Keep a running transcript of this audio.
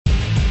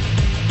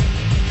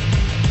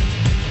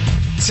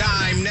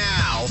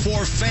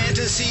for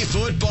Fantasy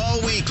Football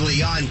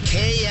Weekly on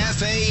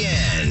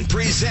KFAN,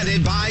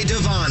 presented by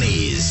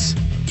Devani's.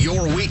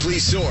 Your weekly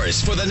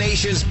source for the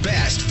nation's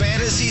best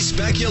fantasy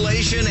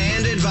speculation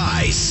and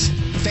advice.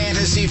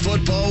 Fantasy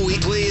Football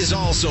Weekly is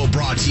also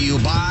brought to you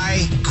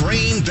by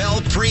Grain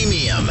Belt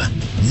Premium,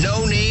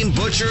 No Name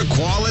Butcher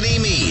Quality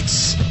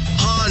Meats,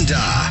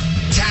 Honda,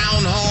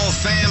 Town Hall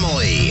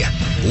Family,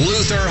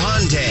 Luther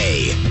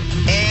Hyundai,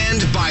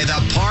 and by the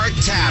Park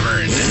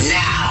Tavern.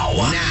 Now,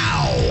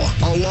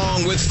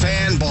 along with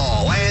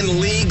Fanball and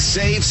League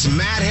Safe's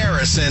Matt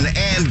Harrison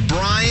and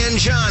Brian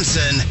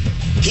Johnson,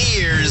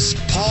 here's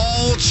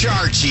Paul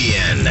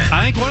Charchian.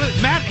 I think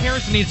Matt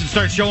Harrison needs to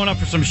start showing up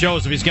for some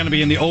shows if he's going to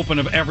be in the open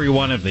of every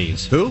one of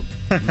these. Who?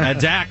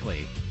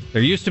 Exactly.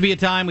 There used to be a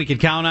time we could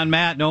count on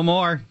Matt. No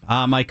more.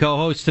 My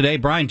co-host today,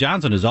 Brian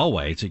Johnson, as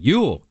always.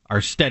 You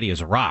are steady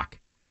as a rock.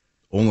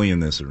 Only in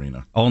this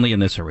arena. Only in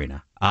this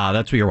arena.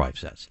 That's what your wife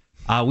says.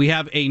 We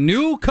have a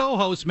new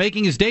co-host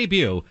making his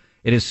debut.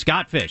 It is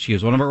Scott Fish. He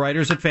is one of our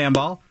writers at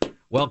Fanball.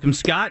 Welcome,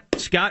 Scott.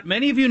 Scott,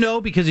 many of you know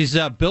because he's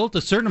built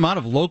a certain amount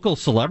of local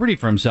celebrity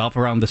for himself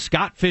around the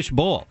Scott Fish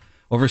Bowl.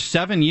 Over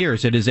 7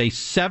 years, it is a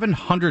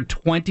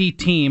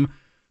 720-team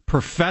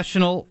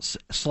professional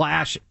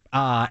 /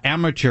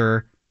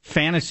 amateur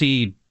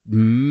fantasy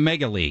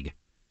mega league.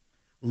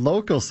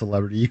 Local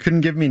celebrity. You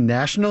couldn't give me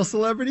national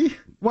celebrity?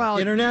 Well,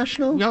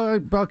 international?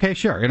 Okay,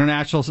 sure.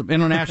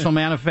 International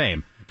man of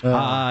fame. He's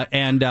now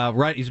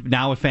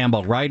a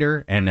Fanball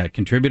writer and a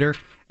contributor,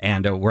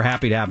 and we're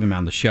happy to have him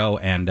on the show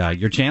and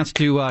your chance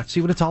to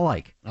see what it's all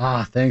like.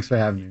 Thanks for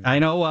having me. I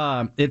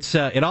know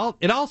it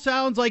all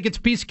sounds like it's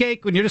piece of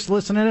cake when you're just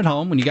listening at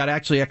home. When you got to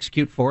actually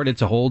execute for it,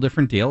 it's a whole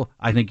different deal.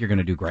 I think you're going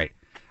to do great.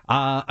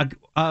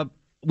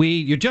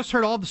 You just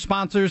heard all the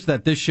sponsors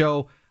that this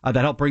show that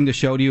help bring the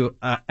show to you.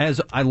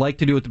 As I like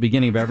to do at the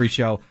beginning of every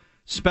show,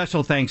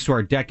 special thanks to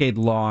our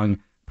decade-long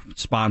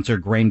sponsor,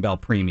 Grain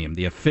Belt Premium,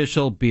 the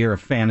official beer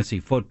of fantasy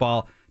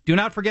football. Do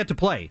not forget to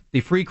play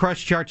the free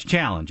Crush Charts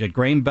Challenge at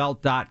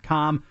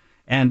grainbelt.com.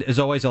 And as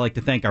always, I'd like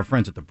to thank our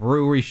friends at the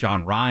brewery,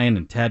 Sean Ryan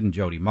and Ted and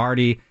Jody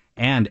Marty,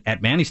 and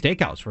at Manny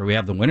Steakhouse, where we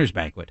have the winner's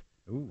banquet.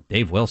 Ooh.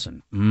 Dave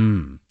Wilson.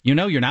 You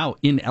know you're now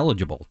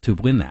ineligible to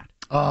win that.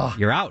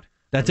 You're out.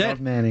 That's it. I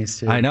love Manny's,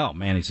 too. I know.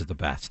 Manny's is the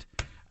best.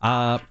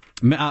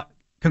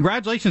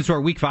 Congratulations to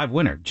our Week 5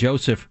 winner,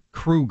 Joseph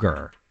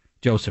Kruger.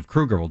 Joseph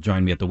Kruger will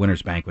join me at the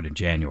winner's banquet in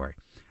January.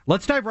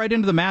 Let's dive right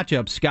into the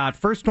matchup, Scott.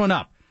 First one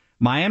up.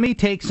 Miami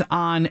takes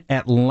on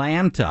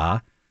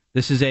Atlanta.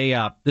 This is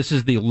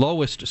the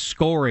lowest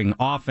scoring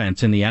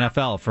offense in the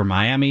NFL for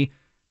Miami.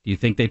 Do you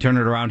think they turn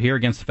it around here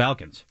against the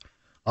Falcons?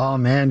 Oh,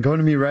 man, going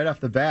to me right off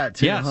the bat,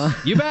 too, yes, huh?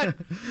 You bet.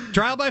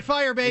 Trial by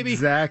fire, baby.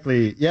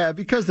 Exactly. Yeah,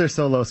 because they're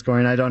so low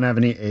scoring, I don't have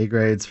any A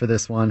grades for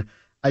this one.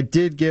 I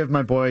did give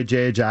my boy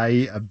Jay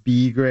Ajayi a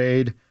B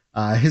grade.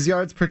 His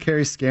yards per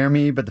carry scare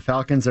me, but the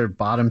Falcons are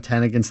bottom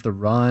 10 against the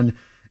run.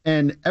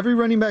 And every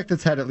running back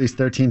that's had at least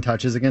 13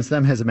 touches against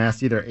them has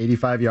amassed either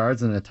 85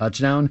 yards and a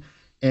touchdown.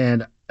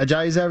 And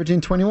Ajayi's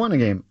averaging 21 a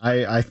game.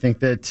 I think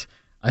that's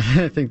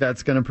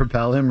going to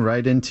propel him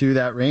right into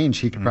that range.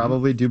 He could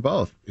probably do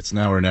both. It's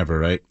now or never,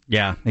 right?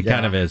 Yeah, it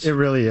kind of is. It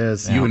really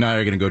is. You and I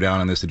are going to go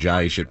down on this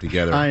Ajayi ship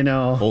together. I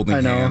know.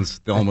 Holding hands,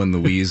 Thelma and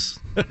Louise.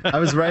 I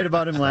was right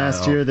about him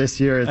last year. This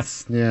year,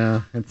 it's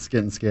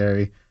getting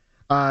scary.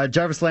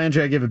 Jarvis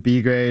Landry, I give a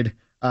B grade.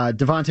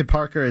 Devontae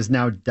Parker is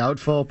now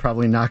doubtful,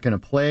 probably not going to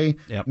play,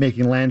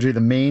 making Landry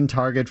the main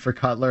target for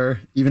Cutler,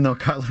 even though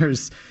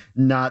Cutler's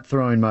not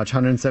throwing much,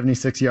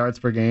 176 yards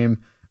per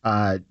game.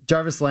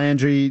 Jarvis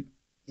Landry,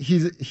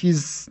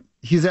 he's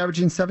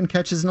averaging 7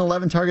 catches and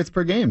 11 targets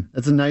per game.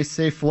 That's a nice,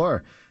 safe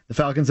floor. The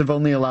Falcons have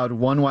only allowed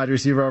one wide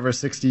receiver over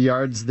 60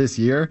 yards this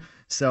year,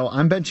 so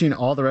I'm benching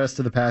all the rest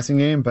of the passing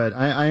game, but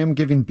I am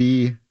giving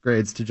B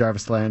grades to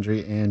Jarvis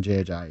Landry and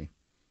Jay Ajayi.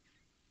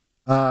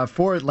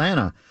 For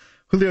Atlanta,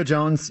 Julio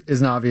Jones is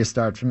an obvious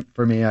start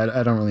for me.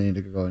 I don't really need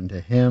to go into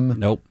him.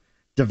 Nope.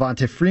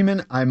 Devonta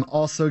Freeman, I'm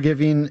also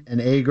giving an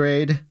A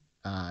grade.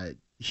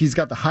 He's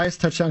got the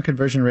highest touchdown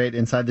conversion rate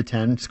inside the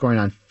 10, scoring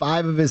on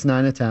 5 of his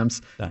 9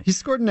 attempts. Nice. He's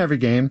scored in every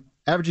game,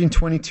 averaging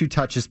 22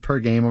 touches per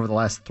game over the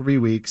last 3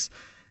 weeks.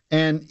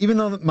 And even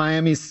though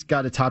Miami's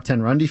got a top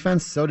 10 run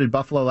defense, so did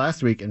Buffalo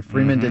last week, and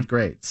Freeman did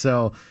great.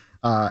 So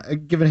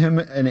giving him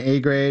an A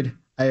grade.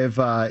 I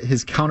have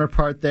his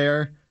counterpart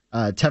there,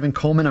 Tevin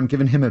Coleman. I'm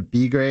giving him a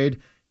B grade.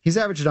 He's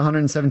averaged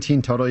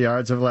 117 total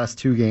yards over the last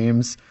 2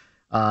 games.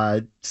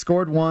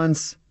 Scored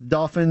once.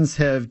 Dolphins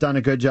have done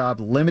a good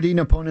job limiting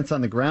opponents on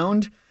the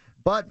ground,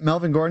 but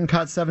Melvin Gordon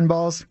caught 7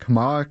 balls,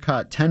 Kamara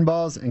caught 10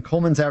 balls, and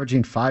Coleman's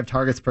averaging 5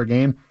 targets per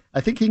game.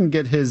 I think he can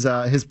get his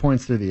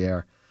points through the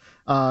air.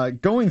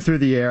 Going through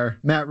the air,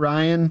 Matt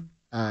Ryan,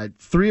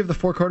 3 of the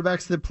 4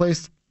 quarterbacks that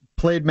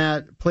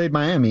played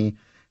Miami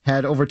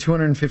had over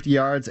 250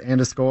 yards and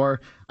a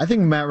score. I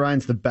think Matt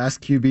Ryan's the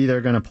best QB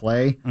they're going to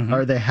play,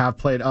 or they have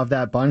played of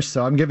that bunch,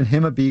 so I'm giving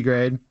him a B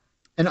grade.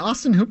 And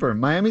Austin Hooper,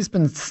 Miami's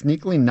been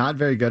sneakily not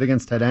very good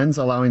against tight ends,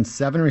 allowing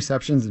 7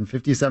 receptions and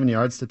 57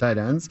 yards to tight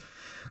ends.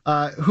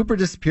 Hooper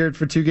disappeared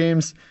for 2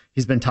 games.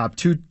 He's been top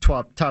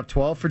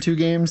 12 for 2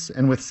 games.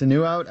 And with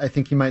Sanu out, I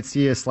think he might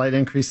see a slight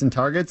increase in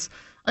targets.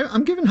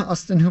 I'm giving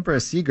Austin Hooper a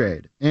C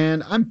grade,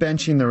 and I'm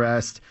benching the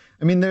rest.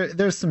 I mean,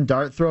 there's some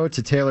dart throw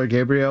to Taylor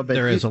Gabriel, but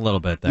there is a little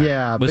bit there.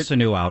 Yeah, with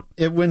Sanu out.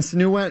 When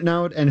Sanu went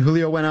out and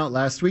Julio went out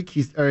last week,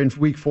 in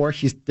week 4,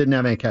 he didn't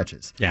have any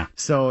catches. Yeah.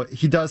 So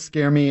he does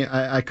scare me.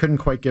 I couldn't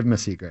quite give him a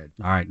C grade.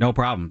 All right, no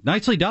problem.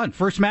 Nicely done.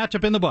 First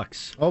matchup in the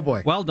books. Oh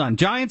boy. Well done.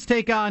 Giants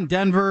take on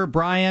Denver.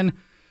 Brian,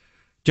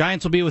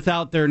 Giants will be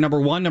without their number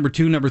 1, number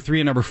 2, number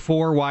 3, and number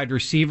 4 wide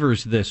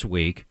receivers this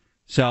week.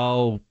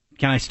 So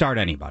can I start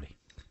anybody?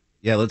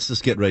 Yeah, let's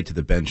just get right to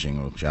the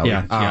benching, shall we?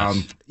 Yeah,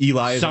 yes.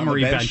 Eli is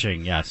Summary on the bench.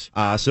 benching, yes.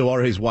 So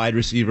are his wide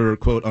receiver,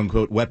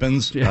 quote-unquote,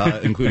 weapons,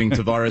 including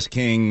Tavares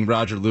King,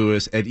 Roger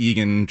Lewis, Ed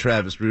Egan,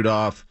 Travis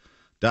Rudolph,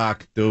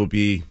 Doc,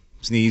 Dopey,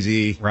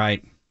 Sneezy.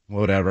 Right.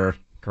 Whatever.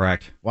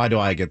 Correct. Why do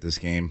I get this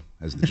game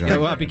as the Giants?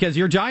 Well, because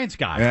you're Giants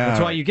guy. Yeah, That's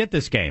why right. you get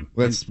this game.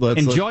 Let's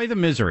Enjoy the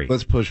misery.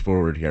 Let's push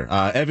forward here.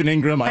 Evan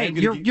Ingram. Hey,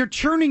 you're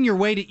churning your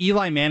way to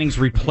Eli Manning's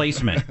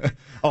replacement.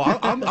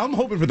 I'm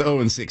hoping for the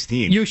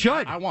 0-16. You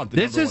should. I want the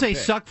This number is 1 a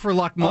pick. suck for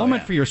luck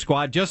moment for your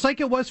squad, just like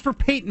it was for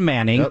Peyton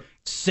Manning. Yep.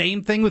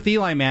 Same thing with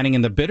Eli Manning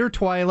in the bitter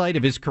twilight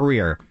of his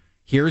career.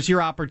 Here's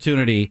your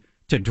opportunity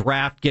to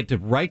draft,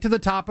 right to the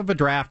top of a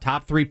draft,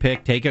 top 3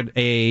 pick, take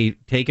a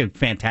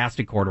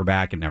fantastic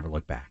quarterback, and never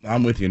look back.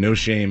 I'm with you. No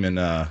shame in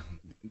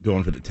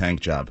going for the tank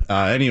job.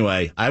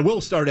 Anyway, I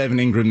will start Evan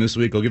Ingram this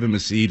week. I'll give him a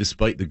C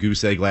despite the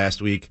goose egg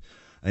last week.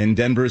 In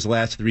Denver's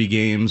last 3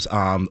 games,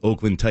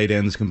 Oakland tight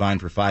ends combined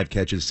for 5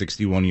 catches,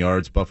 61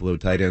 yards. Buffalo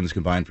tight ends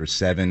combined for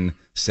 7,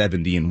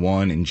 70, and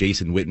 1. And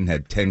Jason Witten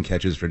had 10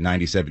 catches for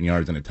 97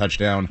 yards and a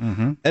touchdown.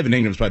 Mm-hmm. Evan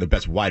Ingram's probably the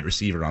best wide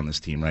receiver on this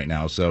team right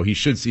now, so he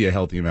should see a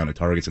healthy amount of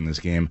targets in this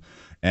game.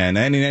 And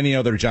any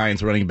other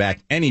Giants running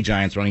back, any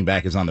Giants running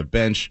back is on the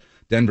bench.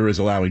 Denver is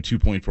allowing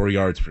 2.4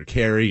 yards per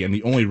carry, and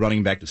the only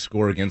running back to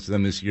score against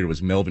them this year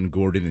was Melvin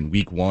Gordon in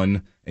week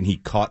 1, and he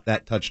caught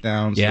that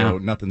touchdown, so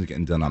nothing's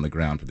getting done on the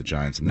ground for the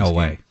Giants in this game. No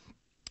way.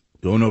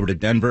 Going over to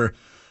Denver,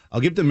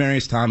 I'll give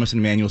Demaryius Thomas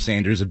and Emmanuel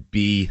Sanders a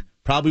B.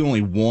 Probably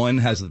only one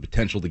has the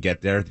potential to get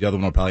there. The other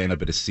one will probably end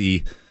up at a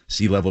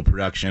C-level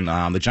production.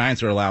 The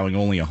Giants are allowing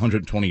only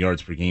 120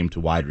 yards per game to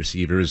wide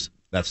receivers.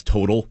 That's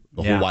total,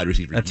 the whole wide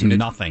receiver That's unit.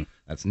 nothing.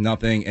 That's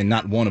nothing, and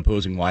not one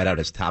opposing wideout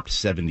has topped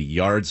 70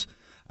 yards.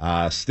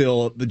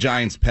 Still, the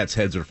Giants' pets'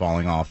 heads are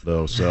falling off,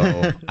 though,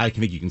 so I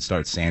think you can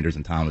start Sanders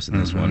and Thomas in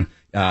this one.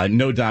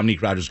 No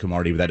Dominique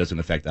Rodgers-Cromartie, but that doesn't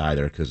affect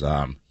either because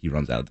he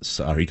runs out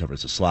of he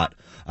covers the slot.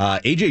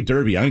 A.J.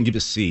 Derby, I'm going to give a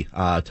C,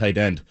 tight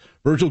end.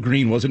 Virgil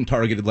Green wasn't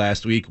targeted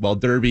last week, while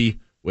Derby,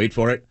 wait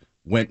for it,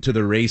 went to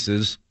the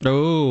races.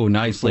 Oh,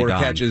 nicely 4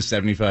 done. catches,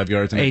 75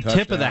 yards, and a touchdown.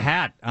 Tip of the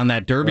hat on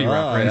that Derby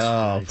reference.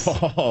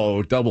 Yeah.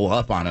 Oh, double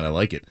up on it. I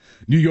like it.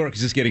 New York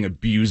is just getting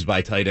abused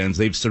by tight ends.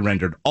 They've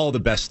surrendered all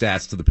the best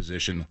stats to the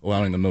position,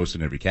 allowing the most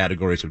in every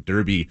category. So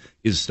Derby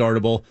is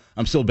startable.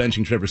 I'm still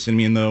benching Trevor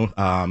Siemian, though.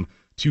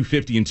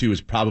 250-2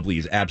 is probably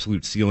his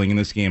absolute ceiling in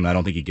this game. I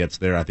don't think he gets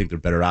there. I think there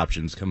are better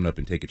options coming up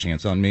and take a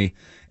chance on me.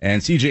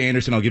 And C.J.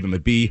 Anderson, I'll give him a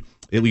B.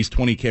 At least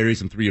 20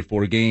 carries in 3 or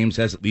 4 games.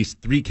 Has at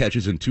least 3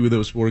 catches in 2 of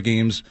those 4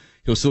 games.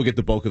 He'll still get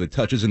the bulk of the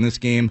touches in this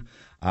game.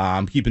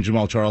 I'm keeping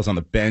Jamal Charles on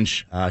the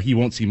bench. He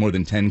won't see more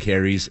than 10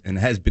 carries and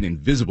has been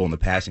invisible in the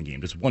passing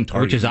game. Just 1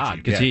 target. Which is odd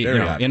because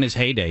in his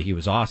heyday, he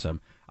was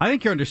awesome. I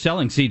think you're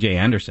underselling C.J.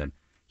 Anderson.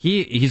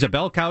 He's a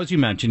bell cow, as you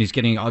mentioned. He's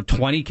getting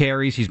 20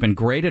 carries. He's been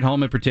great at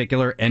home in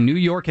particular. And New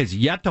York has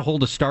yet to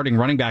hold a starting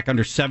running back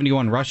under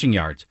 71 rushing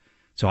yards.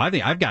 So I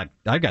think I've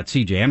got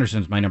C.J.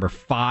 Anderson as my number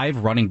 5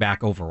 running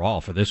back overall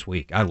for this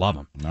week. I love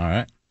him. All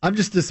right. I'm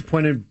just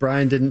disappointed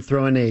Brian didn't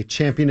throw in a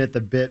champion at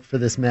the bit for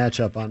this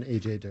matchup on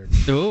A.J. Derby.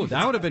 Ooh,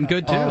 that would have been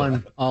good, too.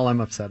 All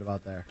I'm upset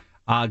about there.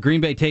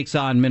 Green Bay takes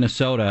on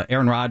Minnesota.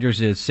 Aaron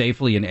Rodgers is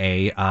safely an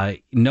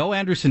A. No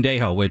Andrew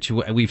Sendejo, which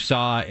we've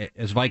saw,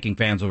 as Viking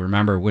fans will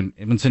remember, when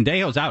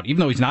Sendejo's out, even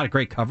though he's not a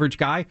great coverage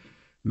guy,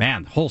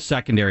 man, the whole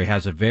secondary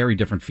has a very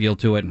different feel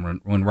to it.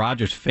 And when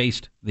Rodgers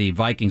faced the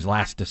Vikings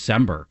last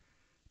December,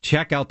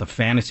 check out the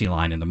fantasy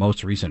line in the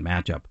most recent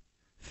matchup.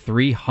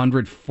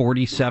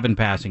 347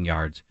 passing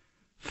yards,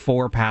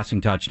 4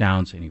 passing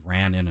touchdowns, and he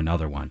ran in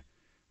another one.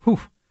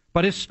 Whew.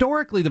 But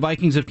historically, the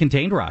Vikings have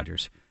contained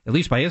Rodgers, at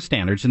least by his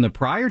standards. In the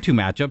prior 2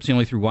 matchups, he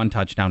only threw 1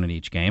 touchdown in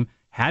each game,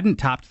 hadn't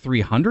topped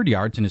 300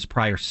 yards in his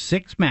prior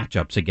 6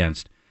 matchups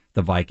against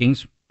the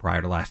Vikings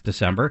prior to last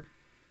December.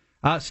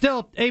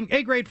 Still,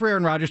 a grade for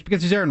Aaron Rodgers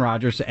because he's Aaron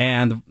Rodgers,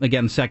 and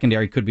again,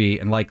 secondary could be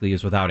and likely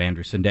is without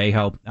Andrew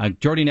Sendejo.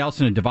 Jordy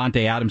Nelson and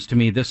Devontae Adams, to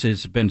me, this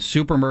has been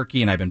super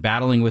murky, and I've been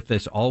battling with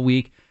this all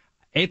week.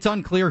 It's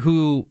unclear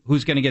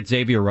who's going to get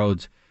Xavier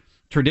Rhodes.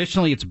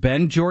 Traditionally, it's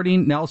been Jordy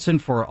Nelson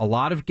for a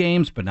lot of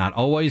games, but not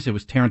always. It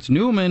was Terrence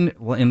Newman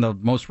in the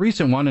most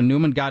recent one, and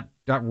Newman got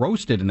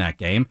roasted in that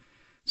game.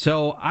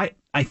 So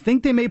I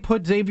think they may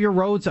put Xavier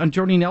Rhodes on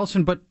Jordy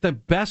Nelson, but the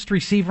best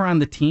receiver on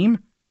the team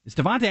is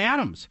Devontae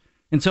Adams.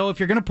 And so if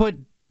you're going to put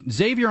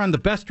Xavier on the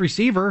best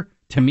receiver,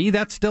 to me,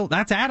 that's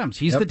Adams.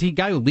 He's the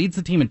guy who leads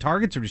the team in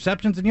targets,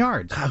 receptions, and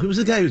yards. Who's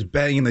the guy who's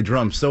banging the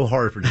drum so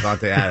hard for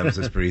Davante Adams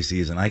this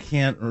preseason? I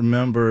can't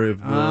remember if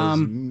it was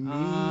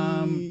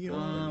me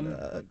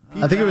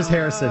I think it was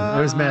Harrison.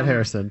 It was Matt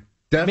Harrison.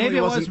 Definitely Maybe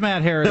it was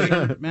Matt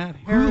Harrison. Matt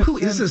Harrison. Who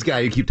is this guy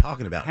you keep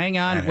talking about? Hang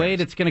on,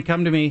 wait. It's going to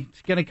come to me.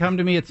 It's going to come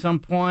to me at some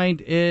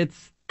point.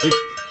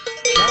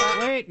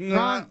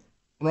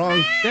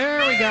 Wrong.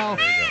 There we go.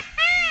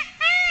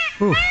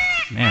 Whew.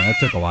 Man, that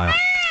took a while.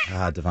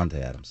 Davante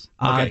Adams.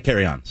 Okay,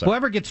 carry on. Sorry.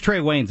 Whoever gets Trey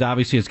Waynes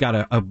obviously has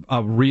got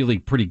a really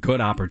pretty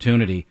good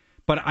opportunity.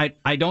 But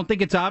I don't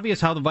think it's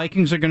obvious how the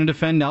Vikings are going to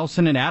defend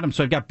Nelson and Adams.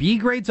 So I've got B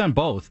grades on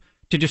both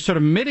to just sort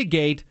of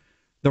mitigate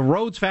the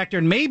Rhodes factor.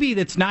 And maybe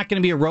that's not going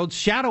to be a Rhodes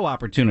shadow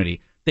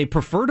opportunity. They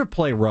prefer to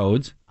play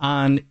Rhodes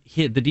on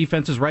the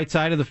defense's right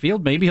side of the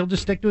field. Maybe he'll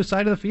just stick to his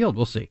side of the field.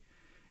 We'll see.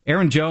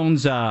 Aaron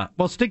Jones,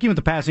 sticking with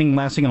the passing,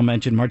 last thing I'll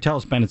mention,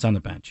 Martellus Bennett's on the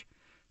bench.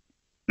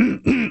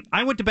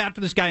 I went to bat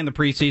for this guy in the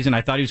preseason.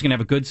 I thought he was going to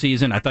have a good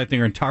season. I thought they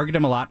were going to target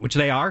him a lot, which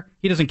they are.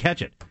 He doesn't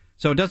catch it.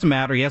 So it doesn't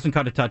matter. He hasn't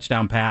caught a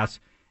touchdown pass.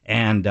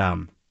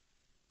 And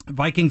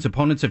Vikings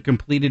opponents have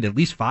completed at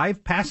least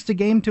 5 passes a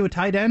game to a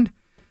tight end.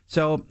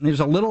 So there's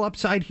a little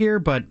upside here,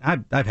 but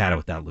I've had it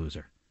with that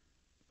loser.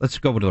 Let's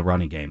go to the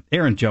running game.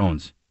 Aaron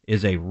Jones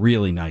is a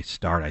really nice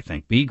start, I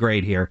think. B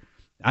grade here.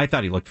 I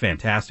thought he looked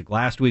fantastic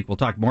last week. We'll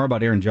talk more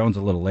about Aaron Jones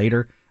a little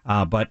later.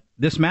 But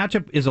this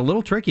matchup is a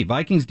little tricky.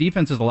 Vikings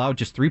defense has allowed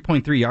just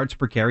 3.3 yards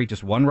per carry,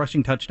 just 1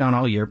 rushing touchdown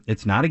all year.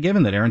 It's not a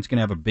given that Aaron's going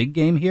to have a big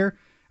game here.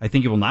 I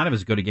think he will not have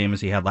as good a game as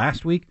he had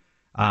last week.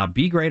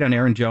 B grade on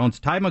Aaron Jones.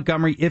 Ty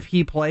Montgomery, if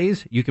he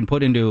plays, you can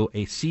put into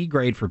a C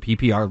grade for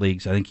PPR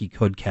leagues. I think he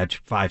could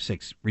catch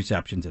 5-6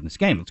 receptions in this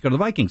game. Let's go to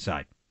the Vikings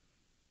side.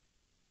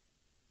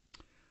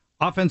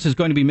 Offense is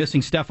going to be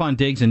missing Stephon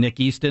Diggs and Nick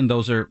Easton.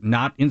 Those are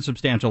not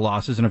insubstantial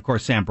losses. And, of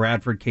course, Sam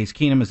Bradford, Case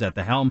Keenum is at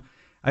the helm.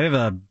 I have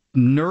a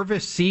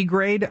nervous C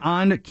grade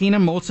on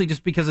Keenum, mostly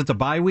just because it's a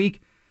bye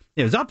week.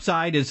 His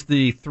upside is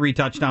the 3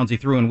 touchdowns he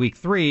threw in week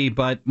 3,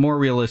 but more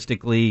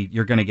realistically,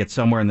 you're going to get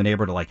somewhere in the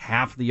neighborhood of like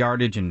half the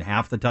yardage and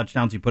half the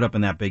touchdowns he put up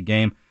in that big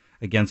game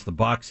against the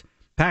Bucs.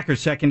 Packers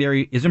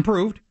secondary is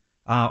improved.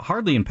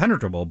 Hardly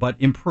impenetrable, but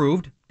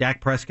improved.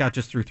 Dak Prescott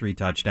just threw 3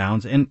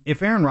 touchdowns. And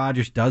if Aaron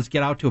Rodgers does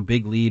get out to a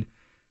big lead,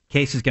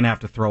 Case is going to have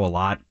to throw a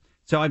lot.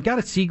 So I've got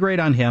a C grade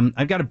on him.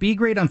 I've got a B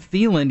grade on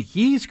Thielen.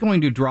 He's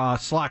going to draw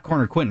slot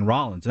corner Quentin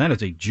Rollins, and that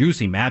is a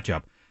juicy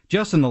matchup.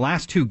 Just in the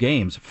last 2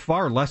 games,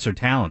 far lesser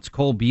talents,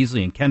 Cole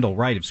Beasley and Kendall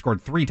Wright, have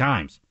scored 3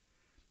 times.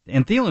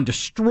 And Thielen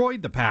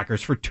destroyed the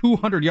Packers for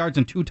 200 yards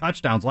and 2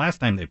 touchdowns last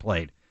time they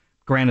played.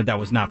 Granted, that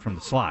was not from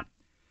the slot.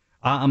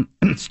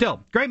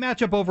 Still, great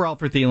matchup overall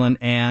for Thielen,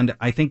 and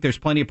I think there's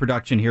plenty of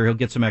production here. He'll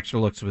get some extra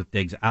looks with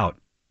Diggs out.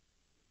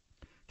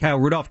 Kyle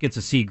Rudolph gets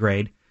a C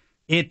grade.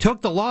 It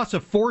took the loss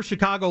of 4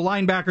 Chicago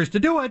linebackers to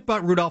do it,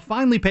 but Rudolph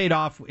finally paid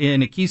off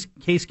in a Case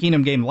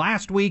Keenum game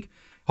last week.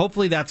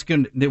 Hopefully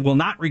it will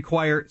not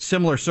require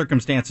similar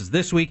circumstances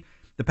this week.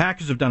 The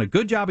Packers have done a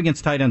good job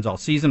against tight ends all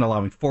season,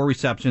 allowing 4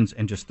 receptions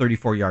and just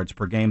 34 yards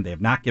per game. They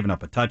have not given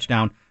up a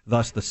touchdown,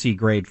 thus the C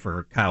grade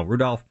for Kyle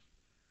Rudolph.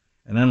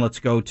 And then let's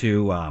go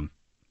to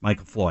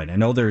Michael Floyd. I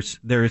know there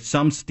is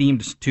some steam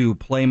to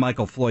play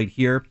Michael Floyd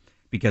here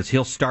because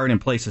he'll start in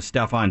place of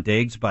Stephon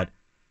Diggs, but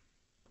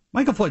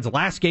Michael Floyd's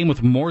last game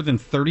with more than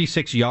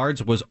 36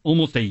 yards was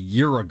almost a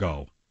year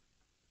ago.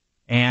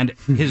 And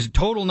his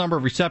total number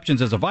of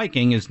receptions as a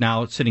Viking is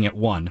now sitting at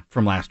 1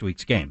 from last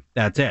week's game.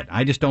 That's it.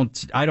 I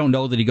don't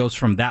know that he goes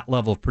from that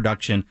level of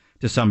production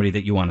to somebody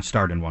that you want to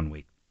start in 1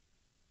 week.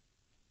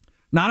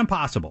 Not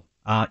impossible.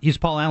 He's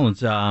Paul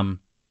Allen's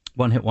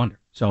one-hit wonder,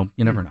 so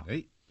you never know.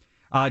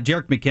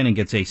 Jerick McKinnon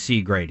gets a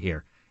C grade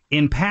here.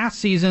 In past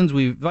seasons,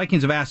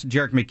 Vikings have asked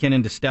Jerick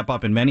McKinnon to step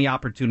up in many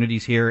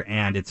opportunities here,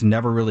 and it's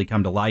never really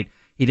come to light.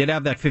 He did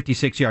have that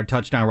 56-yard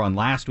touchdown run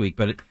last week,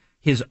 but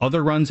his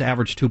other runs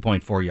averaged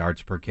 2.4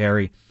 yards per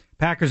carry.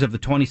 Packers have the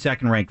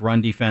 22nd ranked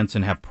run defense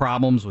and have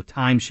problems with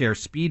timeshare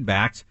speed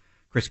backs.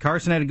 Chris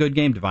Carson had a good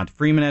game. Devonta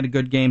Freeman had a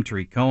good game.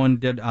 Tariq Cohen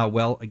did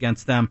well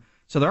against them.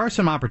 So there are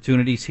some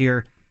opportunities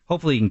here.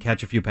 Hopefully he can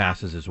catch a few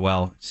passes as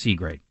well. C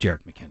grade,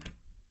 Jerick McKinnon.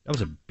 That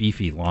was a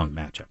beefy, long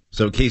matchup.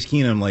 So Case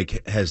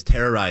Keenum has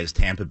terrorized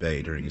Tampa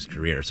Bay during his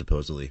career,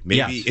 supposedly.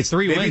 Maybe it's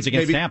 3 wins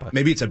against Tampa.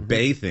 Maybe it's a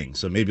Bay thing,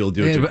 so maybe he'll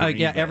do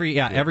it.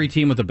 Every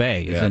team with a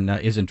Bay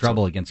is in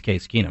trouble against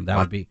Case Keenum. That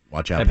would be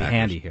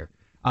handy here.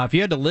 If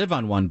you had to live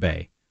on one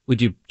Bay, would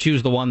you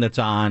choose the one that's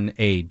on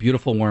a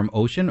beautiful warm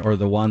ocean or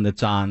the one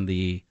that's on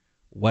the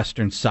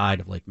western side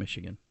of Lake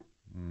Michigan?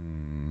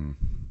 You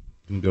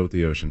can go with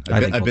the ocean.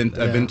 I've been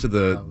to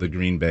the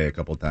Green Bay a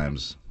couple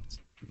times.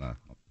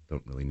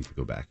 Don't really need to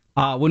go back.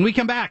 When we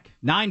come back,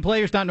 9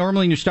 players not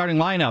normally in your starting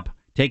lineup.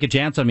 Take a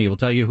chance on me. We'll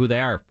tell you who they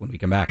are when we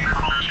come back.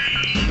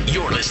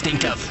 You're listening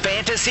to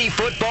Fantasy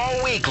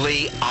Football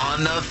Weekly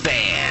on The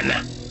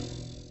Fan.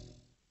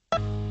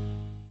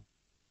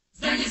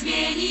 Za nie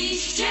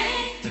zmienisz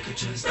się.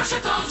 Proszę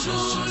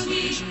pozwól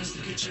mi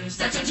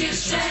zacząć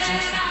jeszcze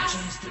raz.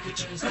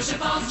 Proszę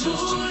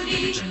pozwól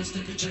mi,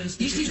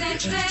 jeśli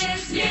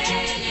zechcesz,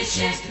 zmienię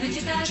się,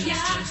 będzie tak jak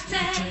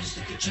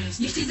chcesz.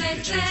 Jeśli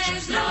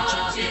zechcesz,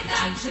 zrobię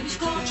tak, żebyś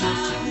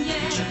kochał mnie.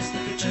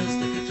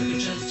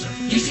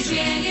 Jeśli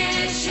zmienię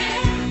się,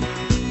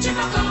 cię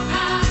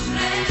pokochasz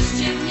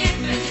wreszcie mnie,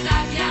 będzie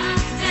tak jak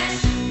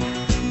chcesz.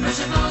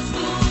 Proszę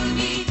pozwól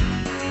mi,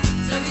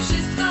 zrobię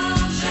wszystko,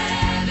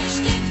 żebyś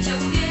nie chciał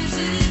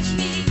wierzyć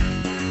mi.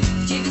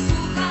 Chciej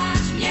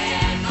wysłuchać mnie,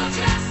 choć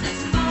raz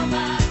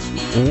zdecydować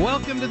mi.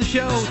 Welcome to the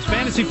show. It's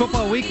Fantasy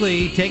Football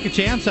Weekly. Take a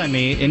chance on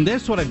me. In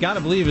this, what I've got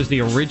to believe is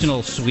the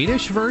original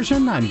Swedish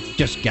version. I'm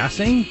just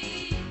guessing,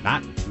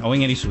 not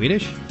knowing any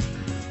Swedish.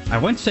 I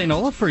went to St.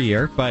 Olaf for a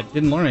year, but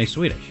didn't learn any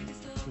Swedish.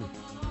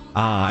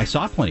 I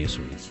saw plenty of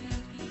Swedes.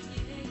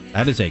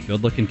 That is a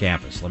good-looking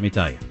campus, let me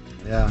tell you.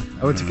 Yeah,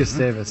 I went to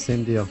Gustavus,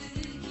 same deal.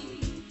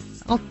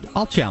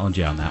 I'll challenge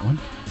you on that one.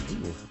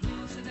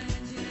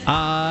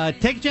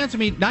 Take a chance on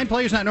me. 9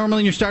 players not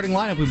normally in your starting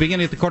lineup. We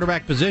begin at the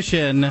quarterback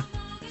position.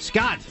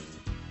 Scott.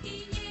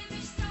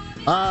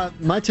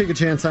 My take a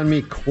chance on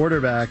me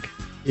quarterback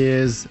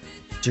is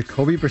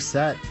Jacoby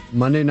Brissett.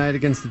 Monday night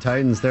against the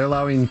Titans.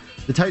 The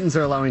Titans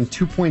are allowing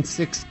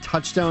 2.6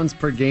 touchdowns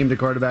per game to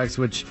quarterbacks,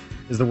 which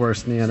is the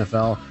worst in the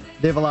NFL.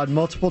 They've allowed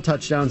multiple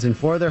touchdowns in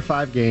 4 of their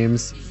 5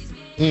 games.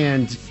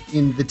 And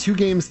in the 2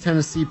 games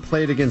Tennessee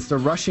played against a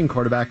rushing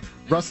quarterback,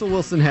 Russell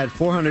Wilson had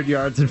 400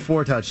 yards and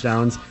 4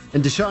 touchdowns,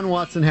 and Deshaun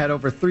Watson had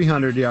over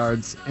 300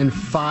 yards and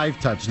 5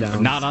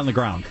 touchdowns. Not on the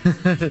ground.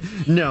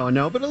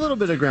 No, but a little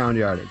bit of ground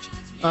yardage.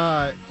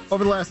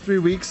 Over the last 3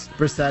 weeks,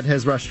 Brissett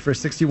has rushed for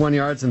 61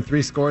 yards and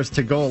 3 scores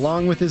to go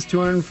along with his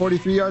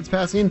 243 yards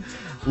passing.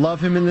 Love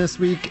him in this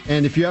week.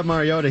 And if you have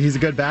Mariota, he's a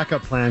good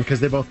backup plan because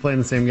they both play in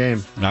the same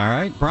game. All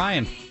right.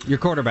 Brian, your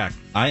quarterback.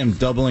 I am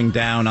doubling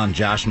down on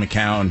Josh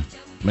McCown.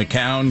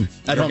 McCown,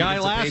 Your guy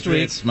last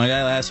week. My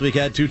guy last week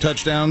had 2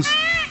 touchdowns.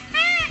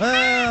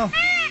 Well,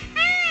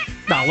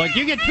 No, look,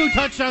 you get 2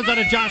 touchdowns out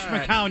of Josh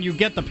McCown, you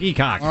get the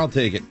peacock. I'll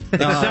take it.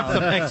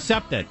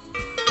 Accept it.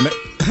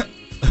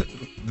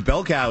 The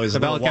bell cow is The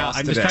a bell little cow. lost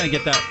I'm just today. trying to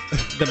get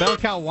that. The bell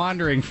cow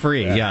wandering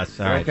free. Yeah. Yes.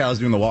 All Bell right. cow's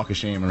doing the walk of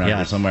shame around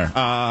here somewhere.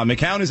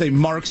 McCown is a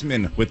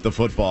marksman with the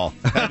football.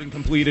 Having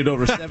completed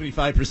over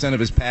 75%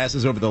 of his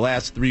passes over the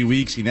last 3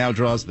 weeks, he now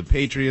draws the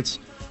Patriots,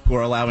 who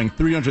are allowing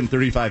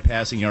 335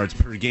 passing yards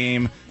per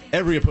game.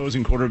 Every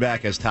opposing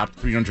quarterback has topped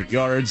 300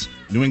 yards.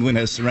 New England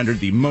has surrendered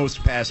the most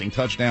passing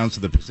touchdowns to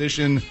the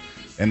position.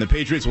 And the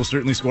Patriots will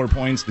certainly score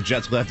points. The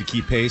Jets will have to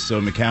keep pace,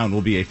 so McCown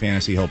will be a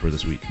fantasy helper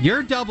this week.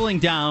 You're doubling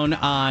down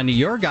on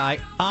your guy.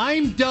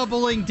 I'm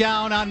doubling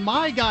down on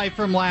my guy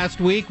from last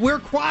week. We're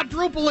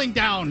quadrupling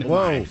down.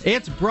 Whoa.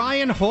 It's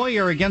Brian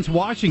Hoyer against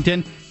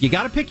Washington. You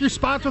got to pick your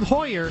spots with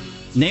Hoyer,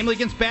 namely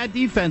against bad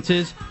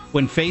defenses.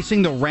 When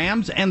facing the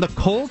Rams and the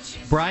Colts,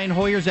 Brian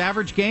Hoyer's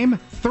average game,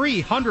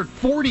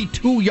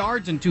 342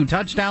 yards and 2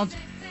 touchdowns.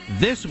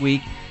 This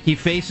week, he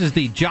faces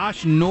the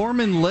Josh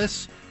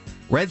Norman-less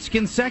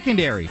Redskins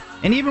secondary.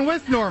 And even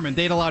with Norman,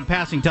 they'd allowed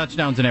passing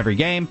touchdowns in every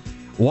game.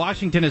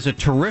 Washington is a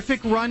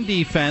terrific run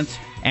defense,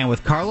 and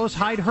with Carlos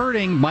Hyde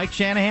hurting, Mike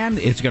Shanahan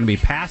is going to be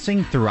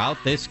passing throughout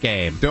this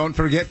game. Don't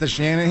forget the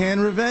Shanahan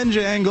revenge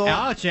angle.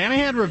 Oh,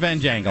 Shanahan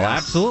revenge angle, Yes.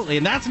 absolutely.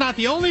 And that's not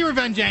the only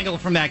revenge angle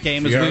from that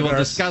game, as we will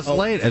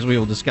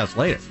discuss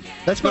later.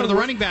 Let's go to the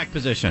running back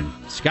position.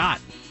 Scott.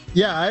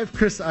 Yeah, I have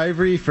Chris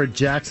Ivory for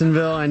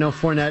Jacksonville. I know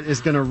Fournette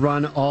is going to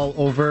run all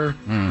over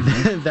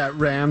that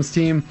Rams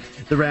team.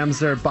 The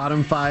Rams are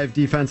bottom 5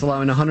 defense,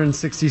 allowing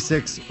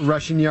 166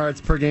 rushing yards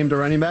per game to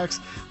running backs.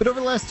 But over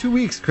the last 2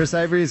 weeks, Chris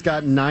Ivory has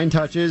got 9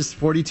 touches,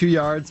 42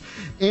 yards.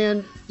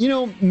 And,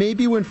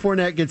 maybe when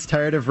Fournette gets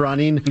tired of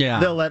running,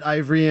 they'll let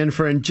Ivory in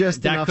for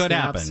just That enough could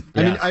snaps. happen.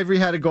 I mean, Yes. Ivory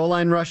had a goal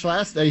line rush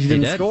last day. He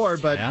didn't did. score,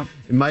 but Yeah.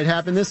 it might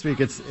happen this week.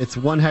 It's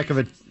one heck of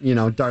a,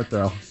 dart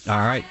throw. All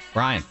right,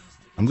 Brian.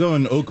 I'm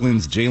going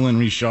Oakland's Jalen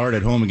Richard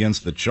at home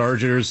against the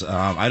Chargers.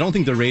 I don't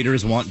think the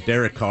Raiders want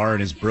Derek Carr and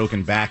his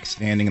broken back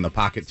standing in the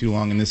pocket too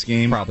long in this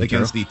game Probably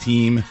against true. the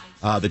team,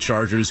 the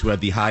Chargers, who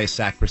have the highest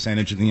sack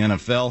percentage in the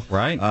NFL.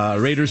 Right.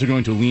 Raiders are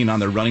going to lean on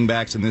their running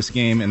backs in this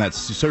game, and that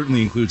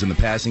certainly includes in the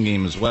passing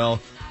game as well.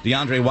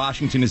 DeAndre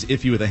Washington is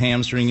iffy with a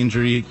hamstring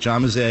injury.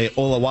 Jamize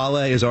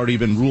Olawale has already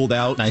been ruled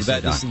out, Nicely so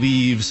that done. just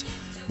leaves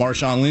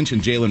Marshawn Lynch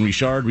and Jalen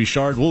Richard.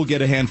 Richard will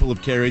get a handful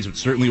of carries, but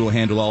certainly will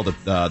handle all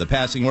the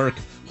passing work.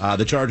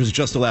 The Chargers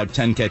just allowed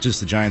 10 catches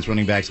to Giants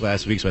running backs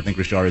last week, so I think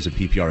Richard is a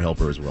PPR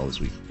helper as well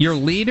this week. Your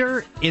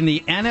leader in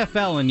the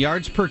NFL in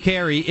yards per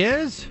carry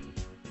is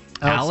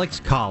Alex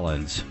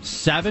Collins,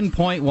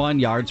 7.1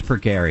 yards per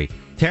carry.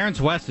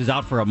 Terrence West is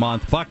out for a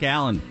month. Bunk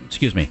Allen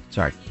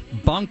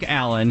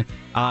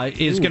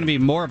is going to be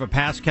more of a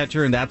pass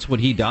catcher, and that's what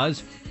he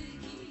does.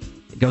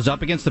 Goes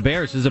up against the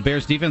Bears. This is a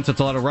Bears defense that's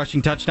allowed a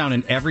rushing touchdown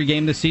in every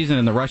game this season,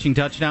 and the rushing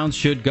touchdowns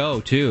should go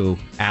to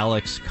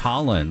Alex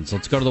Collins.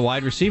 Let's go to the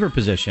wide receiver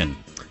position.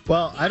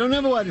 Well, I don't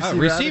have a wide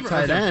receiver. I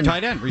have a tight end.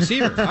 Tight end,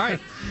 receiver. All right,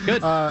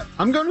 good.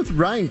 I'm going with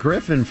Ryan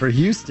Griffin for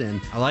Houston.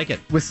 I like it.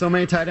 With so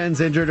many tight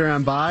ends injured or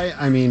on bye,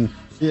 I mean,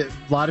 A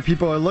lot of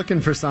people are looking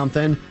for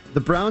something.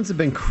 The Browns have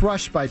been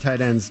crushed by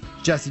tight ends.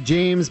 Jesse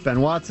James,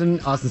 Ben Watson,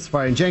 Austin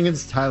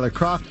Seferian-Jenkins, Tyler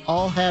Kroft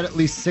all had at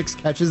least 6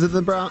 catches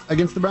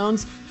against the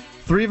Browns.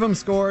 3 of them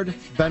scored.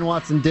 Ben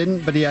Watson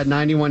didn't, but he had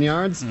 91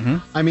 yards.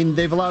 I mean,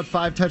 they've allowed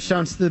 5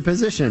 touchdowns to the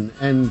position,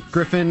 and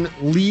Griffin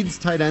leads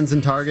tight ends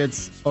in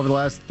targets over the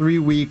last 3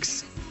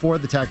 weeks for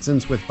the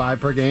Texans with 5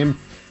 per game.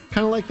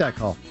 Kind of like that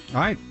call.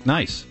 All right,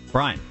 nice.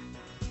 Brian.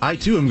 I,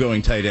 too, am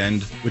going tight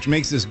end, which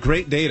makes this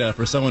great data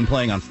for someone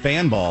playing on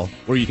FanBall,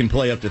 where you can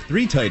play up to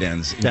 3 tight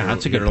ends. Yeah,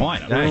 that's a good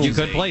point. You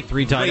could play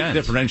 3 tight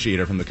ends. Great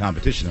differentiator from the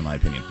competition, in my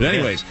opinion. But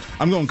anyways,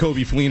 I'm going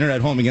Coby Fleener at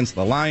home against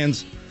the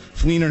Lions.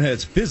 Fleener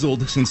has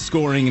fizzled since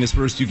scoring in his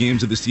first 2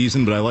 games of the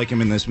season, but I like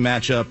him in this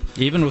matchup.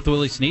 Even with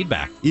Willie Snead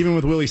back. Even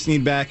with Willie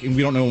Snead back, and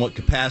we don't know in what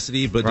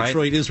capacity, but Right.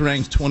 Detroit is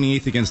ranked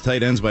 28th against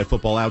tight ends by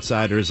Football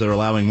Outsiders. They're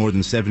allowing more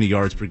than 70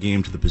 yards per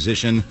game to the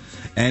position.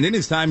 And in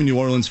his time in New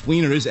Orleans,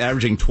 Fleener is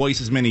averaging twice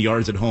as many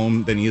yards at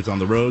home than he is on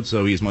the road,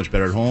 so he's much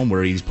better at home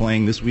where he's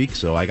playing this week,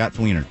 so I got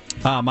Fleener.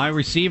 My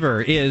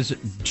receiver is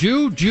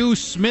Juju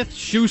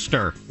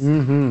Smith-Schuster.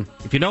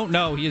 If you don't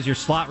know, he is your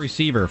slot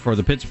receiver for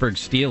the Pittsburgh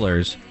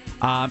Steelers.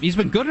 He's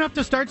been good enough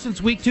to start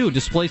since week 2,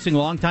 displacing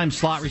longtime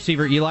slot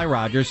receiver Eli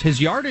Rogers. His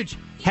yardage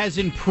has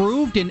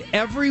improved in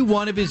every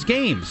one of his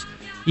games.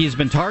 He has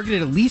been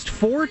targeted at least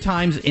 4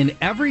 times in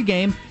every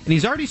game, and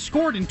he's already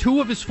scored in 2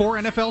 of his 4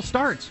 NFL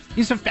starts.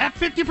 He's at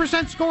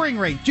 50% scoring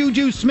rate,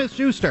 Juju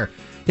Smith-Schuster.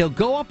 He'll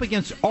go up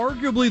against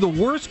arguably the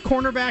worst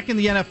cornerback in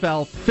the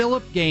NFL,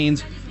 Phillip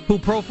Gaines, who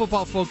Pro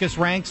Football Focus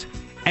ranks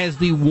as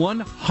the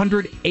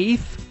 108th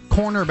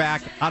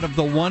cornerback out of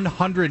the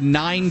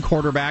 109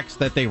 quarterbacks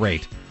that they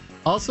rate.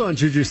 Also on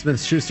Juju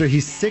Smith-Schuster,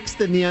 he's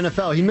 6th in the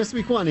NFL. He missed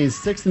week 1. He's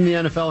 6th in the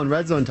NFL in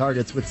red zone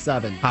targets with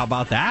 7. How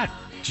about that?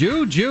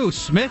 Juju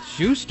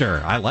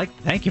Smith-Schuster.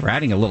 Thank you for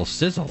adding a little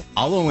sizzle.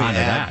 I'll only onto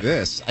add that.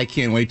 this. I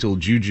can't wait till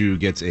Juju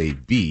gets a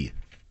B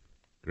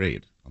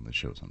grade on the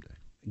show someday.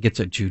 Gets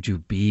a Juju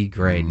B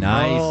grade.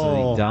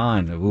 Nicely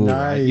done. Ooh,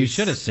 nice. You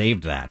should have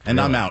saved that. And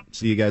I'm really. out.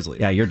 See you guys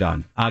later. Yeah, you're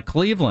done.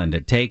 Cleveland,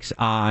 it takes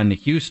on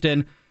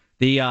Houston.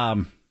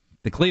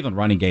 The Cleveland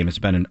running game has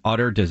been an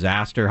utter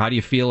disaster. How do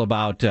you feel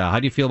about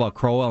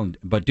Crowell?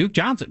 But Duke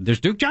Johnson. There's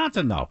Duke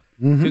Johnson though.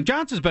 Duke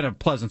Johnson's been a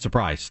pleasant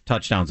surprise.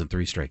 Touchdowns in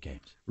 3 straight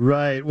games.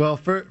 Right. Well,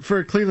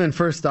 for Cleveland,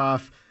 first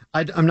off,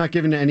 I'm not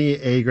giving any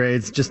A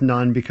grades, just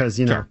none because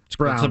Sure. it's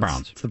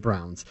Browns. It's the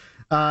Browns.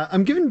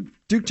 I'm giving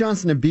Duke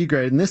Johnson a B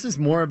grade, and this is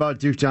more about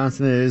Duke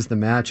Johnson than it is the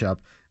matchup.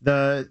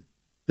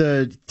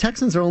 The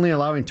Texans are only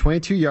allowing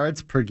 22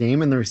 yards per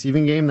game in the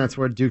receiving game. That's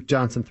where Duke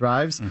Johnson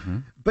thrives.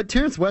 But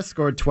Terrence West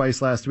scored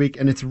twice last week,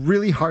 and it's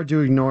really hard to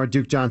ignore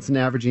Duke Johnson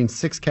averaging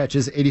 6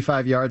 catches,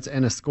 85 yards,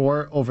 and a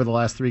score over the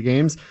last 3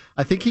 games.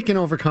 I think he can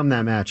overcome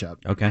that matchup.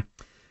 Okay.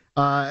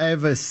 I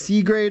have a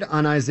C grade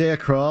on Isaiah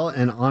Crowell,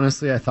 and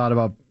honestly, I thought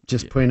about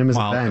just putting him as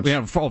a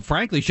bench.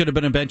 Frankly, should have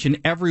been a bench in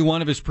every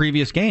one of his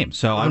previous games.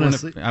 So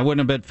Honestly, I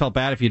wouldn't have felt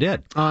bad if you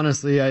did.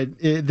 Honestly,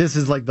 this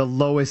is like the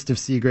lowest of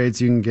C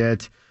grades you can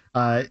get.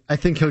 I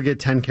think he'll get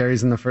 10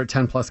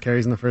 plus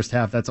carries in the first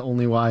half. That's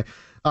only why.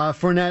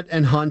 Fournette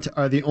and Hunt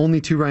are the only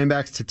 2 running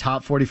backs to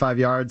top 45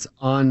 yards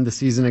on the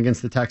season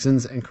against the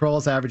Texans, and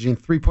Crowell's averaging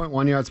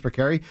 3.1 yards per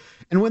carry.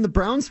 And when the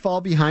Browns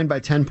fall behind by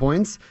 10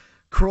 points,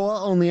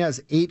 Crowell only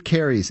has 8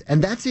 carries,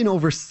 and that's in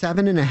over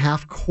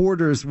 7.5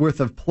 quarters worth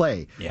of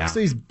play. Yeah. So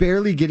he's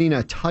barely getting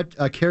a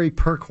carry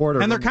per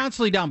quarter. And they're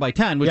constantly down by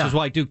 10, which is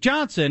why Duke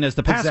Johnson, as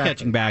the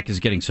pass-catching back, is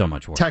getting so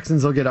much work.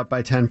 Texans will get up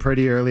by 10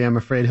 pretty early. I'm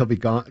afraid he'll be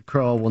gone.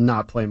 Crowell will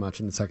not play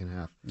much in the second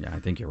half. Yeah, I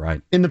think you're right.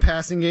 In the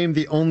passing game,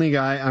 the only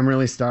guy I'm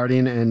really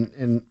starting,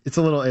 and it's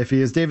a little iffy,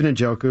 is David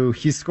Njoku.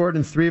 He's scored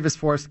in 3 of his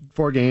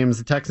 4 games.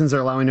 The Texans are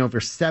allowing over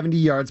 70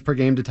 yards per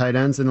game to tight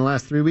ends in the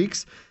last 3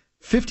 weeks.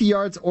 50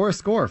 yards or a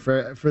score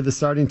for the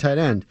starting tight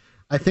end.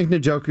 I think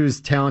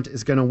Njoku's talent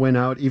is going to win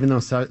out, even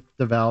though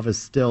the Valve is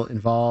still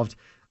involved.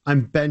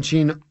 I'm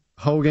benching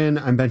Hogan.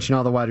 I'm benching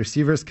all the wide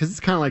receivers because it's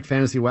kind of like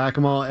fantasy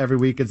whack-a-mole. Every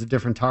week it's a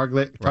different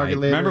target Right.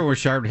 later. Remember where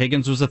Shard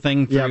Higgins was a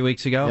thing 3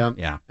 weeks ago? Yep.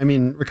 Yeah. I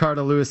mean,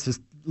 Ricardo Lewis has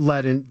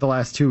led in the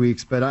last 2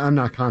 weeks, but I'm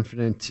not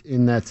confident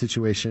in that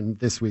situation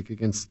this week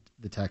against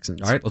the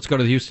Texans. All right, let's go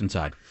to the Houston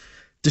side.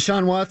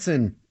 Deshaun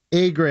Watson,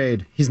 A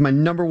grade. He's my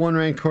number 1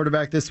 ranked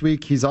quarterback this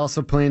week. He's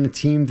also playing a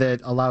team that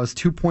allows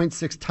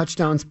 2.6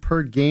 touchdowns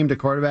per game to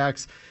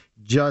quarterbacks.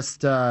 He's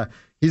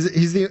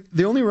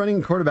the only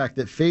running quarterback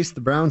that faced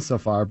the Browns so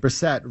far.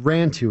 Brissett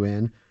ran 2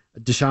 in.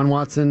 Deshaun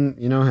Watson,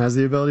 has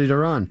the ability to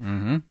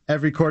run.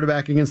 Every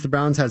quarterback against the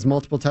Browns has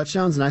multiple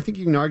touchdowns, and I think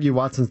you can argue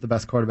Watson's the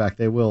best quarterback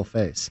they will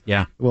face.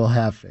 Yeah. Will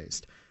have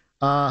faced.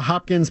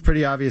 Hopkins,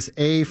 pretty obvious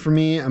A for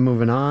me. I'm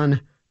moving on.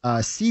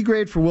 C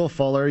grade for Will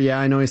Fuller. Yeah,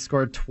 I know he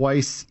scored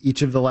twice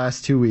each of the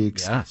last 2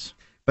 weeks. Yes.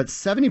 But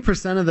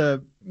 70% of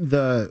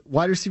the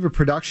wide receiver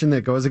production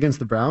that goes against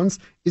the Browns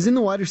is in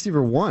the wide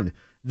receiver 1.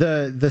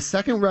 The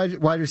second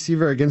wide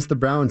receiver against the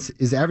Browns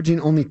is averaging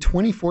only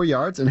 24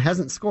 yards and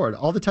hasn't scored.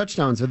 All the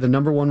touchdowns are the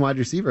number one wide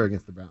receiver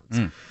against the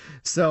Browns.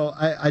 So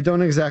I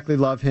don't exactly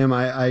love him.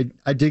 I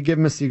did give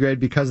him a C grade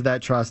because of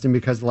that trust and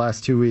because the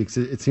last 2 weeks,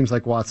 it seems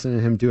like Watson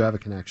and him do have a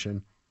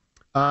connection.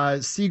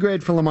 C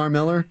grade for Lamar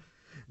Miller.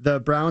 The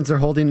Browns are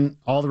holding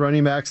all the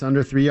running backs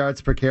under 3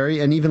 yards per carry,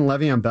 and even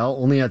Le'Veon Bell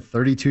only had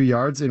 32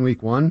 yards in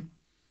week 1.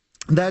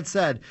 That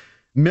said,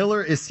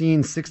 Miller is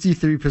seeing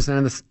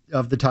 63%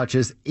 of the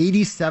touches,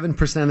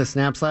 87% of the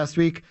snaps last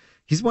week.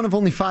 He's one of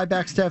only 5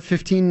 backs to have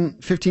 15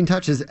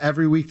 touches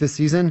every week this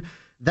season.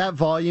 That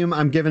volume,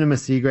 I'm giving him a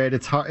C grade.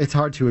 It's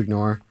hard to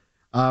ignore.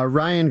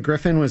 Ryan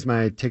Griffin was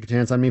my take a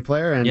chance on me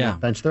player, and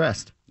bench the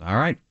rest. All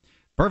right.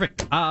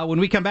 Perfect. When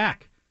we come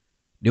back,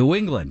 New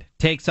England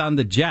takes on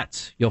the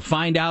Jets. You'll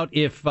find out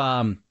if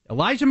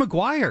Elijah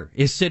McGuire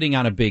is sitting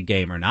on a big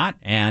game or not,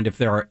 and if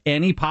there are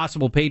any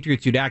possible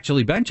Patriots you'd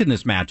actually bench in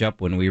this matchup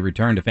when we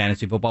return to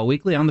Fantasy Football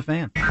Weekly on The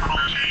Fan.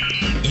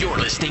 You're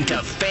listening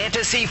to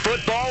Fantasy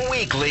Football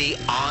Weekly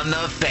on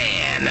The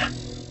Fan.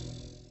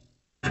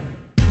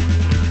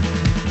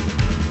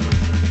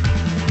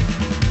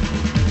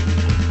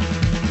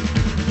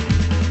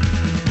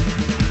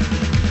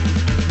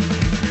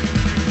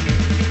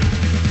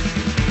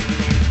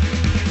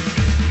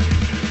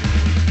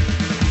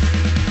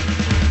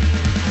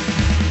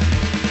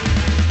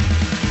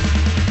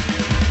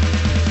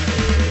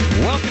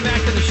 Welcome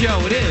back to the show.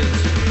 It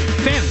is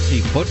Fantasy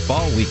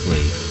Football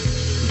Weekly.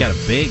 We've got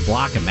a big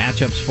block of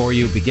matchups for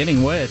you,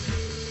 beginning with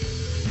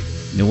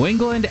New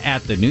England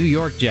at the New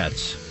York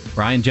Jets.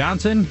 Brian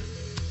Johnson,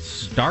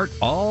 start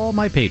all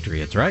my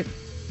Patriots, right?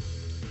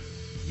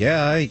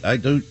 Yeah, I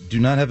do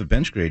not have a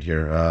bench grade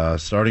here.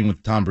 Starting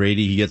with Tom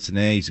Brady, he gets an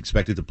A. He's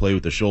expected to play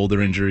with a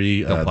shoulder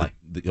injury.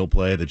 He'll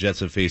play. The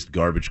Jets have faced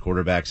garbage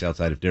quarterbacks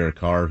outside of Derek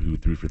Carr, who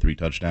threw for 3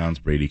 touchdowns.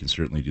 Brady can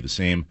certainly do the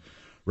same.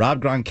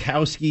 Rob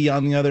Gronkowski,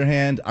 on the other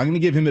hand, I'm going to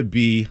give him a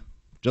B,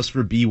 just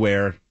for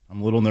beware.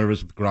 I'm a little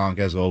nervous with Gronk,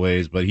 as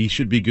always, but he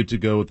should be good to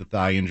go with the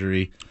thigh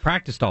injury.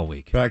 Practiced all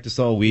week.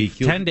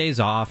 10 days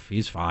off.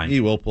 He's fine.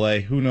 He will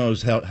play. Who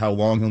knows how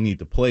long he'll need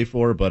to play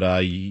for, but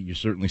you're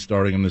certainly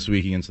starting him this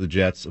week against the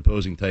Jets.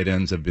 Opposing tight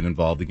ends have been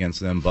involved against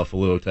them.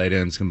 Buffalo tight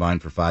ends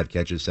combined for 5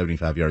 catches,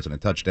 75 yards, and a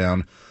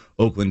touchdown.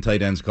 Oakland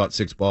tight ends caught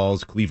 6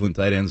 balls. Cleveland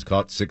tight ends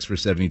caught 6 for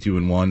 72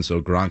 and 1,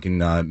 so Gronk can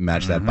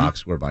match that box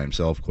score by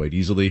himself quite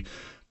easily.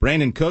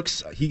 Brandon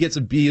Cooks, he gets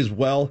a B as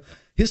well.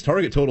 His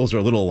target totals are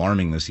a little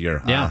alarming this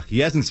year. Yeah. He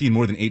hasn't seen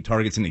more than 8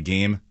 targets in a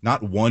game,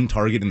 not 1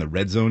 target in the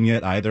red zone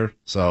yet either.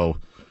 So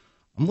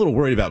I'm a little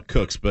worried about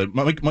Cooks, but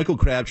Michael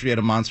Crabtree had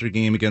a monster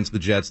game against the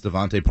Jets.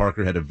 Devontae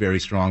Parker had a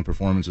very strong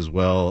performance as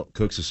well.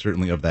 Cooks is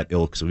certainly of that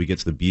ilk, so he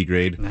gets the B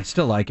grade. I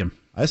still like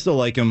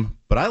him.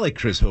 But I like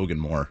Chris Hogan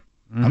more.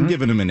 I'm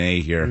giving him an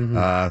A here.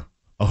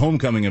 A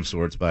homecoming of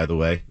sorts, by the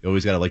way. You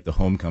always got to like the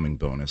homecoming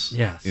bonus.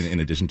 Yes. In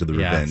addition to the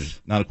revenge.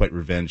 Not quite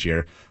revenge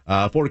here.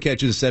 4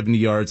 catches, 70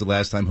 yards the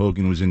last time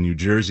Hogan was in New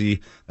Jersey.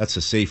 That's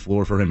a safe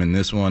floor for him in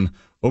this one.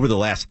 Over the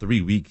last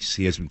 3 weeks,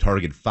 he has been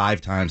targeted 5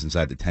 times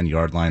inside the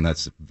 10-yard line.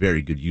 That's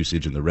very good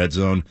usage in the red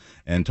zone.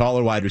 And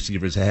taller wide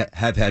receivers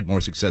have had more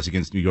success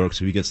against New York,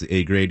 so he gets the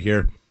A grade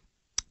here.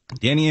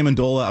 Danny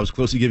Amendola, I was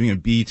close to giving him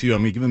a B, too.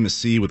 I'm going to give him a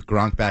C with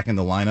Gronk back in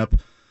the lineup.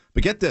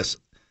 But get this.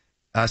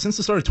 Since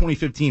the start of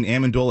 2015,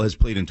 Amendola has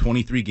played in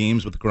 23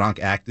 games with Gronk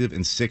active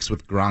and 6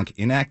 with Gronk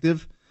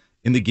inactive.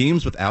 In the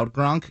games without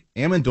Gronk,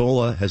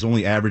 Amendola has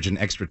only averaged an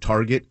extra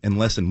target and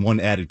less than 1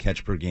 added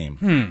catch per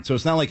game. So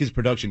it's not like his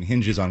production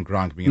hinges on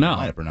Gronk being in the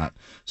lineup or not.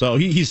 So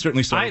he's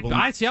certainly startable.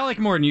 I like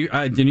him more than you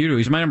do.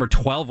 He's my number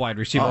 12 wide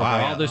receiver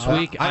overall this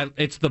week.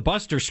 It's the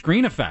Buster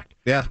screen effect.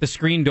 Yeah. The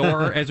screen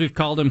door, as we've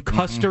called him,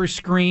 Custer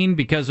screen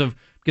because of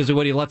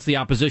what he lets the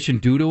opposition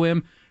do to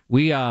him.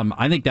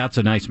 I think that's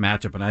a nice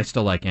matchup, and I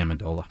still like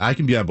Amendola. I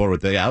can be on board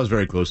with that. Yeah, I was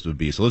very close to a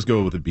B, so let's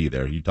go with a B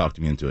there. You talked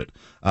me into it.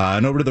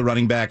 And over to the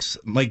running backs,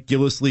 Mike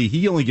Gillislee,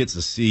 he only gets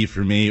a C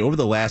for me. Over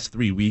the last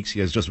 3 weeks, he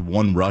has just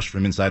 1 rush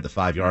from inside the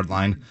 5-yard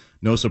line.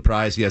 No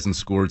surprise he hasn't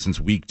scored since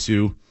week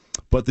 2.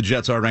 But the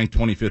Jets are ranked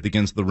 25th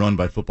against the run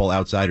by Football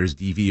Outsiders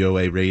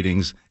DVOA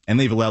ratings, and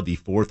they've allowed the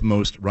 4th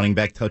most running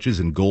back touches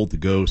in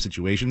goal-to-go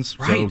situations.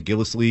 Right. So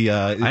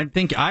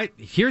Gillislee...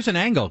 here's an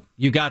angle.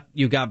 You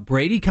got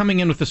Brady coming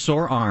in with a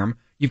sore arm.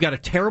 You've got a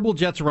terrible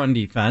Jets run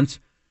defense.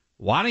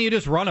 Why don't you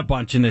just run a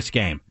bunch in this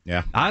game?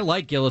 Yeah. I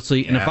like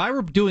Gillislee, and if I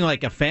were doing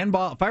like a fan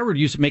ball, if I were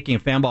making a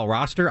fan ball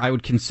roster, I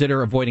would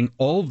consider avoiding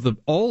all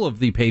of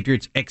the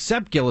Patriots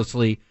except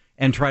Gillislee,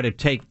 and try to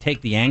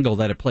take the angle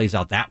that it plays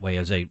out that way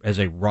as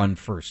a run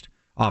first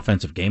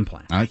offensive game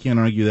plan. I can't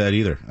argue that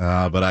either.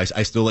 But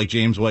I still like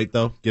James White,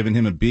 though, giving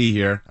him a B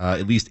here.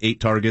 At least 8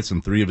 targets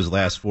in 3 of his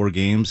last 4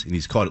 games, and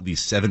he's caught at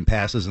least 7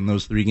 passes in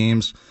those 3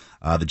 games.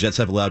 The Jets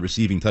have allowed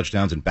receiving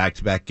touchdowns in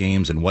back-to-back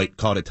games, and White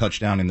caught a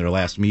touchdown in their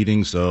last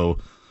meeting, so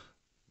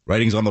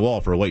writing's on the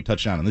wall for a White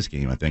touchdown in this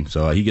game, I think.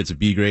 So he gets a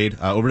B grade.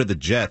 Over to the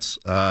Jets.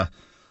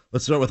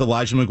 Let's start with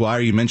Elijah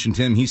McGuire. You mentioned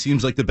him. He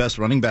seems like the best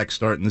running back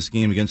start in this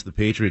game against the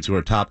Patriots, who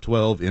are top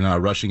 12 in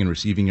rushing and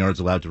receiving yards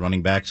allowed to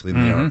running backs.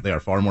 They are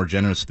far more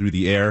generous through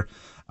the air.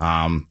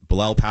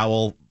 Bilal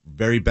Powell,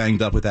 very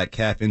banged up with that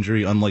calf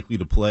injury, unlikely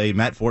to play.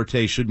 Matt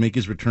Forte should make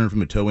his return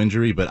from a toe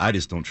injury, but I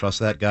just don't trust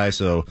that guy.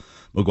 So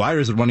McGuire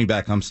is the running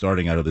back I'm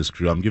starting out of this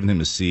crew. I'm giving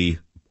him a C,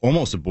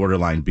 almost a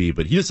borderline B,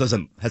 but he just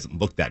hasn't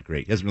looked that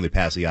great. He hasn't really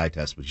passed the eye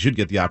test, but he should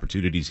get the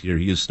opportunities here.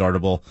 He is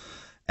startable.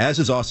 As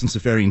is Austin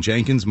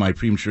Seferian-Jenkins, my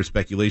premature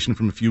speculation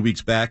from a few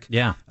weeks back.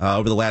 Yeah.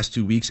 Over the last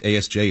 2 weeks,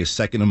 ASJ is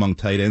second among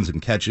tight ends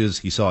in catches.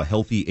 He saw a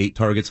healthy 8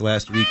 targets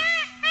last week.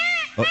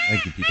 Oh,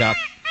 thank you, Peacock.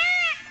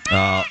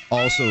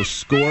 Also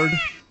scored.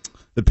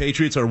 The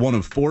Patriots are one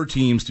of 4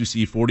 teams to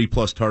see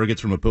 40-plus targets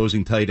from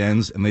opposing tight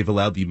ends, and they've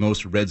allowed the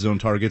most red zone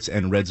targets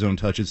and red zone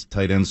touches to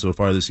tight ends so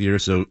far this year,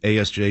 so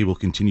ASJ will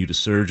continue to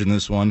surge in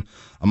this one.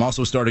 I'm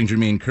also starting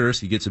Jermaine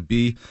Kearse. He gets a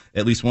B.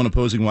 At least one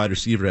opposing wide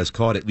receiver has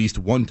caught at least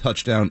one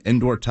touchdown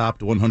and/or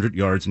topped 100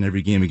 yards in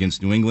every game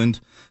against New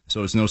England,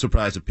 so it's no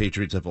surprise the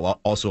Patriots have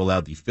also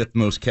allowed the 5th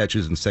most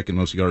catches and 2nd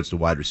most yards to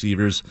wide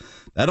receivers.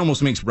 That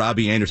almost makes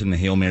Robbie Anderson the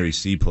Hail Mary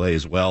C play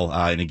as well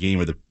in a game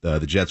where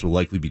the Jets will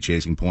likely be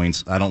chasing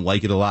points. I don't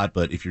like it a lot,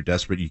 but if you're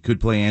desperate, you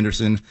could play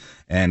Anderson,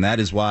 and that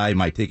is why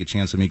my take a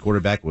chance on me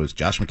quarterback was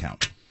Josh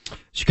McCown.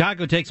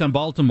 Chicago takes on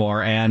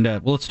Baltimore,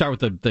 and let's start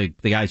with the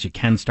guys you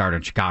can start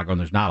in Chicago, and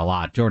there's not a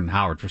lot. Jordan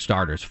Howard, for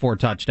starters. 4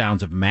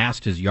 touchdowns have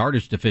masked his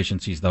yardage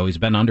deficiencies, though. He's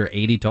been under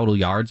 80 total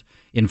yards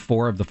in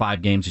 4 of the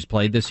 5 games he's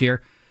played this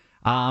year.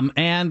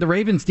 And the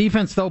Ravens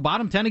defense, though,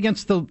 bottom 10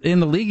 in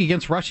the league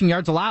against rushing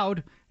yards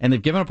allowed, and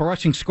they've given up a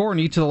rushing score in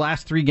each of the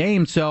last 3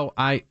 games. So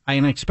I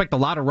expect a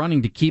lot of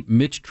running to keep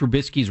Mitch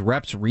Trubisky's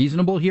reps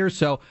reasonable here.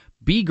 So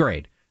B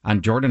grade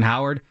on Jordan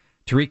Howard.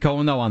 Tariq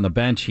Cohen, though, on the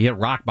bench, he hit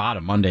rock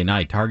bottom Monday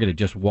night, targeted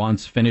just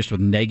once, finished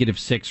with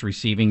 -6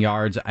 receiving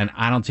yards, and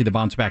I don't see the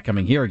bounce back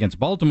coming here against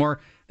Baltimore.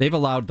 They've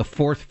allowed the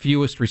 4th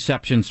fewest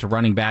receptions to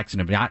running backs and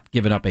have not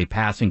given up a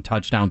passing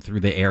touchdown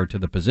through the air to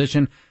the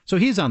position, so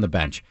he's on the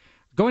bench.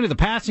 Going to the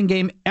passing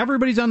game,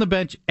 everybody's on the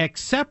bench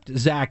except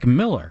Zach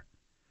Miller.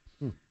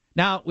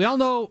 Now, we all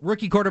know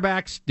rookie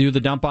quarterbacks do the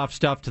dump-off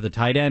stuff to the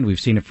tight end. We've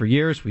seen it for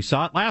years. We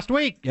saw it last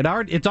week.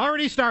 It's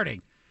already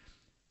starting.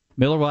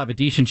 Miller will have a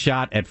decent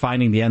shot at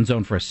finding the end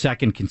zone for a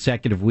 2nd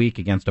consecutive week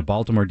against a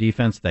Baltimore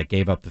defense that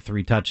gave up the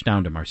 3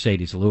 touchdown to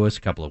Mercedes Lewis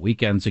a couple of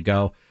weekends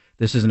ago.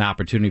 This is an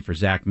opportunity for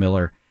Zach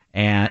Miller.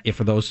 And if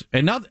for those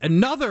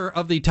another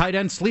of the tight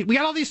end sleep, we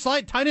got all these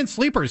tight end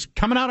sleepers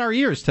coming out our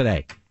ears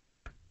today.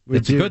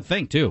 It's a good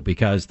thing, too,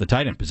 because the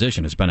tight end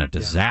position has been a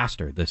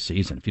disaster this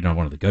season, if you don't know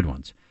one of the good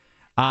ones.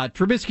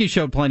 Trubisky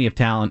showed plenty of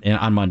talent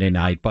on Monday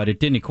night, but it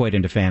didn't equate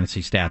into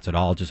fantasy stats at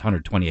all, just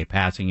 128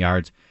 passing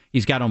yards.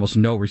 He's got almost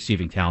no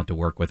receiving talent to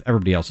work with.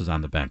 Everybody else is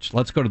on the bench.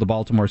 Let's go to the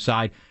Baltimore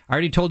side. I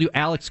already told you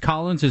Alex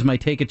Collins is my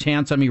take a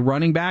chance on me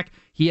running back.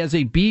 He has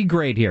a B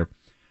grade here.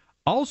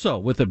 Also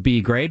with a B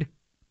grade,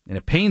 and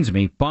it pains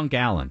me, Bunk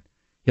Allen.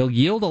 He'll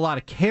yield a lot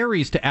of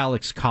carries to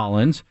Alex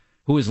Collins,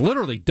 who is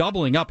literally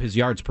doubling up his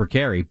yards per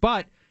carry,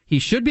 but he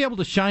should be able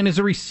to shine as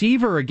a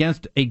receiver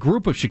against a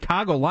group of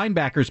Chicago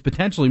linebackers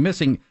potentially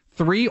missing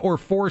 3 or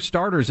 4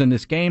 starters in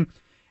this game.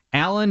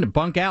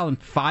 Bunk Allen,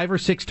 5 or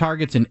 6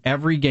 targets in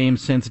every game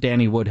since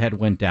Danny Woodhead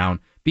went down.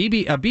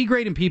 A B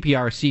grade in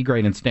PPR, C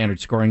grade in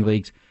standard scoring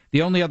leagues.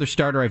 The only other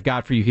starter I've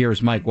got for you here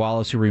is Mike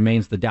Wallace, who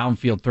remains the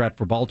downfield threat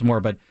for Baltimore,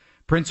 but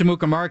Prince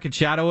Amukamara could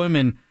shadow him,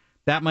 and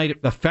that might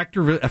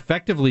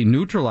effectively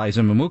neutralize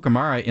him.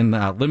 Amukamara in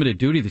limited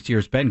duty this year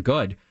has been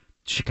good.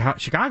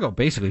 Chicago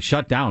basically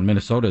shut down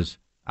Minnesota's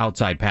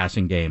outside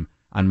passing game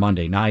on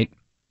Monday night.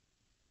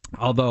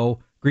 Although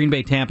Green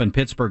Bay, Tampa, and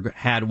Pittsburgh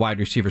had wide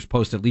receivers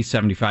post at least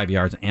 75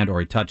 yards and or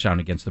a touchdown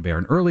against the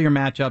Bears in earlier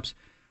matchups.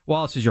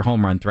 Wallace is your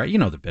home run threat. You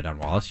know the bid on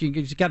Wallace. You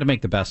got to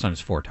make the best on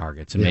his 4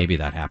 targets, and maybe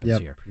that happens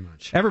here. Pretty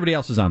much. Everybody Everybody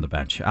else is on the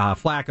bench.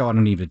 Flacco, I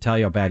don't need to tell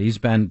you how bad he's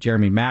been.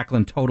 Jeremy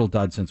Maclin, total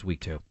dud since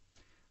week 2.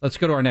 Let's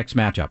go to our next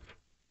matchup.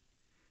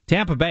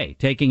 Tampa Bay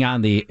taking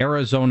on the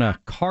Arizona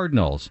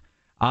Cardinals.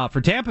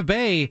 For Tampa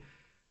Bay,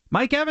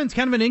 Mike Evans,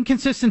 kind of an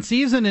inconsistent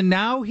season, and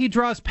now he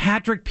draws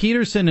Patrick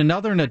Peterson,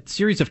 another in a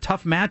series of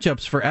tough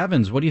matchups for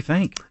Evans. What do you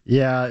think?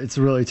 Yeah, it's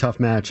a really tough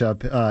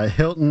matchup.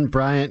 Hilton,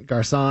 Bryant,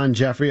 Garcon,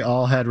 Jeffrey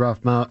all had rough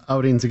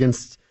outings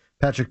against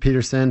Patrick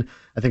Peterson.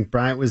 I think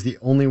Bryant was the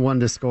only one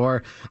to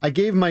score. I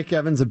gave Mike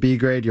Evans a B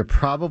grade. You're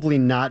probably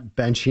not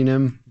benching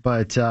him,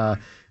 but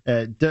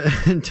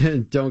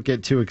don't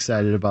get too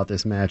excited about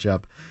this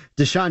matchup.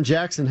 Deshaun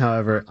Jackson,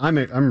 however, I'm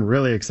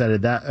really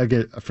excited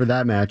for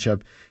that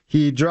matchup.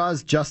 He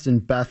draws Justin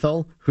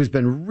Bethel, who's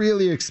been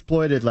really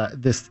exploited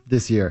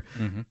this year.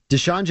 Mm-hmm.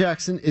 Deshaun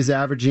Jackson is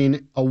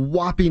averaging a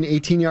whopping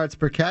 18 yards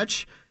per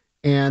catch,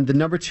 and the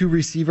number 2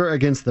 receiver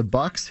against the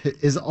Bucs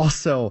is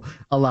also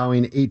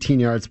allowing 18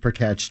 yards per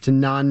catch to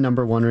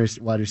non-number 1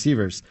 wide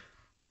receivers.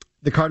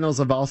 The Cardinals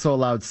have also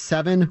allowed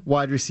 7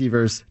 wide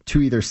receivers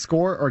to either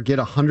score or get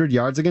 100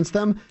 yards against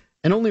them,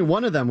 and only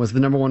one of them was the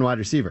number 1 wide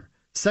receiver.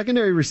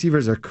 Secondary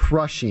receivers are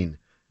crushing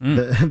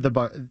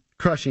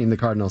crushing the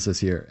Cardinals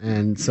this year,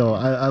 and so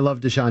I love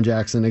Deshaun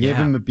Jackson. I gave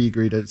him a B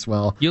grade as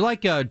well. You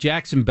like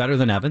Jackson better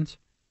than Evans?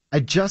 I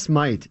just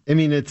might. I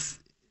mean, it's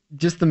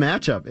just the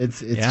matchup. It's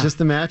just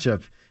the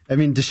matchup. I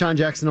mean, Deshaun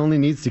Jackson only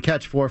needs to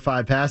catch 4 or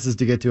 5 passes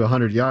to get to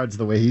 100 yards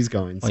the way he's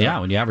going. So. Well, yeah,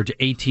 when you average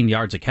 18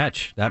 yards a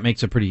catch, that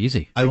makes it pretty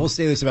easy. I will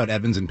say this about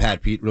Evans and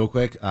Pat Pete real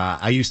quick.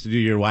 I used to do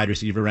your wide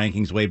receiver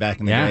rankings way back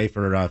in the day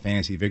for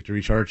Fantasy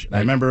Victory Chart. I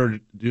remember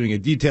doing a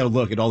detailed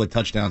look at all the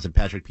touchdowns that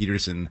Patrick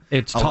Peterson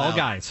It's allowed. tall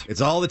guys. It's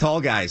all the tall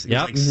guys.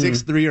 Yep. It's like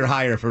 6'3" or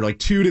higher for like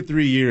 2 to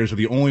 3 years are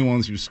the only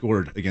ones who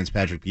scored against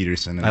Patrick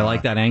Peterson. And, I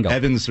like that angle.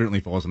 Evans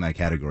certainly falls in that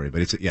category,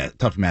 but it's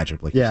tough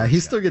matchup. Like he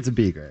still gets a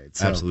B grade.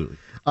 So. Absolutely.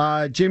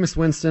 Jameis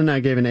Winston, I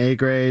gave an A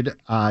grade.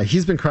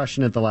 He's been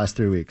crushing it the last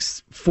 3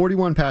 weeks.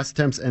 41 pass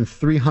attempts and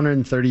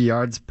 330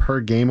 yards per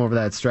game over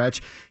that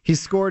stretch. He's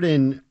scored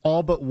in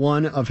all but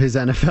one of his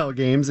NFL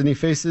games, and he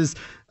faces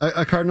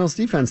a Cardinals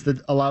defense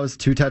that allows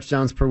 2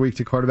 touchdowns per week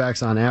to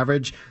quarterbacks on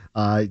average.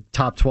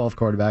 Top 12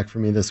 quarterback for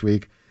me this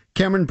week.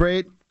 Cameron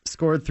Brate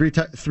scored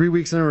 3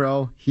 weeks in a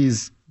row.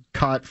 He's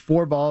caught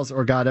 4 balls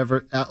or got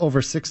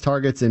over 6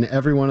 targets in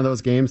every one of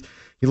those games.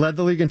 He led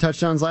the league in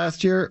touchdowns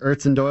last year.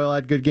 Ertz and Doyle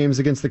had good games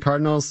against the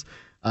Cardinals.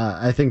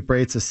 I think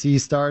Brate's a C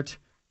start.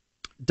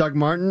 Doug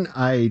Martin,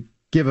 I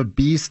give a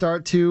B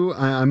start to.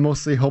 I'm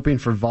mostly hoping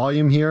for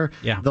volume here.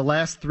 Yeah. The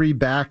last 3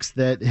 backs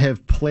that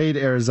have played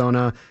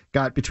Arizona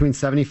got between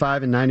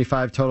 75 and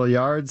 95 total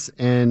yards.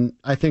 And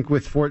I think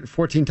with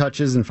 14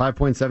 touches and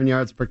 5.7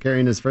 yards per carry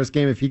in his first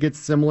game, if he gets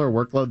similar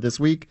workload this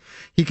week,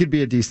 he could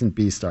be a decent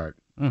B start.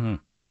 Mm-hmm.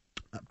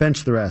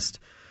 Bench the rest.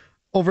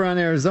 Over on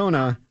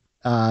Arizona,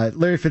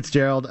 Larry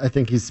Fitzgerald, I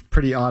think he's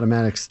pretty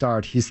automatic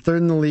start. He's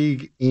third in the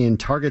league in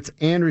targets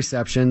and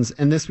receptions,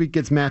 and this week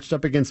gets matched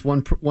up against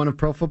one of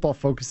Pro Football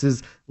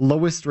Focus's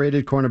lowest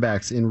rated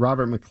cornerbacks in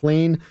Robert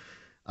McClain.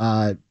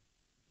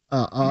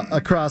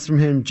 Across from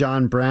him,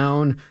 John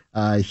Brown.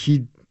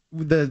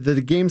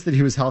 The games that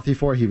he was healthy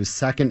for, he was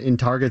second in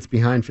targets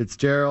behind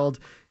Fitzgerald,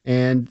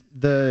 and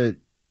the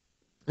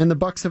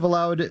Bucs have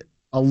allowed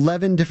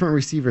 11 different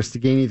receivers to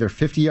gain either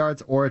 50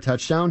 yards or a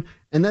touchdown,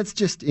 and that's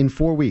just in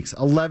 4 weeks.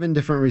 11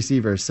 different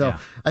receivers. So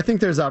I think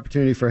there's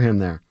opportunity for him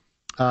there.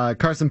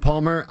 Carson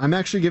Palmer, I'm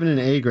actually giving an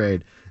A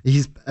grade.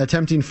 He's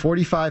attempting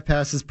 45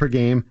 passes per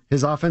game.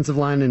 His offensive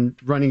line and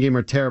running game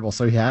are terrible,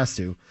 so he has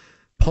to.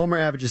 Palmer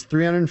averages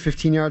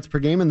 315 yards per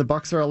game, and the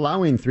Bucs are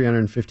allowing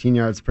 315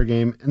 yards per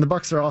game, and the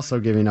Bucs are also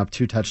giving up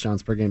 2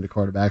 touchdowns per game to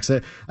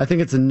quarterbacks. I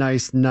think it's a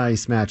nice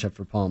matchup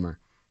for Palmer.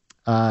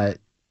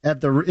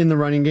 In the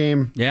running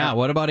game. Yeah,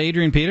 what about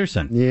Adrian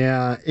Peterson?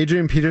 Yeah,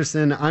 Adrian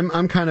Peterson,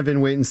 I'm kind of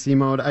in wait and see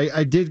mode.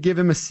 I did give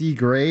him a C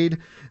grade,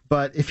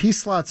 but if he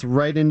slots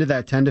right into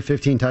that 10 to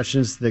 15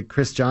 touchdowns that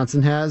Chris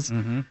Johnson has,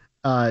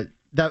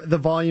 the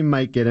volume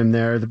might get him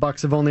there. The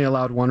Bucs have only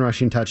allowed 1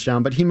 rushing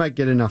touchdown, but he might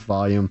get enough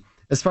volume.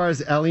 As far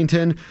as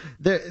Ellington,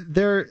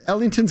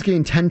 Ellington's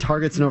gained 10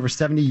 targets and over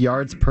 70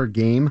 yards per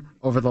game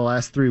over the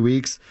last 3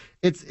 weeks.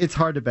 It's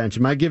hard to bench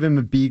him. I give him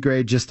a B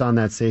grade just on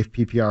that safe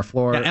PPR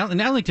floor. Yeah,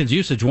 and Ellington's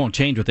usage won't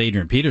change with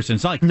Adrian Peterson.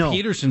 It's not like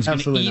Peterson's going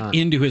to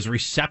eat into his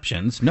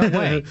receptions. No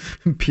way.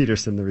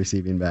 Peterson, the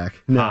receiving back.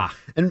 No.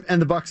 And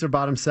the Bucs are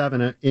bottom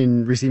 7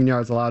 in receiving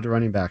yards allowed to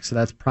running back, so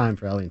that's prime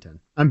for Ellington.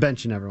 I'm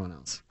benching everyone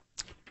else.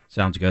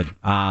 Sounds good.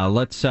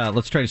 Let's try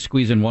to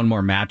squeeze in one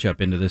more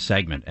matchup into this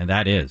segment, and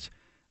that is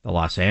the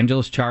Los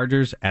Angeles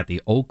Chargers at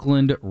the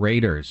Oakland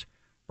Raiders.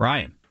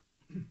 Brian,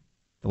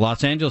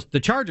 the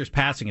Chargers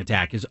passing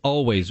attack is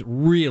always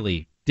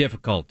really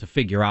difficult to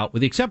figure out, with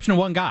the exception of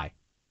one guy.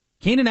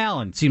 Keenan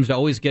Allen seems to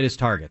always get his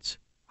targets.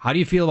 How do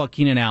you feel about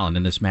Keenan Allen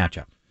in this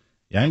matchup?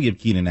 Yeah, I can give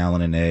Keenan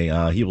Allen an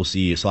A. He will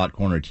see slot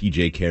corner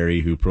T.J.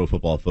 Carey, who Pro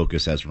Football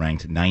Focus has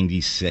ranked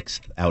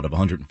 96th out of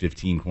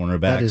 115 cornerbacks.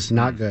 That is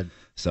not good.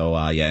 So,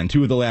 and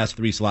 2 of the last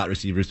 3 slot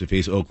receivers to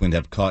face Oakland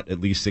have caught at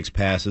least 6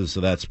 passes,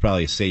 so that's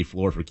probably a safe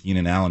floor for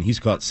Keenan Allen. He's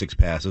caught 6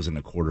 passes in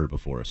a quarter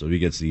before, so he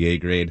gets the A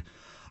grade.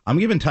 I'm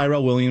giving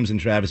Tyrell Williams and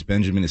Travis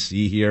Benjamin a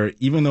C here,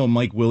 even though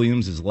Mike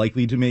Williams is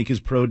likely to make his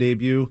pro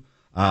debut.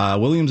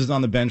 Williams is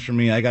on the bench for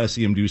me. I got to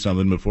see him do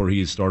something before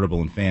he is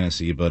startable in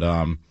fantasy, but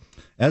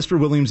as for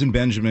Williams and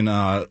Benjamin,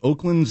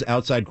 Oakland's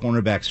outside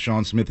cornerbacks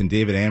Sean Smith and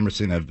David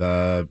Amerson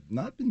have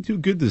not been too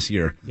good this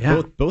year.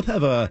 Yeah. Both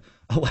have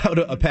allowed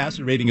a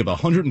passer rating of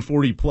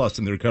 140 plus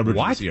in their coverage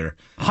this year.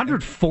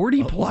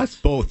 140 plus?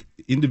 Both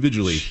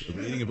individually, a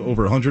rating of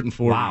over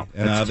 140. Wow,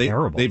 that's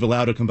terrible. They've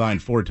allowed a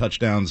combined 4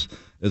 touchdowns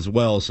as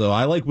well. So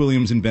I like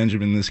Williams and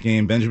Benjamin in this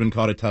game. Benjamin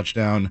caught a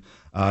touchdown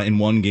in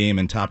one game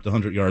and topped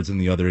 100 yards in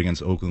the other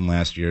against Oakland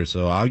last year.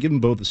 So I'll give them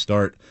both a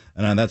start,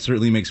 and that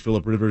certainly makes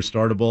Phillip Rivers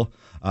startable.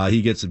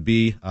 He gets a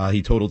B.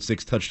 He totaled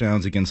 6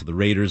 touchdowns against the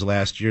Raiders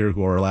last year,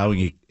 who are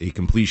allowing a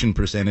completion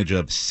percentage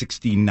of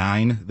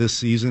 69 this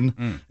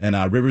season. And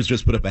Rivers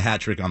just put up a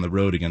hat trick on the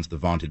road against the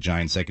vaunted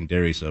Giants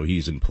secondary, so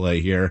he's in play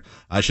here.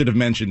 I should have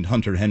mentioned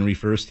Hunter Henry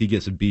first. He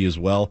gets a B as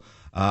well.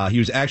 He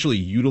was actually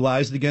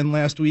utilized again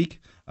last week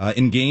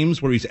in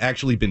games where he's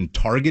actually been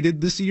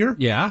targeted this year.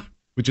 Yeah.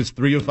 Which is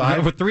 3 of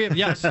 5.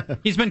 Yes.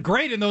 He's been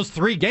great in those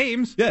 3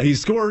 games. Yeah, he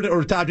scored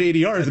or topped 80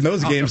 yards in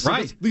those games.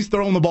 Right. So at least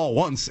throw him the ball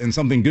once and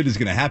something good is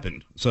going to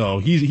happen. So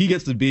he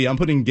gets the B. I'm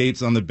putting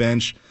Gates on the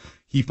bench.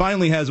 he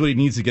finally has what he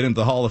needs to get into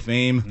the Hall of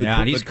Fame. Yeah,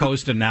 and he's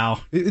coasting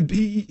now.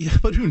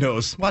 But who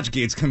knows? Watch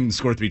Gates come and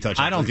score 3 touchdowns.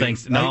 I don't think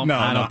so. No,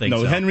 I don't think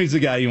so. Henry's the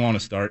guy you want to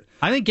start.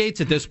 I think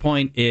Gates at this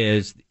point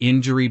is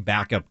injury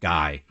backup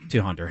guy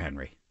to Hunter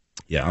Henry.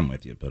 Yeah, I'm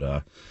with you, but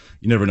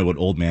you never know what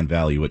old man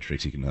Valley, what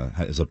tricks he can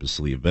has up his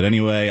sleeve. But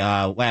anyway,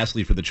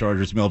 lastly for the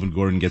Chargers, Melvin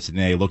Gordon gets an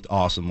A. Looked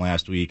awesome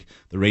last week.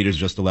 The Raiders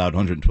just allowed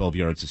 112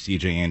 yards to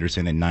C.J.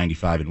 Anderson and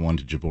 95-1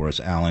 to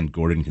Javoris Allen.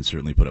 Gordon can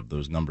certainly put up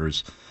those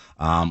numbers.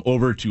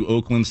 Over to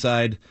Oakland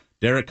side,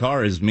 Derek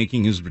Carr is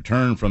making his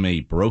return from a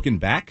broken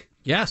back.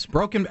 Yes,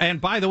 broken. And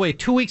by the way,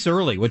 2 weeks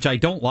early, which I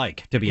don't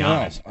like, to be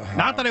honest.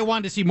 Not that I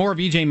wanted to see more of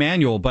E.J.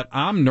 Manuel, but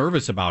I'm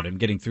nervous about him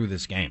getting through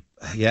this game.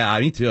 Yeah,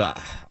 me too.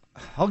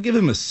 I'll give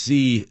him a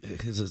C.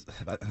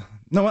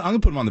 No, I'm going to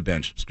put him on the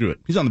bench. Screw it.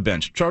 He's on the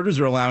bench. Chargers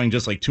are allowing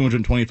just like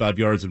 225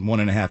 yards and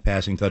 1.5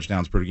 passing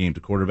touchdowns per game to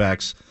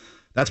quarterbacks.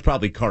 That's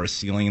probably Carr's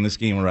ceiling in this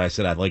game, where I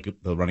said I'd like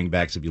the running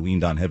backs to be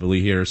leaned on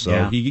heavily here. So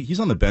yeah. He's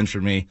on the bench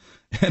for me.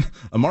 And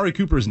Amari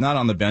Cooper is not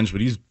on the bench,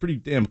 but he's pretty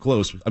damn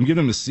close. I'm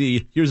giving him a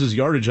C. Here's his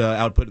yardage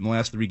output in the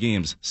last 3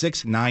 games.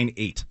 6, 9,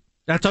 8.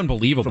 That's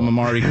unbelievable. From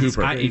Amari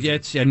Cooper.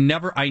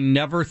 I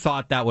never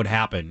thought that would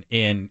happen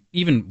in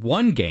even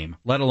one game,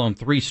 let alone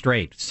 3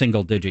 straight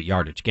single-digit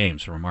yardage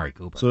games from Amari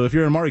Cooper. So if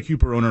you're an Amari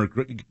Cooper owner,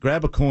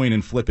 grab a coin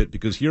and flip it,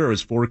 because here are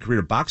his 4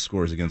 career box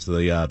scores against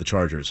the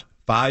Chargers.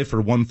 5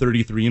 for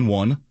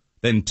 133-1,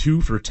 then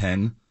 2 for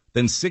 10,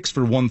 then 6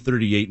 for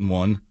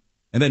 138-1,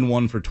 and then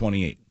 1 for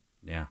 28.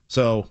 Yeah.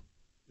 So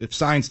if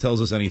science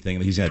tells us anything,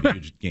 he's going to have a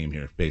huge game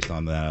here based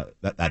on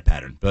that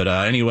pattern. But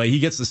anyway, he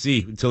gets to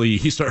see until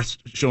he starts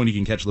showing he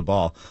can catch the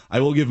ball. I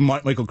will give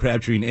Michael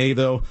Crabtree an A,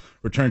 though.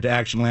 Returned to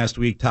action last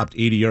week, topped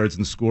 80 yards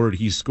and scored.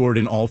 He's scored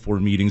in all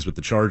 4 meetings with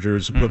the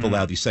Chargers, who have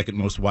allowed the second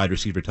most wide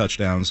receiver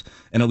touchdowns,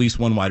 and at least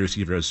one wide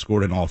receiver has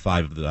scored in all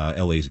 5 of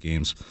the LA's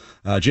games.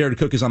 Jared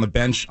Cook is on the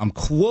bench. I'm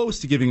close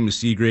to giving him a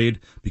C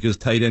grade because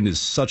tight end is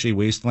such a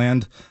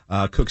wasteland.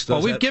 Cook still.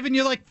 Well, we've given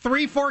you like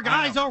 3-4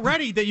 guys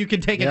already that you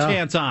can take a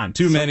chance on.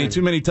 Too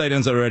many tight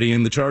ends already,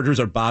 and the Chargers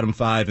are bottom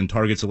 5 in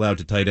targets allowed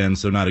to tight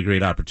ends, so not a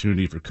great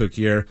opportunity for Cook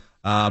here.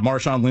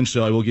 Marshawn Lynch,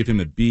 though, I will give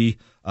him a B.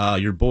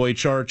 Your boy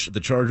Charch, the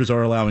Chargers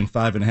are allowing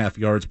 5.5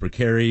 yards per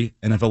carry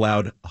and have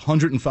allowed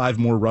 105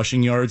 more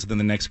rushing yards than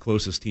the next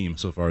closest team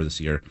so far this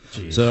year.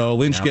 Jeez. So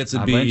Lynch gets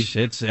a B.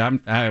 Lynch,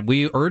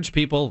 we urged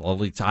people, at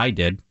least I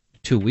did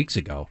 2 weeks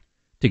ago,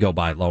 to go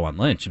buy low on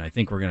Lynch, and I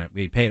think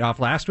we paid off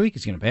last week.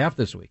 He's going to pay off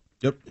this week.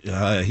 Yep,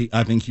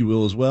 I think he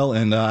will as well,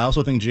 and I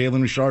also think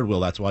Jalen Richard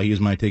will. That's why he is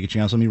my take a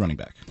chance on me running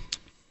back.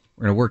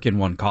 We're going to work in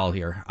one call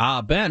here.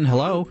 Ben,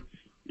 hello.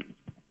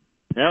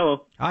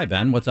 Hello. Hi,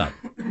 Ben. What's up?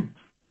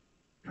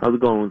 How's it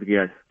going with you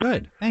guys?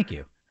 Good. Thank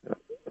you.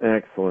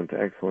 Excellent.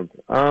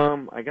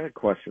 I got a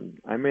question.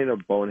 I made a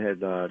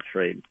bonehead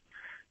trade.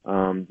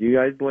 Do you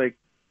guys like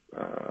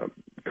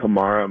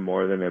Kamara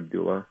more than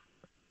Abdullah?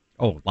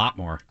 Oh, a lot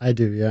more. I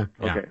do, yeah.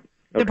 Okay.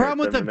 The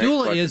problem with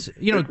Abdullah is,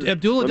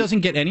 Abdullah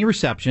doesn't get any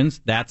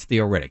receptions. That's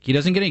theoretic. He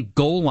doesn't get any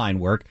goal line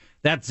work.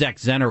 That's Zach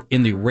Zenner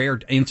in the rare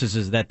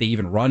instances that they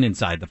even run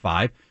inside the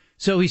 5.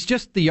 So he's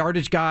just the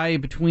yardage guy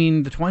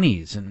between the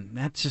 20s, and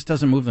that just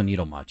doesn't move the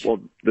needle much. Well,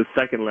 the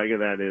second leg of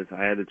that is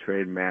I had to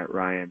trade Matt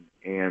Ryan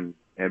and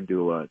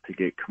Abdullah to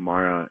get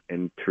Kamara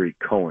and Tariq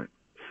Cohen.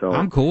 So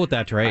I'm cool with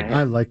that trade.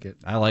 I like it.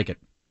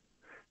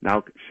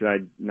 Now,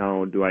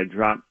 do I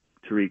drop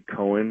Tariq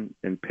Cohen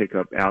and pick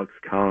up Alex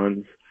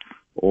Collins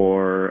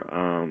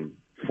or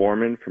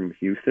Foreman from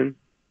Houston?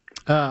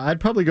 I'd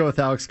probably go with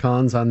Alex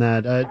Collins on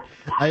that.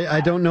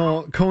 I don't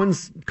know.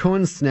 Cohen's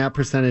snap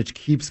percentage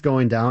keeps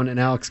going down, and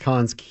Alex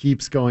Collins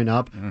keeps going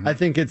up. Mm-hmm. I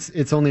think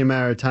it's only a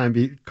matter of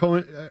time.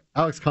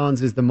 Alex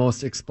Collins is the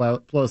most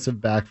explosive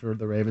back for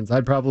the Ravens.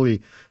 I'd probably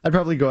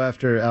go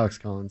after Alex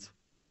Collins.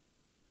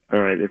 All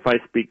right. If I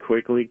speak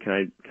quickly,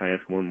 can I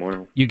ask one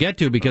more? You get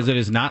to, because it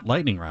is not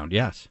lightning round.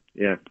 Yes.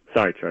 Yeah.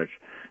 Sorry, Charge.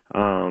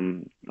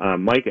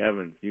 Mike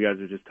Evans. You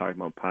guys are just talking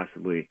about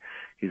possibly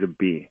he's a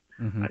B.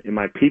 Mm-hmm. In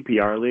my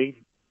PPR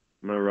league,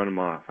 I'm going to run him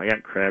off. I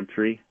got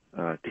Crabtree,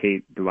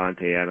 Tate,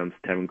 Devontae Adams,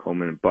 Tevin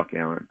Coleman, and Buck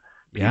Allen.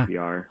 Yeah.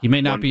 PPR. He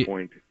may not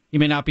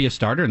be a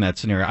starter in that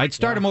scenario. I'd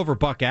start him over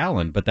Buck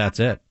Allen, but that's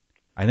it.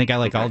 I think I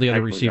like all the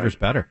other receivers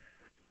better.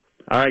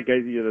 All right,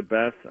 guys, you're the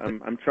best.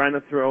 I'm trying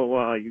to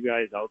throw you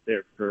guys out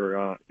there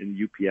for in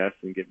UPS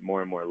and get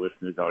more and more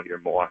listeners out here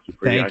in Milwaukee.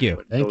 Thank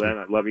you. Until then,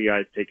 I love you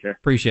guys. Take care.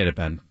 Appreciate it,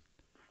 Ben.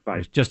 Bye. I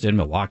was just in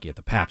Milwaukee at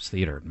the Pabst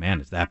Theater.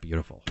 Man, is that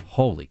beautiful.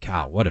 Holy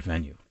cow, what a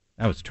venue.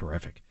 That was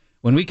terrific.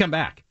 When we come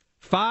back,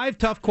 5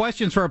 tough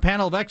questions for a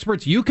panel of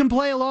experts. You can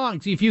play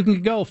along. See if you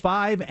can go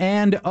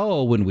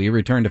 5-0 when we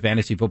return to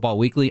Fantasy Football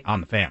Weekly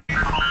on The Fan.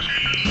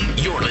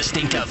 You're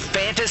listening to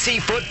Fantasy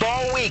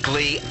Football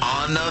Weekly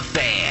on The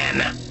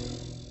Fan.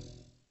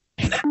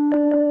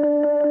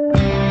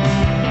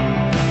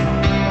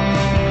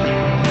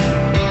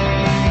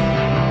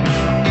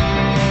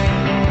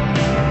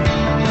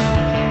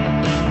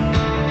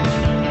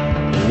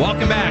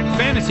 Welcome back.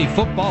 Fantasy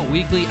Football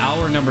Weekly,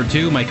 hour number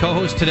 2. My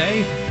co-host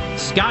today,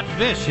 Scott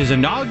Fish, his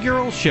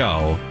inaugural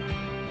show.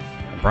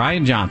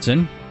 Brian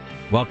Johnson,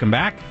 welcome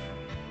back.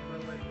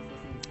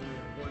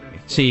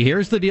 See,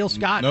 here's the deal,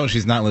 Scott. No,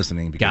 she's not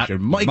listening because your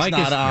mic's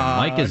not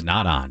on. Your mic is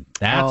not on.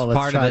 That's let's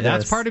part of try it.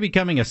 That's this. part of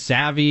becoming a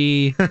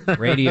savvy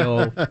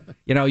radio.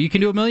 You can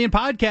do a million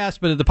podcasts,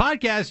 but at the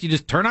podcast, you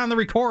just turn on the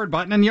record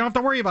button and you don't have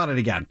to worry about it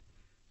again.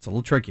 It's a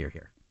little trickier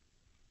here.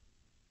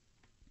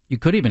 You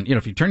could even,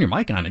 if you turn your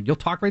mic on, you'll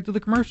talk right through the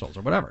commercials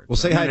or whatever. Well,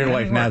 say hi to your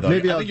wife now, though.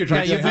 Maybe I I'll- think you're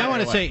trying Yeah, to you say might hi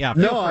want to your say, wife. yeah.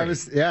 No, feel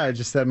free. I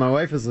just said my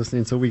wife is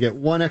listening, so we get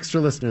one extra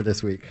listener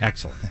this week.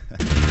 Excellent.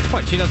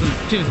 What, she doesn't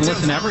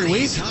listen every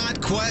week? Devani's hot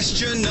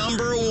question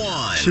number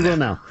one. She will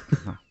now.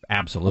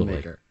 Absolutely.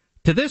 Make her.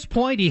 To this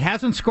point, he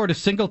hasn't scored a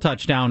single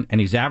touchdown,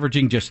 and he's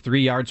averaging just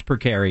 3 yards per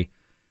carry.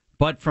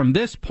 But from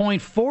this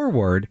point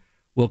forward,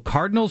 will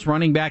Cardinals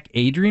running back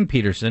Adrian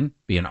Peterson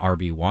be an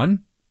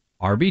RB1,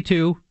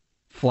 RB2,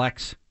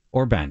 flex,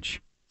 or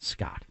bench?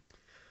 Scott.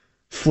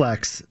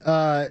 Flex.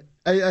 I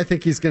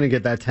think he's going to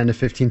get that 10 to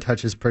 15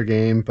 touches per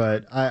game,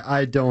 but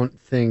I don't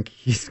think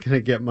he's going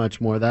to get much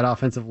more. That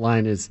offensive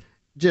line is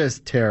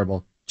just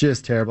terrible,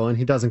 and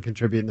he doesn't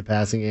contribute in the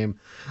passing game.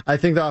 I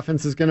think the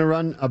offense is going to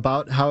run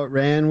about how it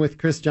ran with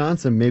Chris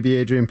Johnson. Maybe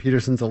Adrian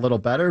Peterson's a little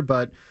better,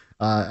 but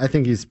I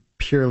think he's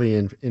purely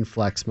in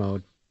flex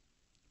mode.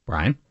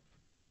 Brian?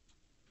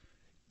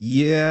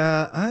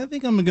 Yeah, I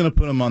think I'm going to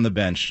put him on the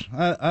bench.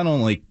 I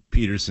don't like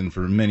Peterson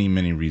for many,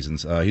 many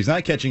reasons. He's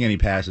not catching any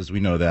passes.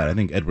 We know that. I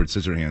think Edward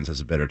Scissorhands has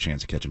a better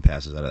chance of catching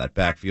passes out of that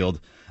backfield.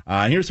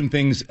 Here's some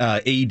things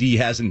AD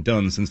hasn't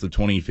done since the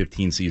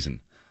 2015 season.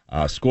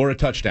 Score a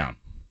touchdown.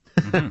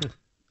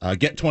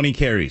 Get 20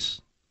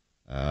 carries.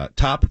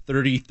 Top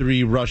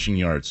 33 rushing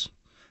yards.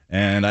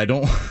 And I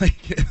don't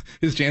like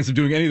his chance of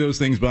doing any of those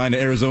things behind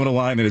the Arizona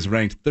line that is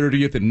ranked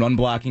 30th in run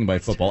blocking by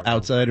Football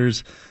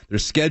Outsiders. Their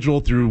schedule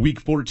through week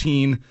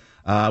 14,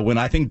 when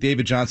I think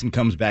David Johnson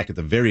comes back at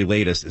the very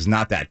latest, is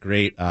not that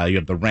great. You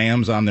have the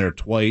Rams on there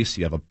twice.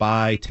 You have a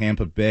bye,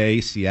 Tampa Bay,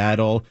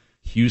 Seattle,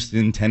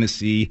 Houston,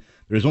 Tennessee.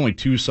 There's only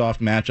 2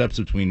 soft matchups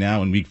between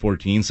now and week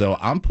 14, so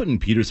I'm putting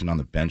Peterson on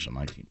the bench on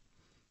my team.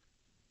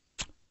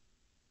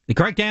 The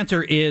correct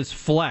answer is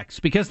flex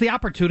because the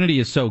opportunity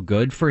is so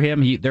good for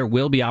him. There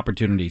will be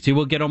opportunities. He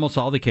will get almost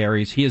all the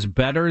carries. He is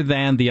better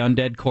than the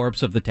undead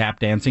corpse of the tap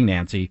dancing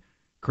Nancy,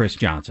 Chris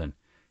Johnson.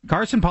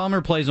 Carson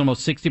Palmer plays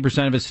almost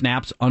 60% of his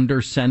snaps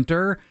under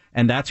center,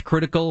 and that's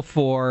critical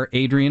for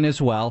Adrian as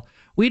well.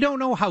 We don't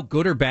know how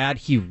good or bad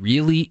he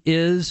really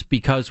is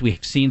because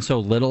we've seen so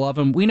little of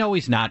him. We know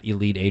he's not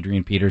elite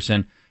Adrian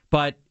Peterson,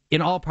 but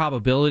in all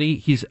probability,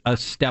 he's a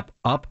step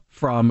up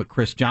from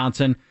Chris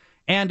Johnson.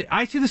 And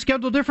I see the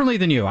schedule differently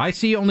than you. I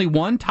see only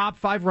one top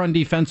 5 run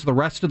defense the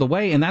rest of the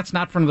way, and that's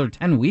not for another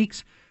 10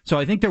 weeks. So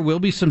I think there will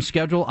be some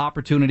schedule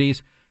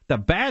opportunities. The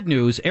bad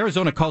news,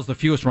 Arizona calls the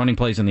fewest running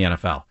plays in the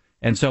NFL.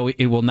 And so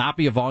it will not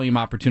be a volume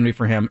opportunity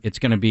for him. It's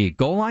going to be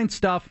goal line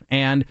stuff,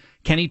 and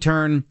can he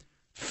turn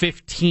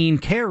 15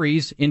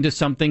 carries into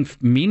something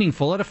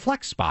meaningful at a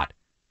flex spot?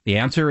 The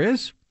answer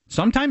is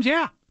sometimes,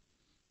 yeah.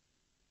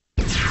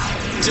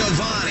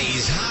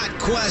 Devani's hot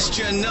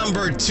question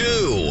number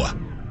 2.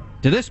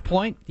 To this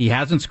point, he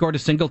hasn't scored a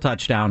single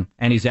touchdown,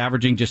 and he's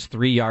averaging just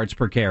 3 yards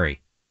per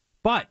carry.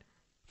 But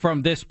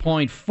from this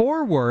point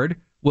forward,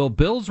 will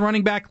Bills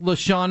running back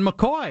LaShawn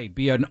McCoy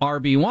be an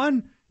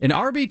RB1, an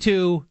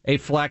RB2, a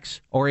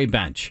flex, or a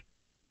bench?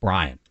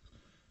 Brian.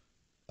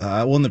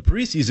 Well, in the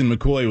preseason,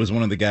 McCoy was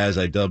one of the guys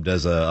I dubbed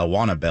as a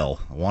wanna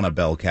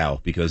bell cow,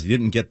 because he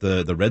didn't get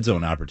the red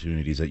zone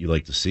opportunities that you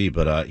like to see,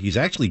 but he's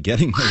actually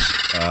getting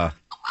those.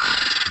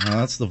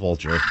 That's the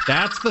vulture.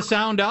 That's the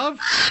sound of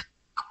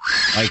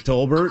Mike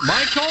Tolbert.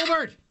 Mike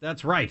Tolbert.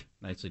 That's right.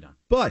 Nicely done.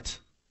 But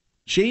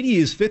Shady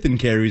is 5th in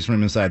carries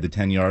from inside the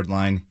 10-yard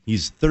line.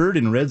 He's 3rd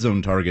in red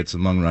zone targets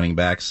among running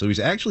backs, so he's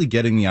actually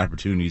getting the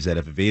opportunities that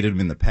have evaded him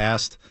in the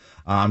past.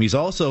 He's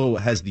also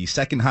has the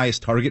 2nd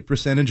highest target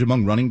percentage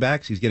among running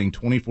backs. He's getting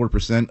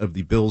 24% of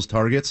the Bills'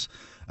 targets,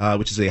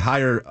 which is a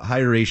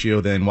higher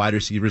ratio than wide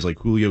receivers like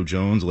Julio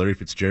Jones, Larry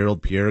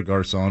Fitzgerald, Pierre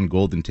Garçon,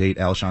 Golden Tate,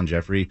 Alshon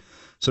Jeffrey.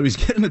 So he's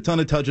getting a ton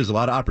of touches, a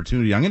lot of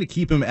opportunity. I'm going to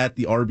keep him at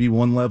the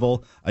RB1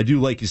 level. I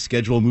do like his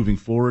schedule moving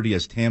forward. He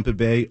has Tampa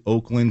Bay,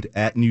 Oakland,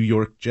 at New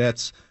York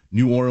Jets,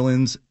 New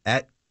Orleans,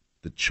 at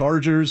the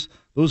Chargers.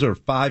 Those are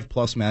 5+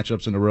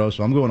 matchups in a row,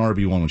 so I'm going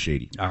RB1 with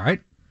Shady. All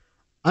right.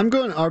 I'm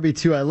going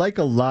RB2. I like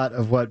a lot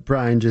of what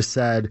Brian just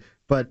said,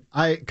 but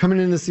coming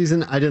into the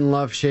season, I didn't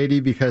love Shady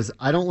because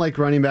I don't like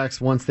running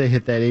backs once they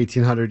hit that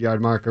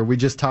 1,800-yard marker. We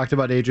just talked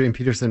about Adrian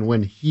Peterson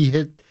when he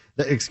hit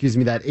that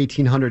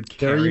 1,800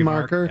 carry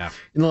marker. Yeah.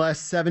 In the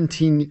last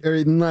 17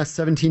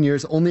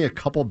 years, only a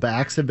couple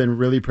backs have been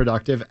really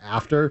productive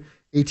after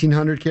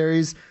 1,800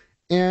 carries,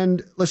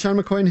 and LaShawn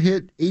McCoy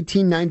hit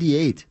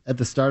 1,898 at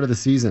the start of the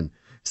season.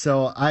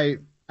 So I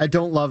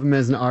don't love him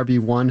as an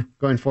RB1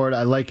 going forward.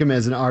 I like him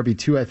as an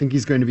RB2. I think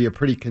he's going to be a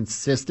pretty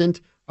consistent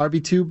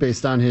RB2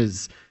 based on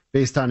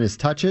his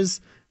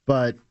touches.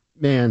 But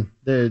man,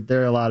 there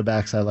are a lot of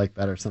backs I like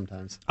better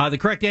sometimes. The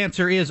correct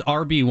answer is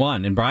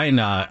RB1. And Brian,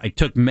 I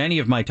took many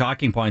of my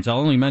talking points. I'll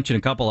only mention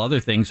a couple other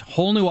things.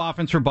 Whole new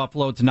offense for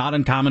Buffalo. It's not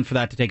uncommon for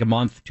that to take a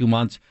month, 2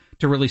 months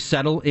to really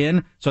settle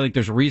in. So I think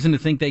there's reason to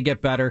think they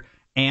get better.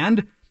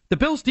 And the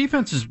Bills'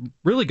 defense is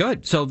really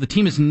good. So the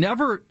team is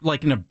never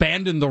like in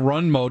abandon the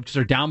run mode because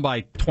they're down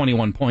by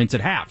 21 points at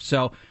half.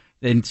 So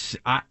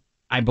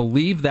I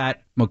believe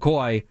that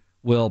McCoy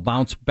will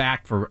bounce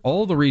back for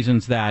all the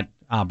reasons that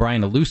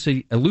Brian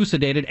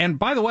elucidated. And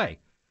by the way,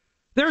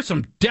 there are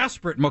some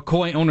desperate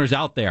McCoy owners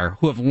out there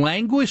who have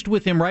languished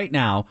with him right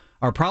now,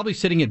 are probably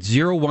sitting at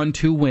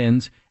 0-1-2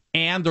 wins,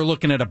 and they're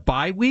looking at a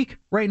bye week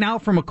right now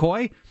for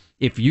McCoy.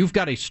 If you've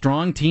got a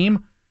strong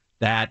team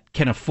that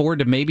can afford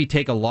to maybe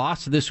take a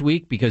loss this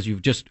week because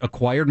you've just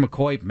acquired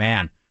McCoy,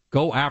 man,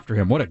 go after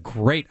him. What a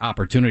great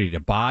opportunity to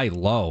buy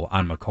low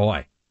on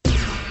McCoy.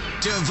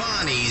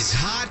 Devani's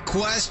hot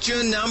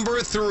question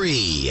number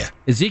 3.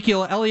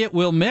 Ezekiel Elliott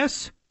will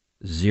miss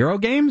 0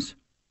 games,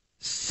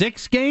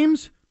 6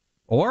 games,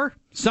 or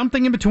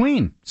something in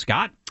between.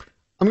 Scott?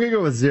 I'm going to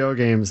go with 0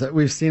 games.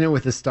 We've seen it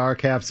with the Star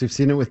Caps. We've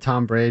seen it with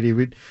Tom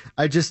Brady.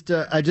 I just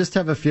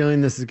have a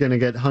feeling this is going to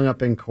get hung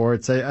up in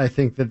courts. I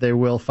think that they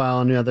will file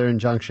another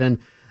injunction.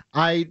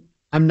 I'm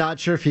not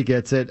sure if he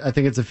gets it. I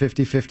think it's a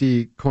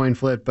 50-50 coin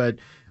flip, but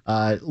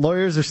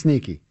lawyers are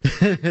sneaky.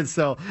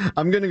 So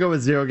I'm going to go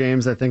with 0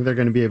 games. I think they're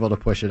going to be able to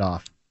push it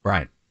off.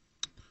 Right.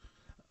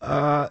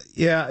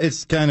 Yeah,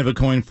 it's kind of a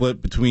coin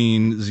flip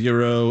between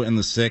 0 and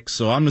the 6.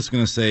 So I'm just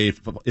going to say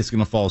it's going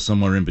to fall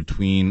somewhere in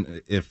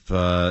between. If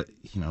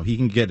he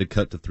can get it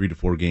cut to 3 to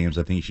 4 games,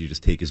 I think he should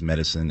just take his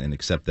medicine and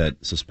accept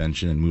that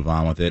suspension and move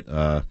on with it.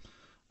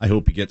 I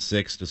hope he gets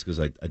 6, just because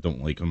I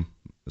don't like him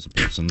as a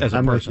person,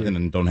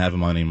 and don't have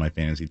him on any of my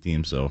fantasy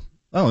teams. So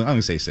I'm going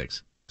to say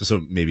 6. Just so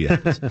maybe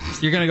that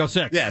You're going to go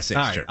 6. Yeah, 6.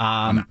 All right.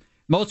 Sure.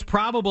 Most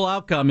probable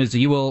outcome is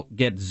he will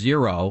get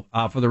 0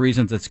 for the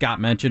reasons that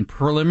Scott mentioned.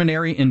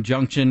 Preliminary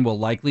injunction will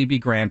likely be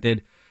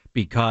granted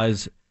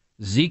because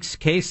Zeke's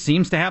case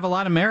seems to have a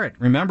lot of merit.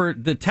 Remember,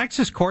 the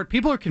Texas court,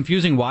 people are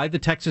confusing why the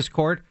Texas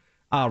court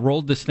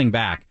rolled this thing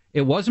back.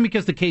 It wasn't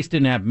because the case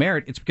didn't have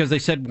merit. It's because they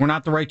said we're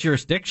not the right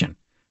jurisdiction.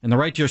 And the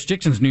right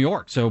jurisdiction is New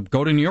York, so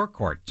go to New York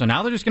court. So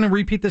now they're just going to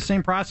repeat the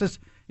same process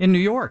in New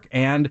York.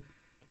 And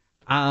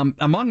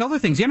among other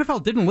things, the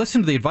NFL didn't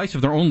listen to the advice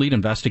of their own lead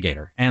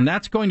investigator, and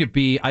that's going to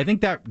be, I think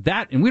that,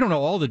 and we don't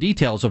know all the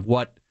details of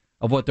what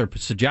they're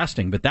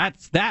suggesting, but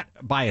that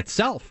by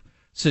itself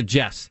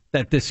suggests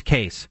that this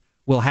case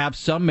will have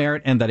some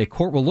merit, and that a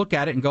court will look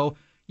at it and go,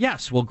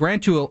 yes, we'll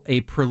grant you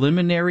a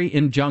preliminary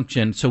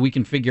injunction, so we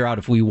can figure out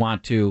if we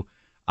want to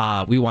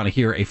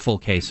hear a full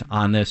case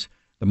on this.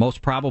 The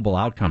most probable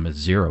outcome is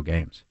 0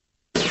 games.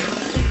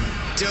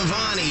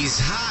 Devani's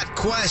hot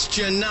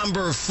question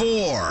number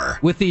 4.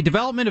 With the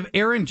development of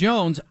Aaron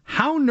Jones,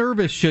 how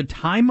nervous should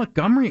Ty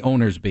Montgomery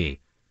owners be?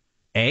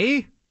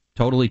 A,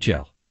 totally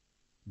chill.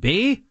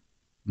 B,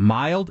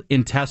 mild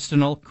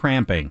intestinal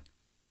cramping.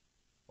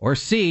 Or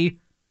C,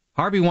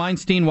 Harvey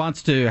Weinstein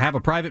wants to have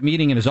a private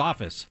meeting in his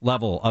office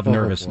level of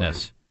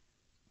nervousness. Boy.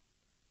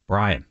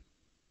 Brian.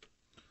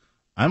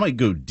 I might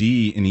go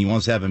D, and he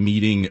wants to have a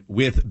meeting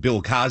with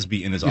Bill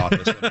Cosby in his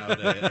office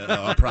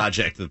about a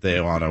project that they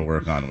want to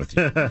work on with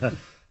you.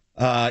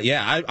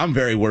 I'm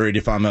very worried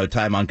if I'm a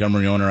Ty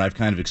Montgomery owner. I've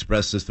kind of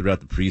expressed this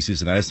throughout the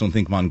preseason. I just don't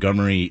think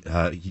Montgomery,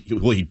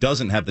 he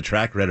doesn't have the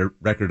track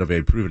record of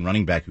a proven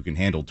running back who can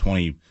handle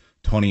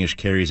 20-ish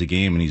carries a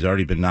game, and he's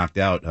already been knocked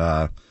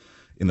out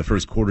in the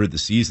first quarter of the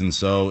season.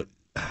 So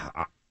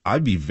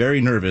I'd be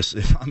very nervous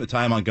if I'm the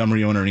Ty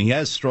Montgomery owner, and he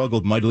has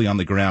struggled mightily on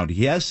the ground.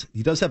 He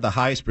does have the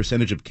highest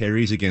percentage of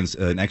carries against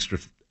an extra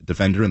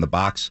defender in the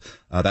box.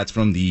 That's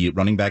from the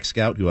running back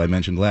scout who I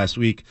mentioned last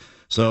week.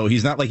 So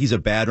he's not like he's a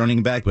bad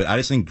running back, but I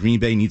just think Green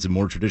Bay needs a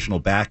more traditional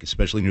back,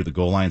 especially near the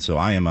goal line. So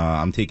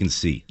I'm taking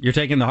C. You're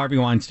taking the Harvey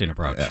Weinstein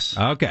approach. Yes.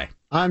 Okay.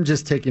 I'm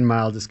just taking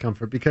mild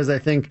discomfort because I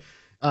think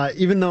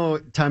even though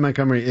Ty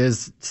Montgomery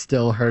is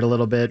still hurt a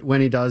little bit,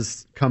 when he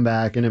does come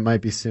back, and it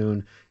might be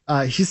soon,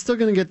 he's still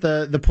going to get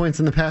the points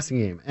in the passing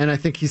game. And I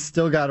think he's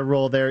still got a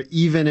role there,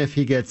 even if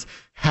he gets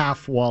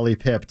half Wally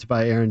pipped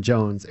by Aaron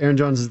Jones. Aaron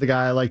Jones is the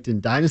guy I liked in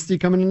Dynasty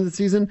coming into the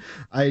season.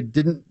 I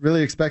didn't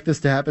really expect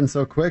this to happen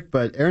so quick,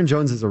 but Aaron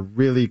Jones is a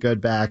really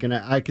good back, and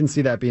I can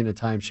see that being a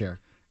timeshare.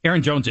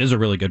 Aaron Jones is a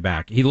really good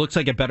back. He looks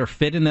like a better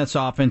fit in this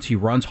offense. He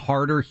runs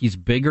harder. He's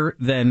bigger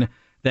than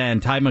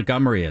Ty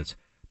Montgomery is.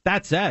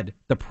 That said,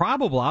 the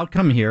probable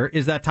outcome here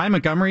is that Ty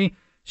Montgomery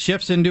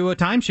shifts into a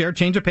timeshare,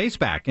 change of pace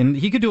back. And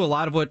he could do a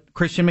lot of what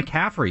Christian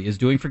McCaffrey is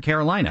doing for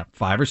Carolina.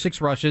 5 or 6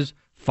 rushes,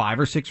 5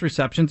 or 6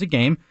 receptions a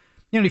game.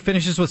 He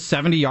finishes with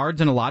 70 yards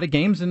in a lot of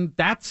games, and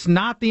that's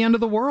not the end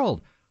of the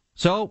world.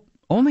 So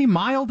only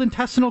mild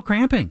intestinal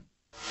cramping.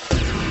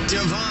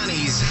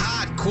 Devani's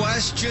hot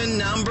question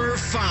number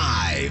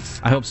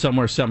 5. I hope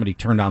somewhere somebody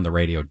turned on the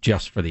radio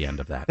just for the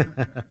end of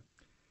that.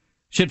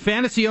 Should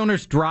fantasy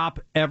owners drop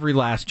every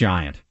last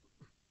Giant?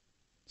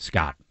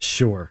 Scott.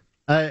 Sure.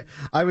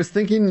 I was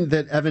thinking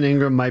that Evan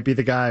Ingram might be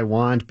the guy I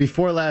want.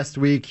 Before last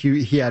week,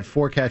 he had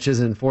 4 catches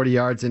and 40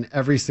 yards in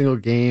every single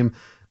game.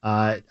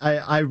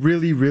 I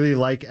really, really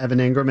like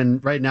Evan Ingram,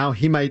 and right now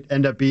he might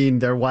end up being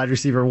their wide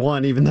receiver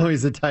 1, even though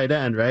he's a tight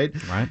end, right?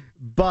 Right.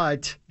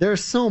 But there are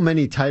so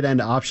many tight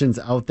end options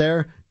out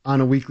there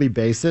on a weekly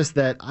basis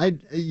that I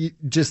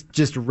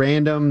just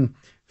random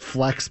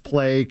flex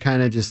play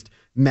kind of just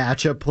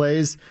matchup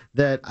plays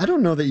that I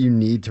don't know that you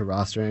need to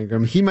roster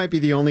Ingram. He might be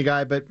the only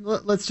guy, but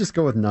let's just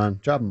go with none.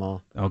 Drop them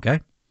all. Okay.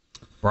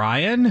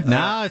 Brian?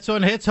 This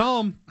one hits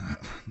home.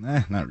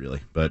 Not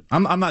really. But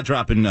I'm not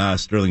dropping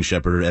Sterling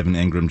Shepard or Evan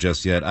Ingram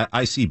just yet.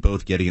 I see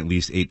both getting at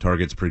least 8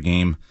 targets per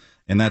game,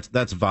 and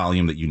that's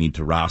volume that you need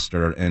to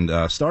roster.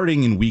 And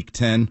starting in Week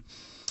 10,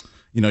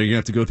 you're going to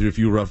have to go through a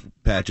few rough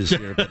patches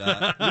here.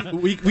 But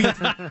week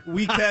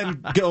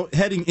 10,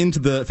 heading into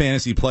the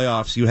fantasy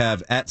playoffs, you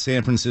have at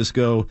San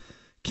Francisco,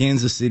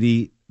 Kansas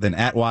City, then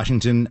at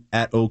Washington,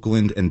 at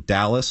Oakland, and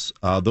Dallas.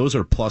 Those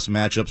are plus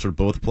matchups for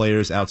both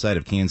players outside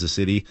of Kansas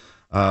City,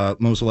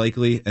 most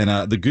likely.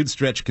 And the good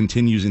stretch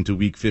continues into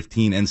Week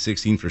 15 and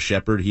 16 for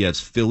Shepard. He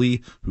has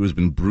Philly, who has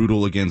been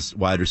brutal against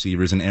wide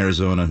receivers, and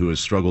Arizona, who has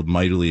struggled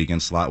mightily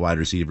against slot wide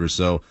receivers.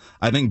 So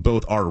I think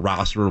both are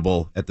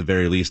rosterable at the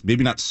very least.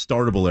 Maybe not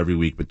startable every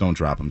week, but don't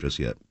drop them just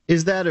yet.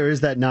 Is that or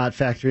is that not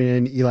factoring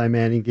in Eli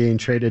Manning getting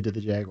traded to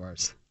the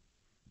Jaguars?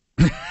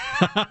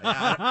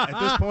 At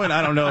this point,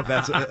 I don't know if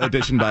that's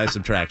addition by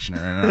subtraction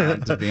or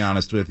not, to be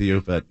honest with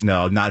you. But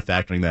no, not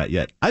factoring that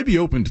yet. I'd be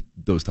open to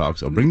those talks,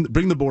 though.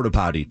 Bring the border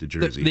potty to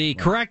Jersey. The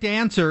correct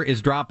answer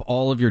is drop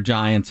all of your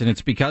Giants, and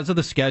it's because of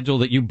the schedule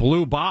that you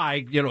blew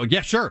by.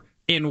 Yeah, sure.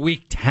 In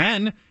Week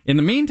 10. In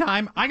the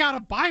meantime, I got a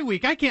bye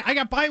week. I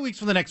got bye weeks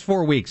for the next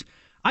 4 weeks.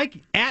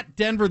 At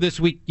Denver this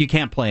week, you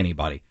can't play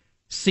anybody.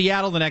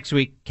 Seattle the next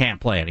week,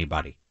 can't play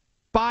anybody.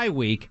 Bye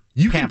week.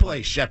 You can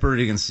play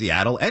Shepard against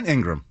Seattle and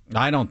Ingram.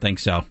 I don't think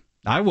so.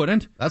 I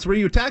wouldn't. That's where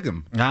you attack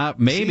him.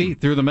 Maybe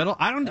through the middle.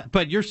 I don't.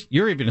 But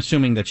you're even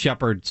assuming that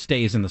Shepard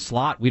stays in the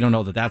slot. We don't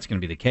know that that's going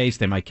to be the case.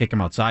 They might kick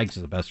him outside because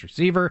he's the best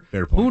receiver.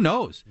 Fair point. Who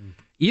knows?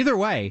 Either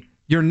way,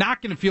 you're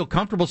not going to feel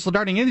comfortable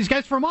starting any of these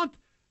guys for a month.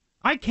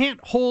 I can't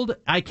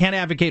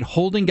advocate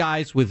holding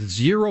guys with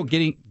zero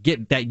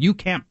that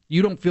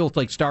you don't feel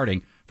like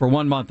starting for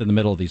 1 month in the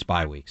middle of these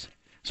bye weeks.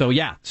 So,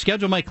 yeah,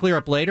 schedule might clear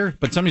up later,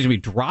 but somebody's going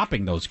to be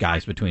dropping those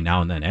guys between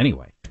now and then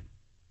anyway.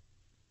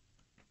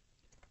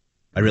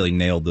 I really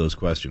nailed those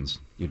questions.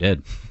 You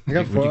did. I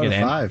got 4 out of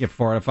 5. You get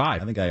 4 out of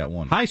 5. I think I got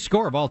 1. High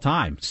score of all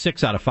time,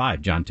 6 out of 5,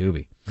 John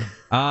Tooby.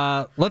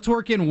 Let's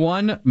work in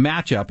one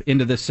matchup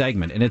into this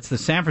segment, and it's the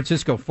San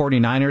Francisco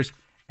 49ers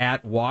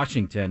at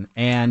Washington.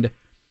 And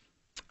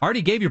I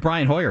already gave you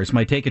Brian Hoyer as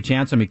my take a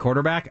chance on me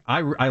quarterback.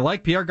 I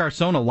like Pierre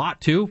Garçon a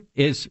lot, too.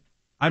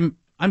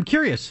 I'm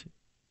curious.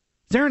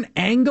 Is there an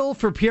angle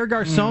for Pierre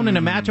Garçon in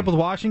a matchup with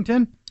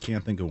Washington?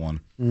 Can't think of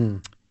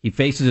one. He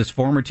faces his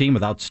former team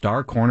without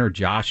star corner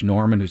Josh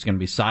Norman, who's going to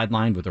be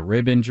sidelined with a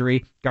rib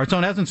injury.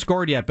 Garçon hasn't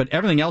scored yet, but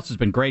everything else has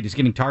been great. He's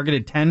getting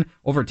targeted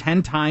over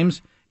 10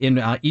 times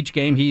in each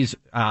game. He's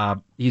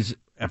on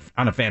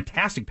a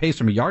fantastic pace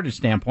from a yardage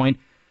standpoint.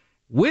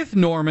 With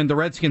Norman, the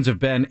Redskins have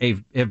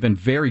been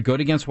very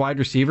good against wide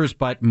receivers,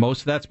 but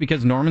most of that's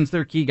because Norman's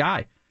their key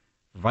guy.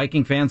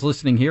 Viking fans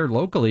listening here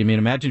locally, I mean,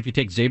 imagine if you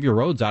take Xavier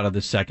Rhodes out of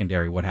this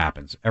secondary, what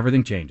happens?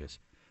 Everything changes.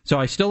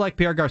 So I still like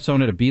Pierre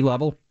Garçon at a B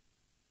level.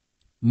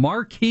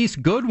 Marquise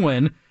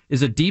Goodwin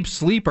is a deep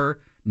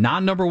sleeper.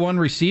 Non-number 1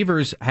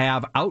 receivers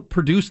have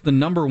outproduced the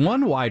number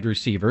 1 wide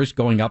receivers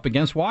going up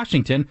against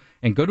Washington,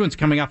 and Goodwin's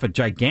coming off a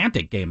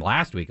gigantic game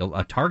last week,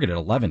 a target at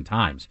 11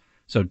 times.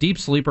 So deep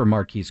sleeper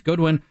Marquise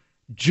Goodwin.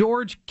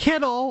 George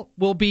Kittle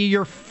will be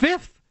your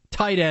 5th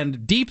tight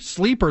end deep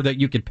sleeper that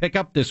you could pick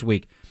up this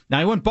week. Now,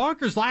 he went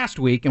bonkers last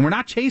week, and we're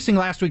not chasing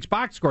last week's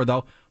box score,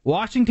 though.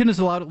 Washington has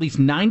allowed at least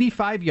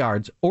 95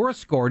 yards or a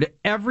score to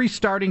every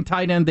starting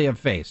tight end they have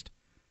faced.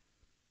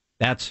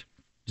 That's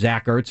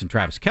Zach Ertz and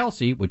Travis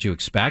Kelce, which you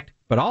expect,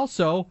 but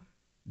also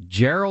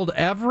Gerald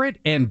Everett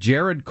and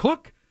Jared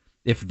Cook.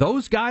 If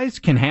those guys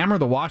can hammer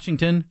the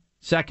Washington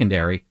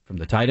secondary from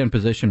the tight end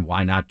position,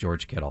 why not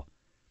George Kittle?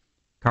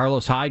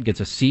 Carlos Hyde gets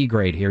a C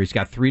grade here. He's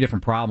got 3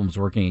 different problems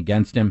working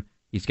against him.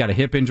 He's got a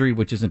hip injury,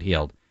 which isn't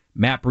healed.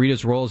 Matt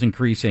Breida's role is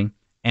increasing.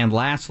 And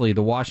lastly,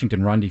 the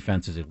Washington run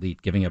defense is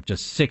elite, giving up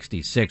just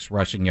 66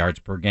 rushing yards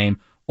per game.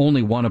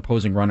 Only 1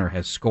 opposing runner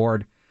has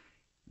scored.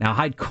 Now,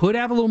 Hyde could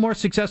have a little more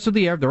success through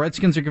the air. The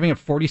Redskins are giving up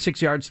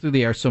 46 yards through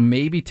the air, so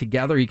maybe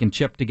together he can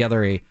chip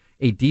together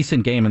a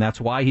decent game, and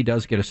that's why he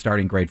does get a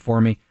starting grade for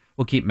me.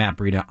 We'll keep Matt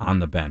Breida on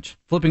the bench.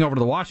 Flipping over to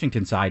the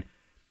Washington side,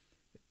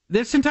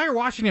 this entire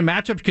Washington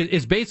matchup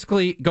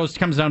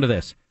comes down to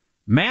this.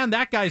 Man,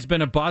 that guy's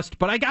been a bust,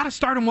 but I got to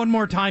start him one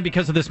more time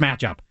because of this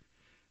matchup.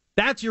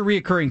 That's your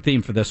reoccurring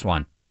theme for this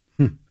one.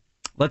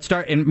 Let's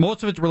start, and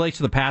most of it relates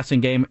to the passing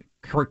game.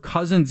 Kirk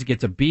Cousins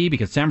gets a B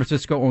because San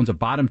Francisco owns a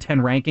bottom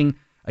 10 ranking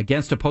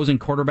against opposing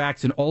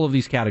quarterbacks in all of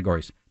these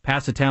categories.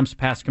 Pass attempts,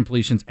 pass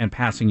completions, and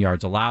passing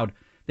yards allowed.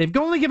 They've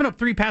only given up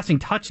 3 passing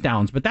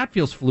touchdowns, but that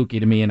feels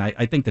fluky to me, and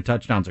I think the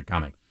touchdowns are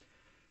coming.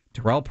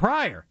 Terrell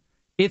Pryor.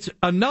 It's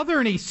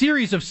another in a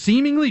series of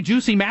seemingly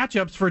juicy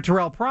matchups for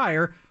Terrell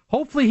Pryor.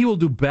 Hopefully he will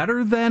do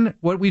better than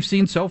what we've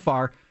seen so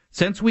far.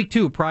 Since week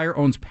 2, Pryor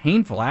owns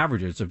painful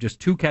averages of just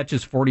 2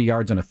 catches, 40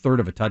 yards, and a third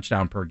of a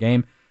touchdown per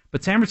game.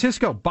 But San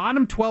Francisco,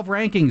 bottom 12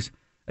 rankings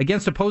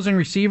against opposing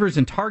receivers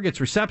in targets,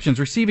 receptions,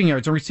 receiving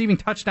yards, and receiving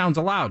touchdowns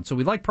allowed. So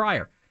we like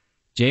Pryor.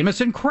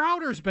 Jamison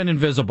Crowder's been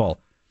invisible.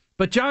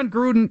 But Jay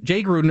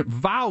Gruden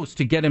vows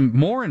to get him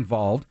more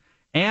involved,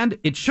 and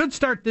it should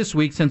start this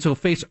week since he'll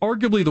face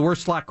arguably the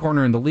worst slot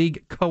corner in the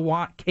league,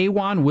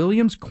 Quan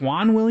Williams.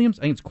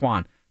 I think it's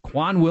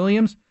Quan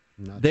Williams.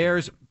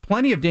 There's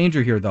plenty of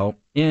danger here, though.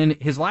 In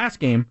his last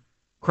game,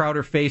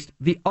 Crowder faced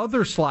the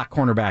other slot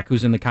cornerback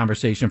who's in the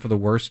conversation for the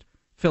worst,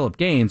 Phillip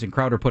Gaines, and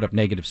Crowder put up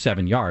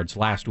 -7 yards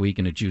last week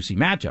in a juicy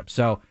matchup.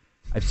 So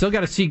I've still got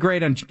to see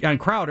grade on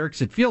Crowder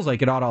because it feels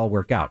like it ought to all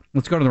work out.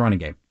 Let's go to the running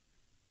game.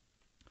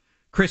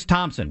 Chris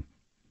Thompson,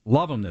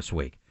 love him this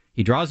week.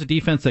 He draws a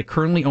defense that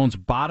currently owns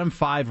bottom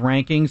 5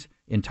 rankings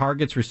in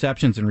targets,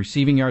 receptions, and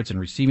receiving yards and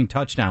receiving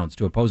touchdowns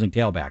to opposing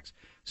tailbacks.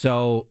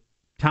 So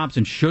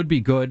Thompson should be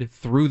good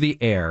through the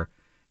air.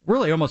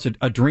 Really almost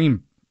a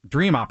dream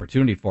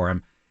opportunity for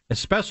him,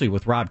 especially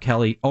with Rob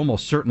Kelly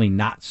almost certainly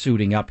not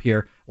suiting up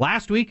here.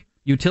 Last week,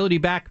 utility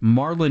back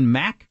Marlon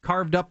Mack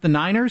carved up the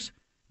Niners.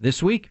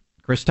 This week,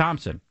 Chris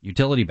Thompson,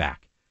 utility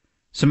back.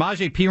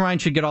 Samaje Perine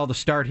should get all the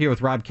start here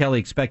with Rob Kelly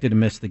expected to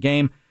miss the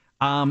game.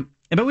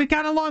 But we've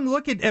got a long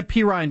look at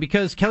Perine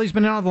because Kelly's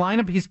been out of the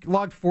lineup. He's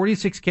logged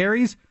 46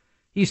 carries.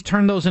 He's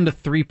turned those into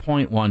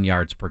 3.1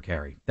 yards per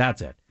carry.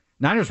 That's it.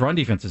 Niners' run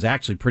defense is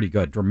actually pretty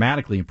good,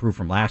 dramatically improved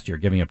from last year,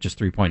 giving up just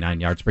 3.9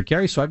 yards per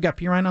carry. So I've got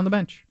Perine on the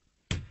bench.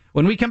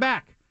 When we come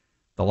back,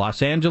 the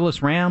Los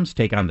Angeles Rams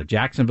take on the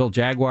Jacksonville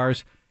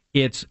Jaguars.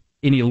 It's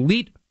an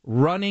elite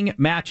running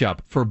matchup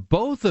for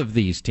both of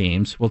these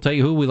teams. We'll tell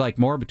you who we like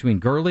more between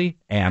Gurley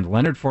and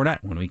Leonard Fournette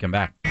when we come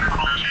back.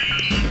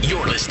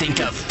 You're listening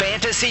to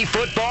Fantasy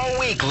Football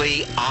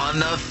Weekly on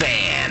The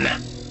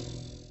Fan.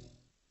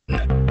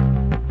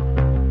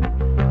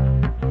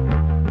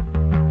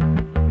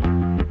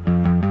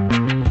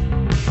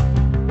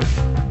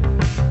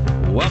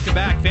 Welcome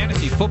back,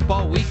 Fantasy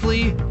Football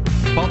Weekly.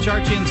 Paul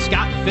Charchian,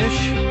 Scott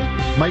Fish.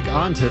 Mike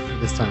Ontif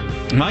this time.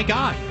 My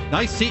God,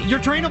 nice see. You're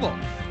trainable.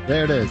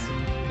 There it is.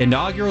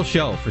 Inaugural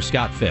show for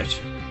Scott Fish.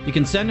 You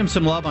can send him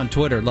some love on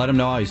Twitter. Let him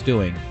know how he's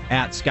doing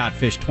at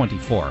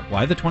ScottFish24.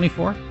 Why the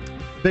 24?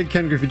 Big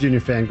Ken Griffey Jr.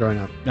 fan growing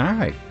up. All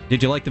right.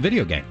 Did you like the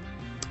video game?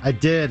 I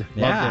did.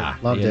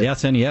 Loved it. The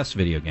SNES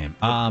video game.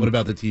 What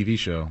about the TV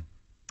show?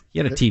 He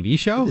had a TV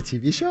show? The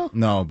TV show?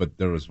 No, but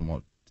there was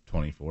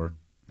 24.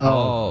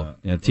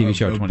 TV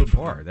show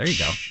 24. There you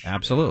go.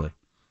 Absolutely.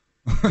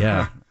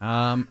 Yeah.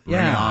 Bring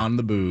on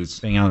the booze.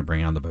 Bring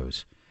on the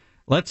booze.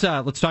 Let's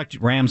talk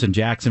Rams and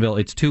Jacksonville.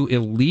 It's two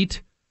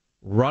elite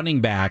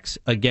running backs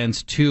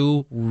against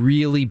two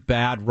really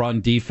bad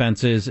run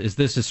defenses. Is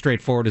this as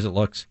straightforward as it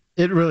looks?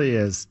 It really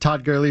is.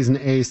 Todd Gurley's an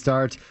A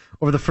start.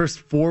 Over the first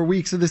 4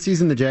 weeks of the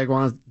season, the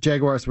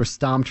Jaguars were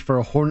stomped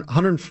for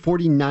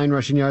 149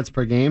 rushing yards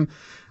per game.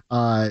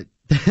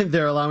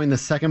 They're allowing the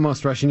second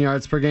most rushing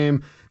yards per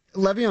game.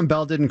 Le'Veon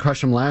Bell didn't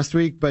crush him last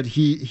week, but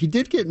he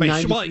did get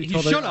 93 Well, he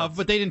should have,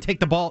 but they didn't take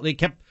the ball. They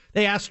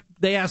asked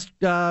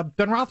Ben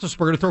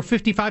Roethlisberger to throw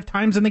 55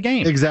 times in the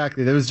game.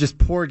 Exactly. There was just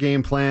poor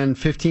game plan,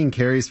 15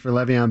 carries for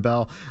Le'Veon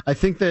Bell. I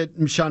think that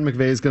Sean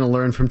McVay is going to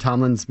learn from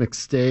Tomlin's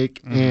mistake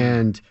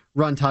and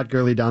run Todd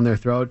Gurley down their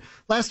throat.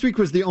 Last week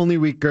was the only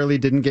week Gurley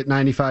didn't get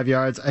 95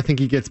 yards. I think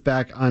he gets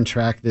back on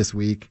track this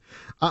week.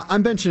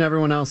 I'm benching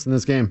everyone else in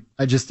this game.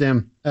 I just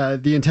am.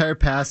 The entire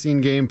passing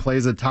game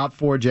plays a top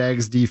 4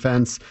 Jags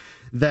defense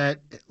that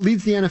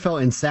leads the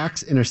NFL in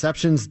sacks,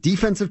 interceptions,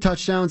 defensive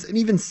touchdowns, and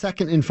even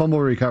second in fumble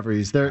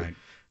recoveries. They're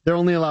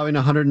only allowing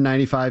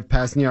 195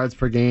 passing yards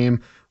per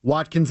game.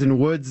 Watkins and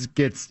Woods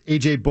gets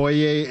A.J.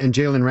 Boye and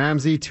Jalen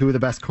Ramsey, two of the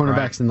best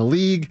cornerbacks in the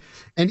league.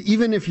 And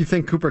even if you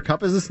think Cooper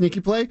Kupp is a sneaky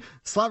play,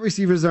 slot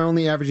receivers are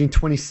only averaging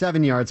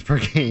 27 yards per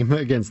game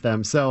against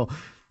them. So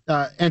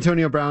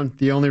Antonio Brown,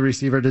 the only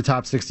receiver to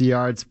top 60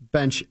 yards,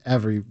 bench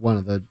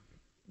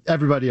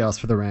everybody else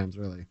for the Rams,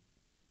 really.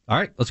 All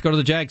right, let's go to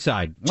the Jag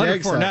side.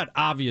 Leonard Fournette,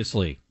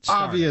 obviously.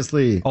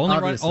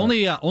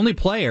 Only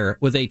player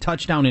with a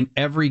touchdown in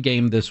every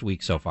game this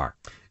week so far.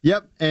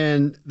 Yep,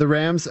 and the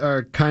Rams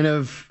are kind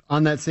of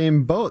on that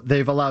same boat.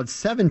 They've allowed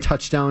 7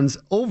 touchdowns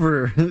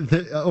over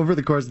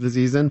the course of the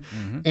season,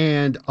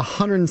 and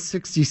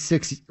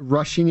 166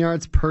 rushing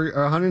yards or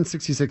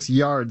 166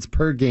 yards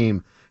per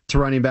game to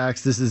running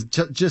backs. This is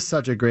just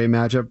such a great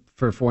matchup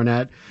for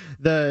Fournette.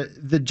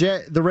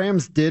 The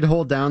Rams did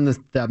hold down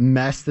that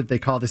mess that they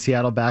call the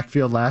Seattle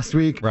backfield last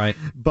week. Right.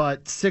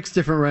 But 6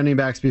 different running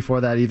backs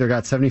before that either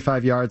got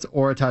 75 yards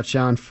or a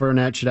touchdown.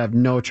 Fournette should have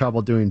no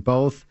trouble doing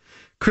both.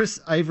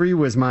 Chris Ivory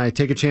was my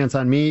take a chance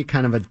on me,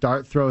 kind of a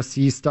dart throw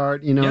C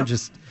start,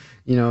 just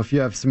if you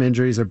have some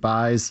injuries or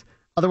buys.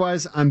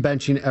 Otherwise, I'm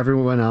benching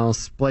everyone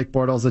else. Blake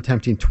Bortles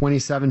attempting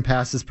 27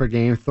 passes per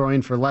game,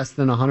 throwing for less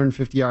than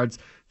 150 yards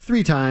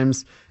 3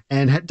 times,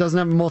 and doesn't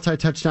have a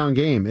multi-touchdown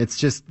game. It's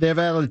just they've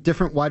had a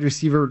different wide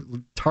receiver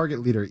target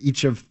leader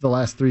each of the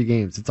last 3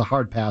 games. It's a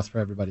hard pass for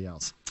everybody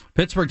else.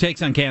 Pittsburgh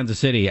takes on Kansas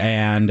City,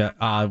 and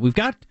we've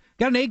got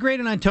an A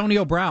grade on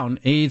Antonio Brown.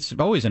 He's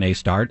always an A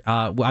start.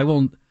 I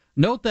will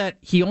note that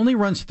he only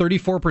runs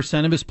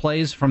 34% of his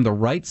plays from the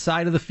right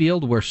side of the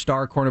field, where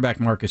star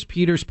cornerback Marcus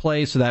Peters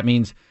plays. So that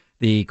means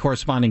the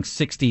corresponding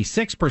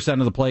 66%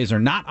 of the plays are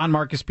not on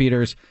Marcus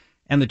Peters.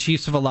 and the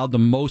Chiefs have allowed the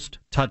most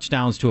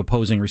touchdowns to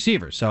opposing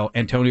receivers. So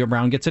Antonio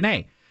Brown gets an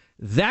A.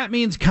 That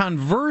means,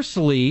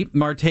 conversely,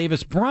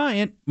 Martavis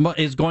Bryant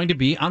is going to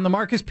be on the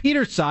Marcus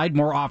Peters side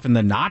more often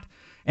than not.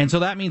 And so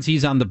that means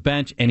he's on the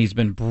bench, and he's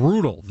been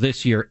brutal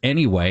this year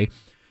anyway.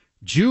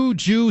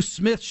 Juju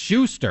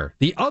Smith-Schuster,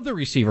 the other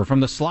receiver from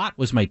the slot,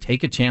 was my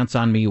take a chance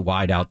on me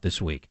wide out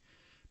this week.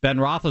 Ben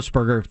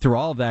Roethlisberger, through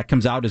all of that,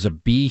 comes out as a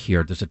B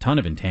here. There's a ton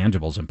of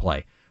intangibles in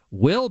play.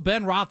 Will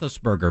Ben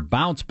Roethlisberger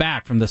bounce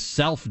back from the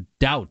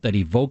self-doubt that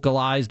he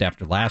vocalized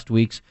after last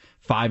week's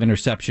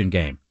 5-interception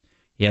game?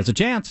 He has a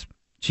chance.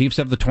 Chiefs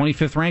have the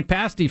 25th ranked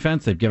pass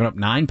defense. They've given up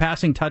 9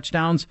 passing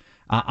touchdowns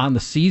on the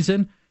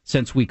season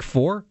since week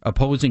 4.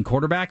 Opposing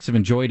quarterbacks have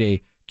enjoyed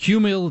a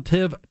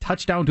cumulative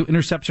touchdown to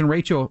interception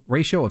ratio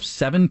of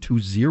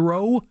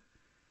 7-0.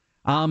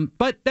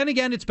 But then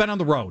again, it's been on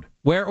the road,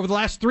 where over the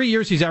last 3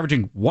 years, he's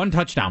averaging 1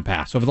 touchdown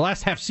pass. Over the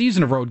last half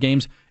season of road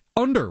games,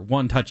 under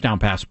 1 touchdown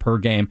pass per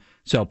game.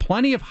 So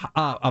plenty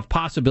of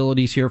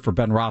possibilities here for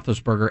Ben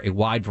Roethlisberger, a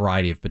wide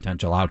variety of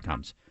potential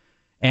outcomes.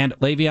 And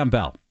Le'Veon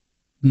Bell.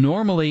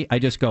 Normally, I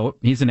just go,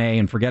 he's an A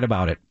and forget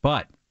about it.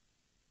 But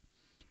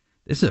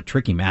this is a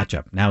tricky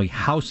matchup. Now, he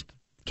housed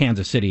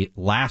Kansas City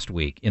last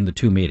year in the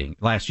 2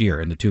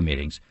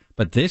 meetings.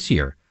 But this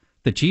year,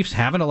 the Chiefs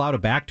haven't allowed a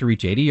back to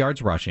reach 80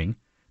 yards rushing.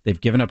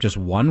 They've given up just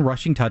 1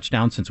 rushing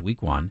touchdown since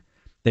week 1.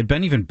 They've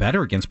been even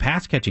better against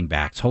pass-catching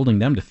backs, holding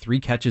them to 3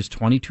 catches,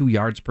 22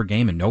 yards per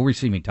game, and no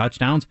receiving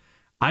touchdowns.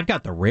 I've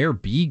got the rare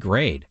B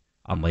grade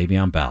on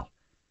Le'Veon Bell.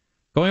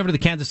 Going over to the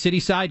Kansas City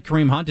side,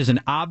 Kareem Hunt is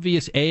an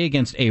obvious A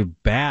against a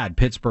bad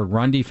Pittsburgh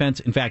run defense.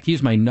 In fact,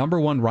 he's my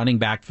number 1 running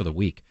back for the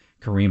week,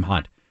 Kareem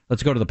Hunt.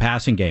 Let's go to the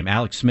passing game.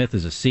 Alex Smith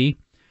is a C.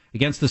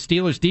 Against the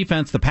Steelers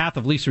defense, the path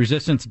of least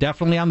resistance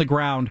definitely on the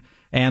ground,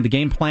 and the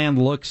game plan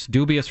looks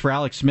dubious for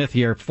Alex Smith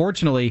here.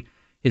 Fortunately,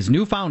 his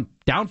newfound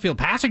downfield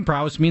passing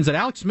prowess means that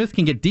Alex Smith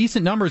can get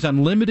decent numbers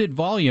on limited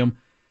volume.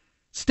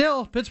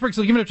 Still, Pittsburgh's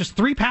given up just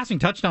 3 passing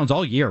touchdowns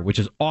all year, which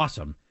is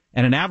awesome,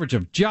 and an average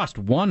of just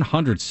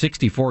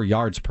 164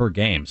 yards per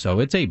game. So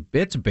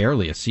it's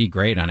barely a C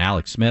grade on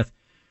Alex Smith.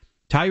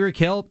 Tyreek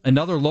Hill,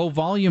 another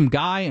low-volume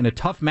guy in a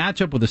tough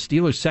matchup with a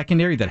Steelers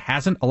secondary that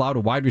hasn't allowed a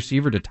wide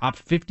receiver to top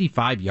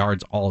 55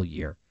 yards all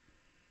year.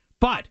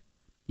 But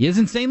he is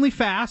insanely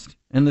fast,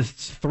 and the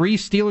 3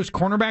 Steelers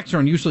cornerbacks are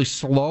unusually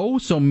slow,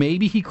 so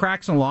maybe he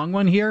cracks a long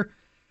one here.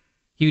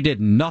 He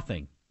did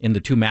nothing in the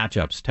 2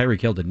 matchups.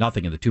 Tyreek Hill did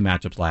nothing in the 2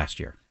 matchups last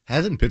year.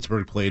 Hasn't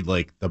Pittsburgh played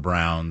like the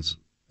Browns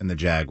and the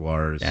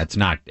Jaguars? Yeah, it's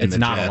not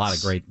a lot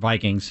of great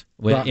Vikings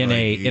in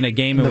a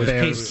game in which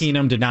Case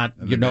Keenum did not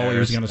know he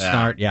was going to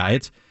start. Yeah,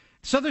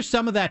 so there's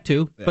some of that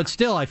too, but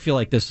still I feel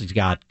like this has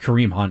got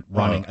Kareem Hunt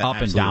running up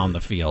and down the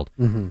field.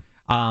 Mm-hmm.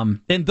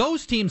 And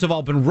those teams have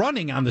all been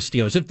running on the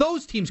Steelers. If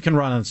those teams can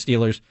run on the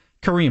Steelers,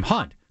 Kareem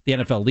Hunt, the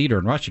NFL leader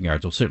in rushing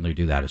yards, will certainly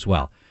do that as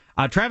well.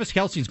 Travis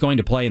Kelce's going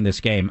to play in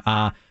this game,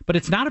 but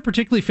it's not a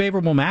particularly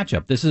favorable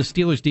matchup. This is a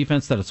Steelers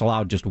defense that has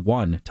allowed just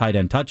 1 tight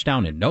end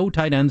touchdown and no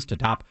tight ends to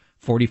top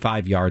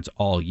 45 yards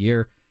all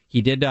year.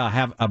 He did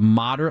have a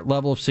moderate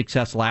level of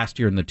success last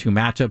year in the 2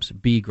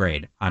 matchups. B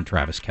grade on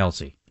Travis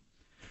Kelce.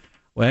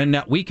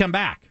 When we come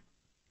back,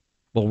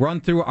 we'll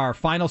run through our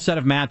final set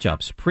of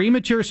matchups,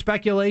 premature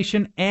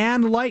speculation,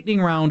 and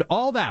lightning round,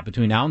 all that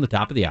between now and the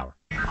top of the hour.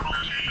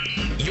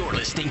 You're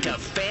listening to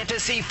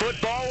Fantasy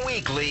Football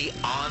Weekly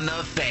on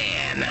The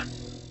Fan.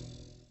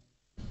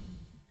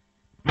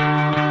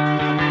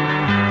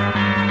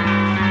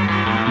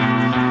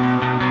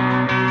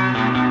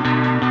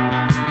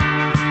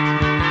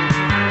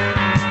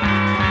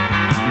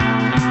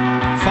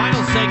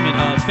 Final segment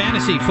of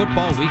Fantasy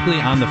Football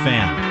Weekly on The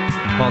Fan.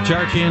 Paul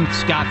Charchian,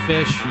 Scott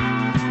Fish,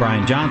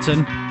 Brian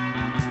Johnson.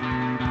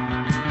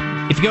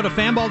 If you go to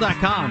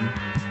fanball.com,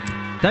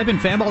 type in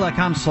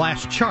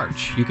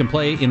fanball.com/Charch. You can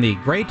play in the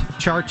Great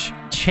Charch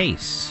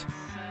Chase.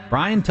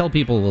 Brian, tell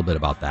people a little bit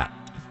about that.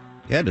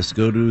 Yeah, just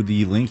go to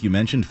the link you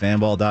mentioned,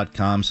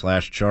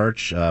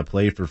 fanball.com/Charch.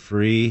 Play for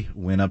free.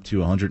 Win up to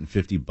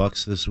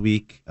 $150 this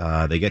week.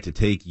 They get to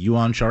take you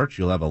on Charch.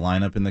 You'll have a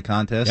lineup in the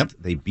contest. Yep.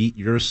 They beat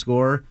your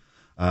score.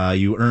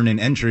 You earn an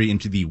entry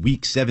into the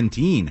Week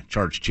 17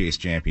 Charch Chase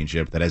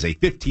Championship that has a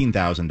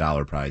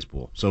 $15,000 prize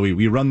pool. So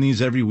we run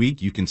these every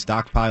week. You can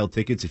stockpile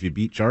tickets if you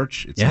beat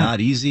Charch. It's not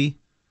easy.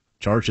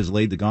 Charch has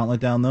laid the gauntlet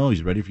down, though.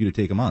 He's ready for you to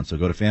take him on. So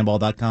go to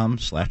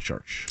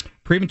fanball.com/Charch.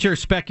 Premature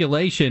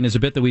speculation is a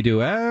bit that we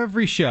do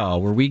every show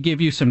where we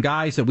give you some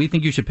guys that we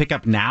think you should pick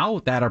up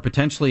now that are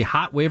potentially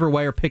hot waiver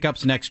wire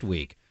pickups next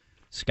week.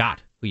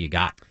 Scott, who you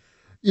got?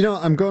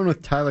 I'm going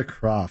with Tyler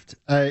Kroft.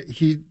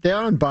 They're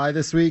on bye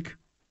this week.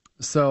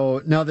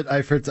 So now that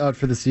Eifert's out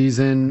for the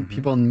season,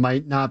 people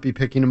might not be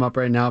picking him up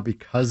right now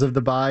because of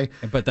the bye.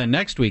 But then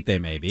next week they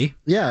may be.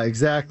 Yeah,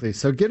 exactly.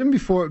 So get him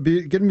before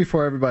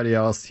everybody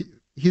else.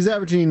 He's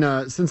averaging,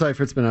 since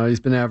Eifert's been out, he's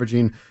been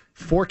averaging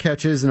 4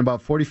 catches and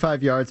about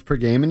 45 yards per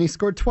game, and he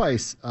scored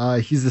twice.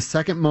 He's the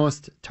second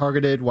most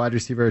targeted wide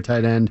receiver or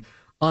tight end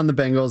on the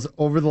Bengals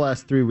over the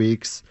last 3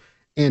 weeks.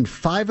 And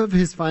 5 of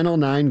his final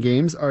 9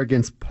 games are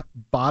against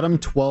bottom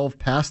 12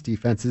 pass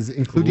defenses,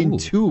 including Ooh.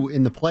 2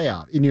 in the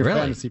playoff, in your Really?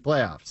 fantasy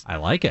playoffs. I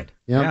like it.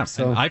 Yep, Yeah.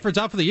 so- And Eifert's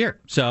out for the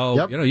year.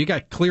 So, Yep. you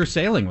got clear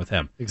sailing with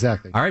him.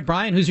 Exactly. All right,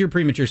 Brian, who's your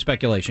premature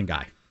speculation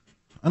guy?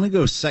 I'm going to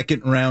go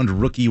second-round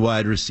rookie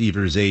wide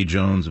receiver Zay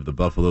Jones of the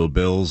Buffalo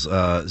Bills.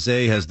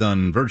 Zay has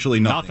done virtually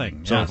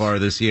nothing so yes. far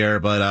this year,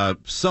 but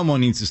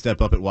someone needs to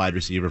step up at wide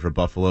receiver for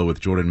Buffalo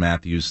with Jordan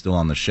Matthews still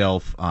on the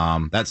shelf.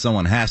 That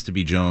someone has to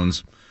be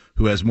Jones,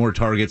 who has more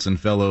targets than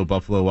fellow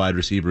Buffalo wide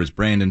receivers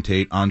Brandon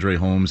Tate, Andre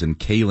Holmes, and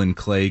Kalen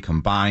Clay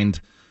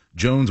combined.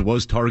 Jones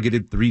was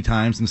targeted 3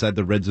 times inside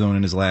the red zone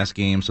in his last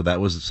game, so that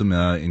was some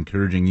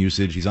encouraging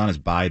usage. He's on his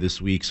bye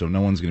this week, so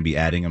no one's going to be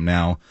adding him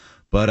now.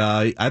 But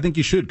I think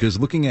you should, because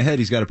looking ahead,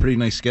 he's got a pretty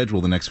nice schedule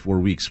the next 4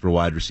 weeks for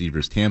wide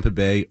receivers. Tampa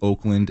Bay,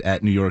 Oakland,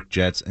 at New York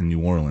Jets, and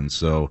New Orleans.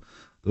 So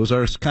those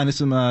are kind of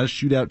some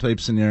shootout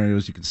type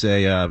scenarios, you could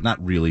say.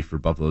 Not really, for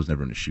Buffalo's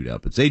never in a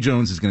shootout. But Zay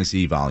Jones is going to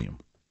see volume.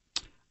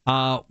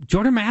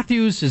 Jordan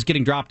Matthews is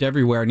getting dropped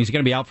everywhere, and he's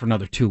going to be out for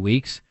another 2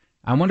 weeks.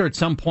 I wonder at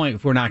some point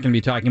if we're not going to be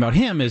talking about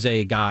him as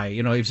a guy.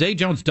 You know, if Zay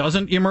Jones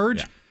doesn't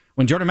emerge,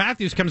 when Jordan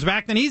Matthews comes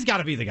back, then he's got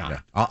to be the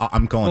guy. Yeah.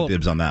 I'm calling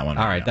dibs on that one.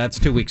 All right, that's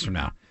 2 weeks from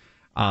now.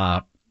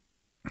 I'm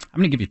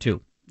going to give you 2.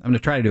 I'm going to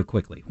try to do it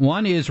quickly.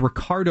 One is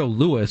Ricardo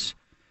Lewis.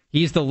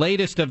 He's the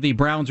latest of the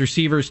Browns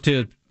receivers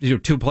to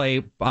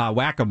play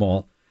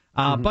whack-a-mole.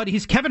 But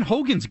he's Kevin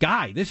Hogan's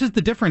guy. This is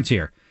the difference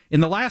here. In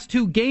the last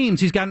 2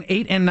 games, he's gotten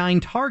 8 and 9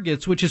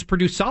 targets, which has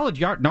produced solid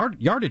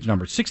yardage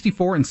numbers,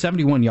 64 and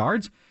 71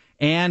 yards.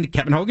 And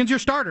Kevin Hogan's your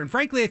starter. And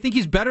frankly, I think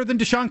he's better than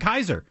Deshaun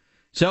Kaiser.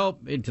 So,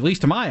 at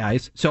least to my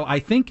eyes. So I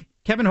think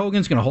Kevin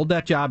Hogan's going to hold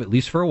that job, at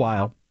least for a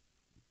while.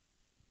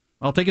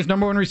 I'll take his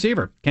number 1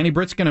 receiver. Kenny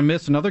Britt's going to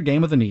miss another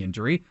game with a knee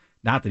injury.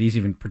 Not that he's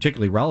even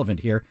particularly relevant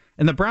here.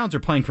 And the Browns are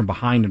playing from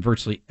behind in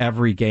virtually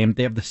every game.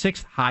 They have the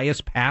 6th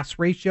highest pass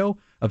ratio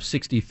of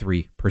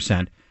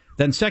 63%.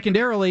 Then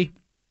secondarily,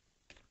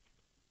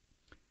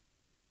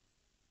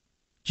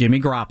 Jimmy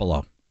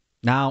Garoppolo.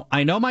 Now,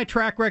 I know my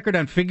track record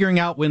on figuring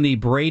out when the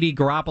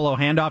Brady-Garoppolo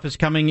handoff is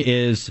coming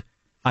is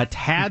a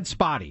tad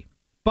spotty.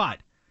 But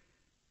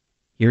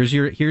here's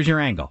your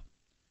angle.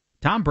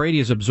 Tom Brady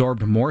has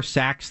absorbed more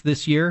sacks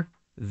this year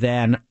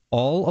than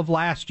all of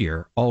last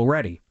year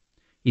already.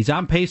 He's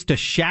on pace to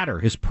shatter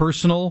his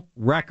personal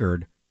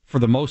record for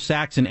the most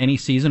sacks in any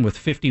season with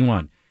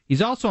 51.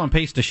 He's also on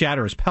pace to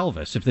shatter his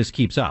pelvis if this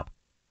keeps up.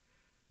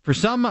 For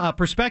some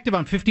perspective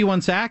on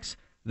 51 sacks,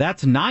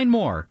 that's 9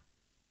 more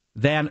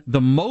than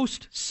the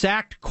most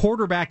sacked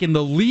quarterback in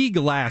the league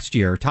last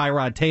year,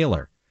 Tyrod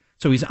Taylor.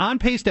 So he's on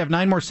pace to have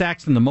 9 more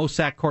sacks than the most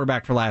sacked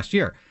quarterback for last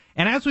year.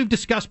 And as we've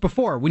discussed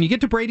before, when you get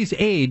to Brady's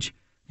age,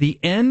 the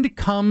end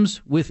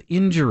comes with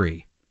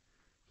injury.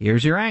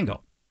 Here's your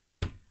angle.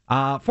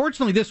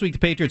 Fortunately, this week the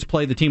Patriots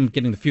play the team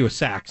getting the fewest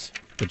sacks,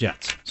 the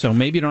Jets. So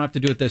maybe you don't have to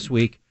do it this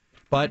week.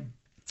 But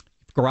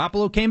if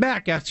Garoppolo came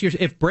back,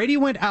 if Brady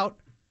went out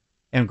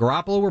and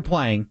Garoppolo were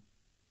playing,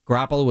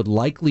 Garoppolo would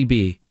likely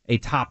be a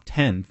top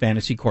 10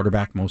 fantasy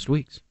quarterback most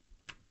weeks.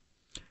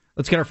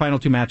 Let's get our final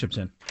 2 matchups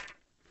in.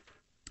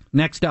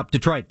 Next up,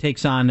 Detroit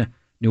takes on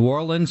New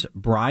Orleans.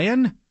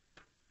 Brian,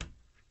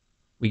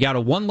 we got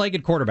a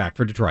one-legged quarterback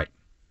for Detroit.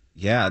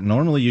 Yeah,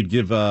 normally you'd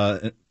give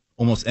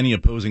almost any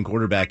opposing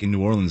quarterback in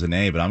New Orleans an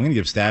A, but I'm going to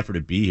give Stafford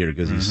a B here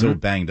because he's so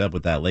banged up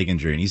with that leg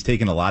injury, and he's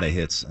taken a lot of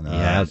hits.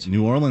 And,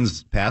 New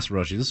Orleans' pass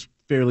rush is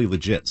fairly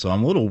legit, so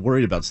I'm a little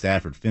worried about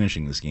Stafford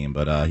finishing this game,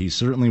 but he's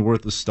certainly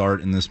worth a start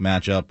in this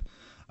matchup.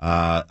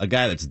 A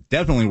guy that's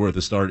definitely worth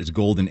a start is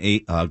Golden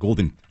Tate,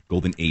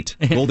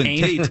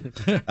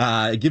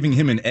 giving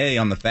him an A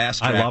on the fast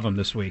track. I love him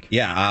this week.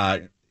 Yeah,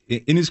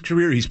 in his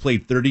career, he's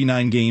played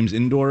 39 games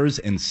indoors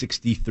and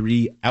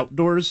 63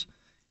 outdoors.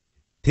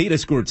 Tate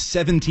has scored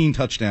 17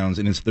 touchdowns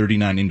in his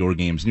 39 indoor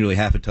games, nearly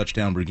half a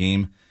touchdown per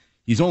game.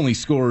 He's only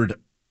scored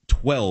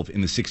 12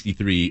 in the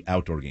 63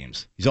 outdoor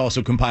games. He's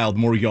also compiled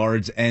more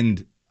yards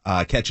and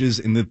catches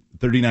in the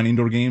 39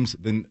 indoor games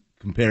than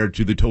compared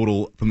to the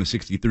total from the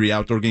 63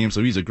 outdoor games.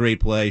 So he's a great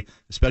play,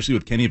 especially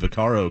with Kenny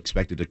Vaccaro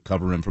expected to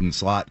cover him from the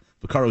slot.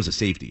 Vaccaro's a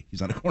safety.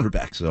 He's not a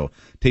cornerback, so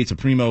Tate's a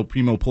primo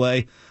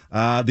play.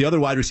 The other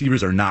wide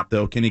receivers are not,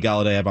 though. Kenny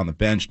Galladay I have on the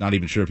bench. Not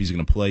even sure if he's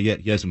going to play yet.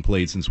 He hasn't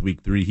played since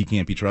week 3. He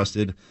can't be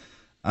trusted.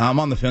 I'm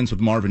on the fence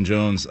with Marvin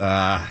Jones.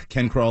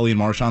 Ken Crawley and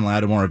Marshawn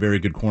Lattimore are very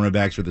good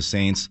cornerbacks for the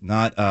Saints.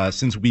 Not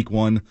since week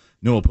 1,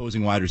 no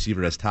opposing wide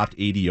receiver has topped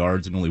 80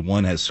 yards, and only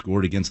one has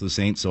scored against the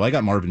Saints. So I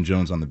got Marvin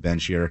Jones on the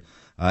bench here,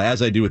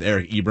 as I do with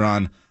Eric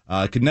Ebron.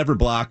 Could never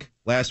block.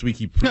 Last week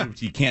he proved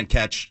he can't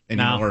catch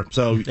anymore,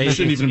 so he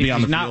shouldn't even be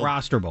on the field. Not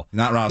rosterable.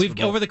 Not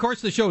rosterable. Over the course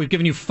of the show, we've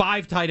given you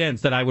 5 tight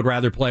ends that I would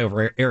rather play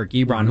over Eric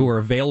Ebron, who are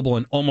available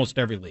in almost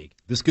every league.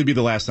 This could be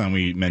the last time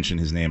we mention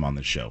his name on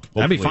this show.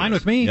 Hopefully That'd be fine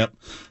with me. Yep.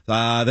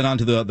 Then on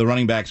to the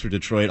running backs for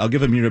Detroit. I'll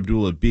give Amir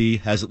Abdullah a B.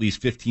 Has at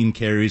least 15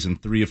 carries in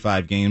 3 of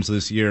 5 games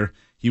this year.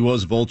 He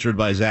was vultured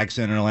by Zach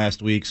Center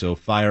last week, so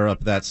fire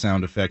up that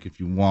sound effect if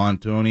you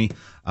want, Tony.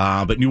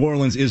 But New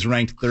Orleans is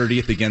ranked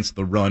 30th against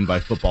the run by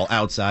Football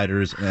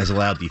Outsiders and has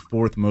allowed the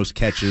 4th most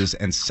catches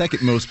and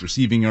 2nd most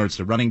receiving yards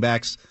to running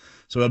backs.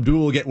 So Abdul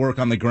will get work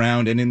on the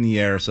ground and in the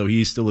air, so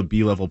he's still a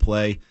B-level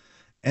play.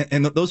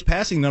 And those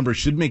passing numbers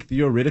should make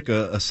Theo Riddick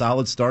a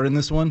solid start in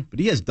this one, but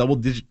he has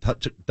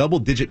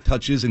double-digit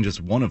touches in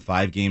just 1 of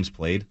 5 games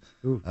played.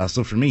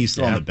 So for me, he's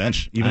still on the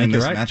bench, even in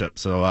this matchup.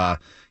 So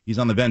he's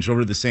on the bench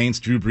over the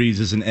Saints. Drew Brees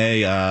is an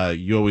A.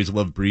 You always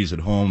love Brees at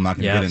home. Not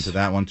going to get into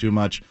that one too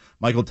much.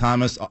 Michael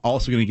Thomas,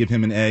 also going to give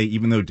him an A,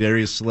 even though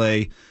Darius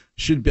Slay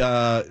should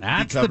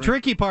That's the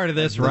tricky part of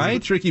this, right?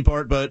 That's the tricky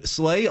part, but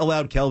Slay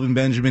allowed Kelvin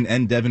Benjamin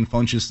and Devin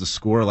Funchess to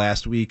score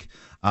last week.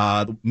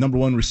 The number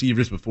 1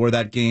 receivers before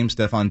that game,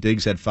 Stephon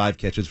Diggs had 5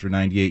 catches for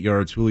 98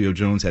 yards. Julio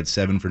Jones had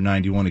 7 for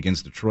 91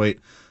 against Detroit.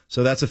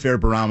 So that's a fair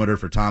barometer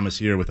for Thomas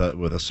here with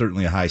a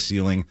certainly a high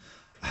ceiling.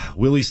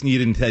 Willie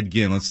Snead and Ted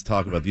Ginn. Let's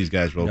talk about these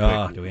guys real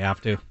quick. Do we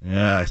have to?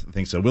 Yeah, I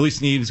think so. Willie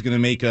Snead is going to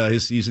make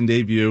his season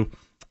debut.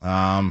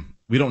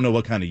 We don't know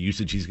what kind of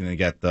usage he's going to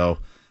get, though.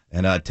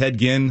 And Ted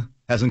Ginn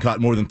hasn't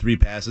caught more than 3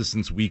 passes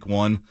since week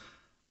 1.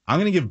 I'm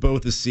going to give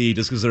both a C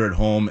just because they're at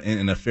home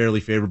in a fairly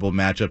favorable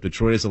matchup.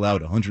 Detroit has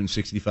allowed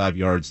 165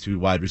 yards to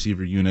wide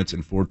receiver units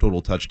and 4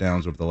 total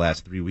touchdowns over the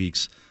last 3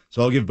 weeks.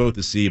 So I'll give both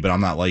a C, but I'm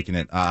not liking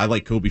it. I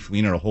like Kobe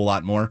Fleener a whole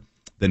lot more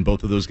than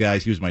both of those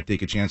guys. Hughes might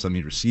take a chance on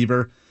the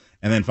receiver.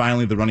 And then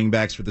finally, the running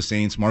backs for the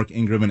Saints, Mark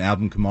Ingram and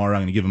Alvin Kamara.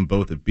 I'm going to give them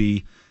both a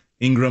B.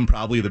 Ingram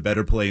probably the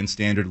better play in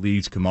standard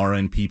leagues, Kamara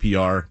in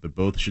PPR, but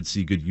both should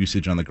see good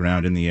usage on the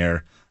ground in the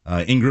air.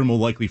 Ingram will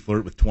likely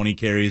flirt with 20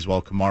 carries,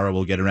 while Kamara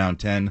will get around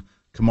 10.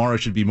 Kamara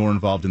should be more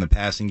involved in the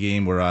passing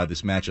game, where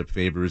this matchup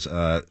favors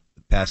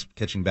pass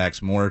catching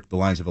backs more. The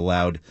Lions have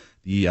allowed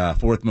the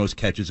 4th most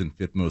catches and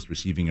 5th most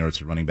receiving yards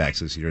to running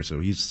backs this year,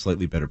 so he's a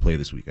slightly better play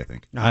this week, I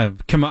think.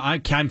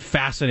 I'm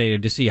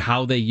fascinated to see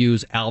how they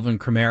use Alvin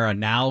Kamara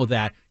now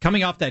that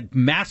coming off that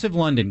massive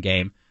London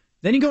game,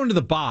 then you go into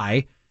the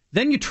bye,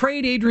 then you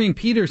trade Adrian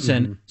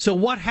Peterson. Mm-hmm. So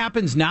what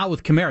happens now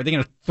with Kamara? Are they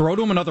going to throw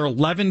to him another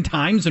 11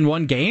 times in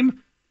one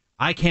game?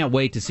 I can't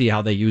wait to see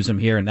how they use him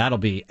here, and that'll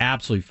be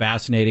absolutely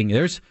fascinating.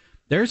 There's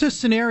a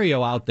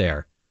scenario out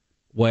there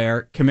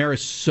where Kamara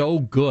is so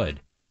good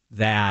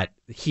that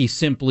he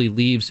simply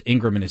leaves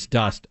Ingram in his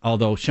dust,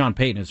 although Sean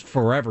Payton has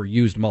forever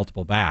used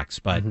multiple backs.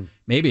 But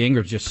maybe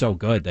Ingram's just so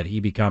good that he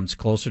becomes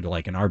closer to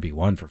like an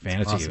RB1 for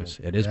fantasy use.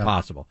 It is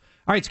possible.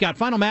 All right, Scott,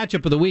 final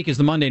matchup of the week is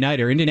the Monday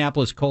Nighter,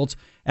 Indianapolis Colts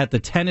at the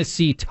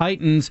Tennessee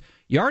Titans.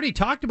 You already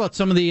talked about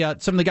some of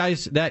the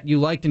guys that you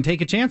liked and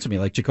take a chance on me,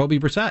 like Jacoby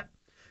Brissett.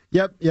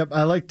 Yep.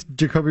 I liked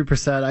Jacoby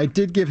Brissett. I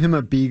did give him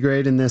a B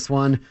grade in this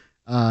one.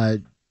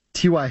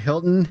 T.Y.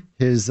 Hilton,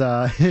 his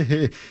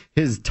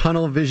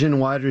tunnel vision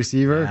wide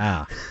receiver.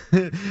 Yeah.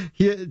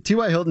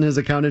 T.Y. Hilton has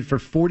accounted for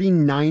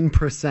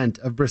 49%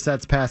 of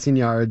Brissett's passing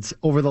yards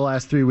over the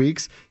last 3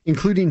 weeks,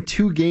 including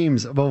 2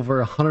 games of over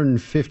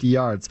 150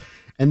 yards.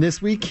 And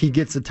this week, he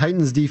gets a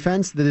Titans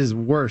defense that is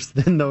worse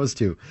than those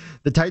 2.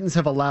 The Titans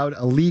have allowed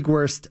a league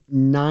worst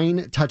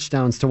 9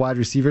 touchdowns to wide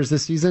receivers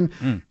this season.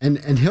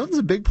 And Hilton's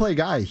a big play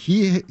guy.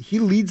 He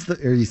leads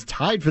he's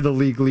tied for the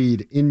league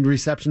lead in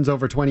receptions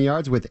over 20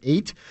 yards with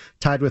 8,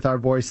 tied with our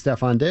boy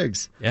Stephon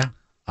Diggs. Yeah.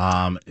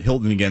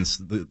 Hilton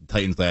against the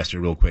Titans last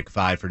year, real quick,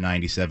 5 for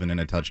 97 and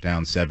a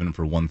touchdown, 7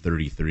 for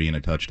 133 and a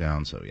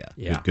touchdown. So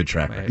good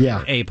track record.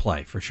 Yeah, A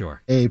play for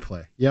sure. A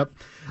play. Yep.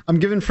 I'm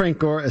giving Frank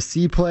Gore a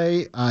C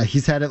play.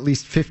 He's had at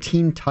least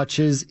 15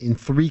 touches in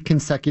 3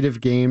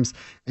 consecutive games,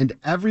 and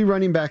every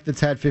running back that's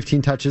had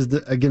 15 touches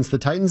against the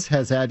Titans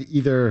has had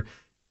either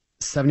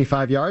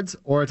 75 yards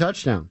or a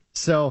touchdown.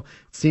 So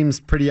it seems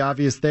pretty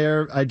obvious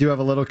there. I do have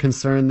a little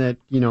concern that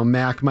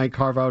Mac might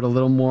carve out a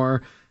little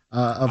more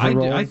of a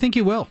role. I think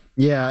he will.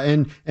 Yeah,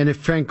 and if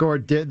Frank Gore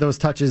those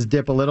touches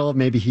dip a little,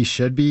 maybe he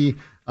should be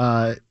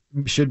a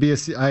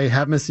C. I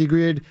have him a C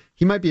grade.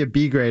 He might be a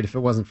B grade if it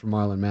wasn't for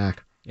Marlon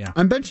Mack. Yeah,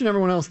 I'm benching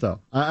everyone else though.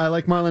 I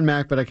like Marlon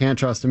Mack, but I can't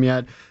trust him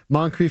yet.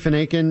 Moncrief and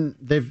Aiken,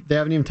 they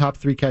haven't even topped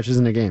 3 catches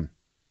in a game.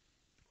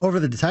 Over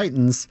the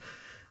Titans,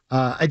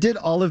 I did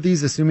all of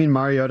these assuming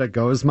Mariota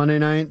goes Monday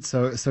night,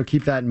 so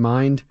keep that in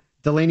mind.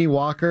 Delaney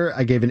Walker,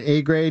 I gave an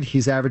A grade.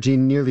 He's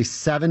averaging nearly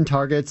 7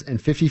 targets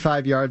and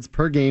 55 yards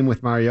per game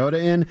with Mariota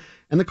in,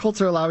 and the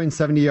Colts are allowing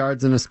 70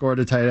 yards and a score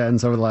to tight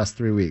ends over the last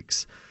 3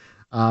 weeks.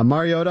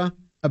 Mariota,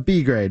 a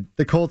B grade.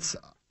 The Colts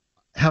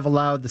have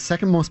allowed the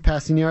 2nd most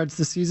passing yards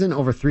this season,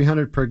 over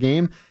 300 per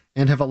game,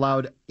 and have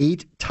allowed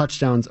 8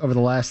 touchdowns over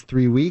the last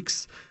 3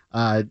 weeks.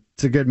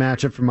 It's a good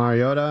matchup for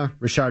Mariota.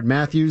 Rashard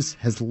Matthews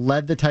has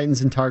led the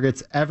Titans in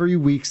targets every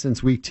week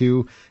since week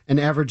 2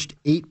 and averaged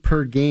 8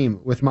 per game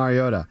with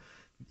Mariota.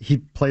 He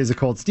plays a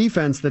Colts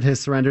defense that has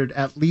surrendered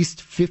at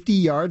least 50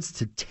 yards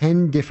to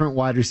 10 different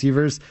wide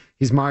receivers.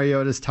 He's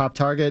Mariota's top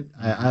target.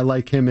 I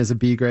like him as a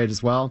B grade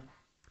as well.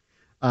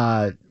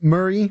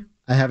 Murray,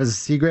 I have as a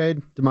C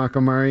grade,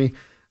 DeMarco Murray.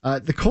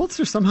 The Colts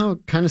are somehow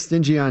kind of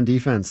stingy on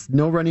defense.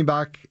 No running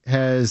back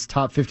has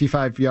top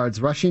 55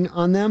 yards rushing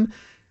on them.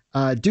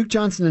 Duke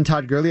Johnson and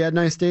Todd Gurley had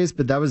nice days,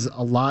 but that was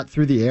a lot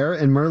through the air,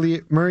 and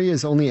Murray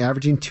is only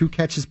averaging 2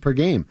 catches per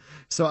game.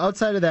 So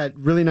outside of that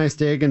really nice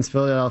day against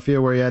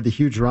Philadelphia where he had the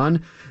huge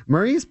run,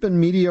 Murray's been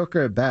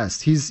mediocre at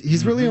best.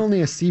 He's really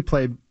only a C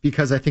play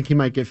because I think he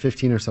might get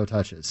 15 or so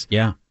touches.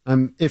 Yeah.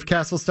 If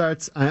Castle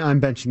starts, I'm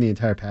benching the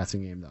entire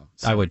passing game, though.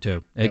 So, I would,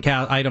 too.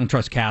 I don't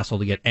trust Castle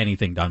to get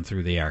anything done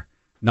through the air.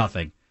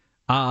 Nothing.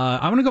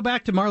 I want to go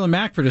back to Marlon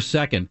Mack for just a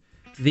second.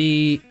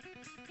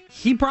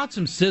 He brought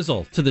some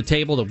sizzle to the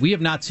table that we have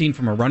not seen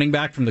from a running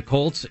back from the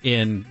Colts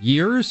in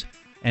years,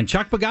 and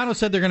Chuck Pagano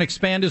said they're going to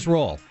expand his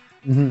role.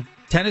 Mm-hmm.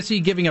 Tennessee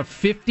giving up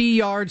 50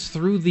 yards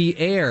through the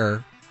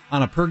air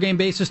on a per-game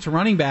basis to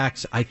running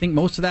backs. I think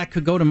most of that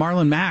could go to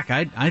Marlon Mack.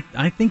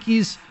 I think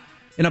he's,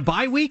 in a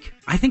bye week,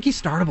 I think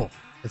he's startable.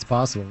 It's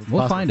possible.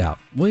 We'll find out.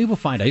 We will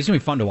find out. It's going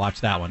to be fun to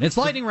watch that one. It's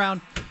lightning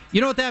round.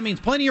 You know what that means.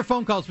 Plenty of your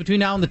phone calls between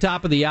now and the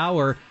top of the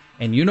hour,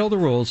 and you know the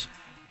rules.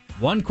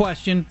 One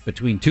question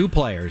between 2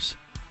 players.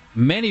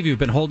 Many of you have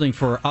been holding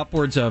for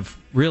upwards of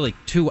really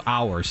 2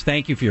 hours.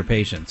 Thank you for your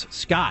patience.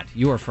 Scott,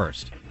 you are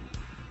first.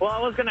 Well, I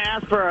was going to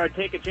ask for a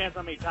take a chance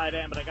on me tight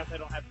end, but I guess I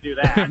don't have to do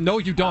that. No,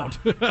 you don't.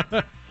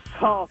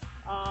 So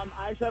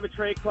I actually have a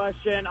trade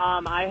question.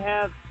 I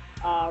have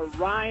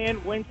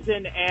Ryan,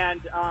 Winston,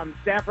 and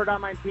Stafford on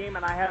my team,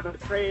 and I have a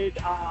trade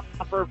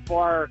offer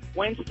for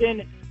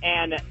Winston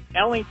and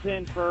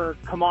Ellington for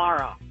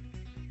Kamara.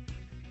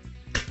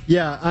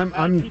 Yeah, I'm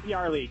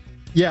PPR league.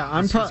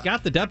 Yeah, He's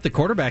got the depth of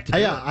quarterback to do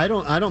Yeah, I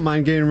don't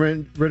mind getting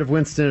rid of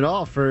Winston at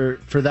all for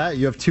that.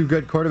 You have 2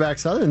 good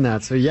quarterbacks other than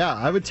that. So yeah,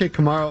 I would take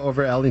Kamara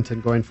over Ellington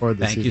going forward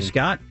this season. Thank you,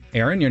 Scott.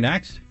 Aaron, you're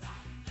next.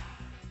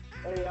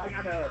 Hey, I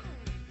got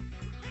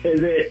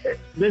Is it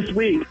this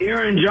week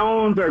Aaron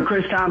Jones or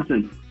Chris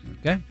Thompson?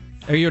 Okay.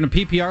 Are you in a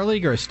PPR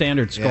league or a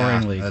standard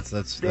scoring league? That's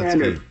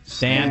Standard. good.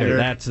 Standard.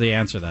 That's the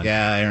answer then.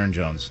 Yeah, Aaron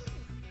Jones.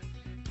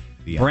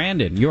 Yeah.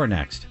 Brandon, you're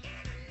next.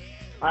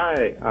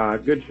 Hi,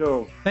 good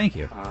show. Thank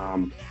you.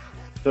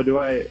 So do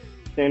I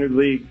standard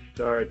league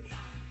start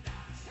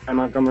Ty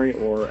Montgomery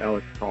or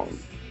Alex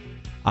Collins?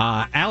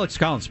 Alex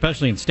Collins,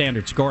 especially in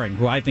standard scoring,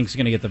 who I think is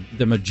going to get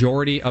the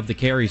majority of the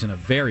carries in a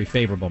very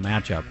favorable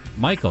matchup.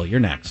 Michael, you're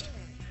next.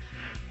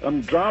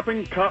 I'm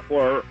dropping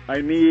Cutler.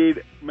 I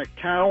need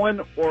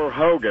McCowan or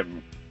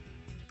Hogan.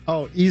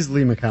 Oh,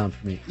 easily McCown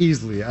for me.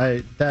 Easily.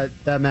 That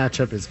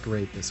matchup is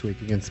great this week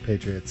against the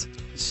Patriots.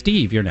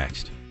 Steve, you're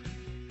next.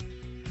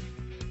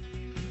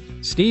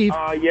 Steve?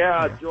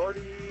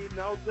 Jordy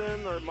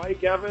Nelson or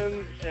Mike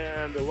Evans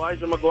and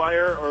Elijah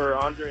McGuire or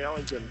Andre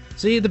Ellington.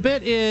 See, the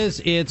bit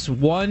is it's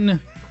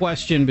one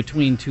question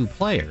between 2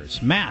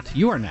 players. Matt,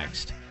 you are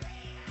next.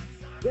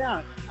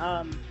 Yeah,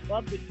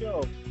 love the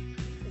show.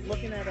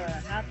 Looking at a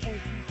half-point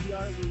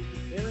PPR league,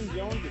 Aaron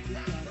Jones or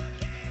Duke Johnson?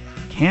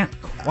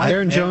 Can't quite.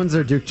 Aaron Jones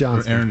or Duke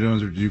Johnson? Aaron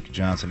Jones or Duke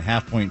Johnson.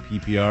 Half-point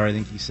PPR, I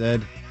think he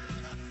said.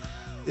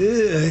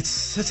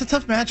 It's a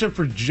tough matchup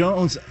for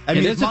Jones. It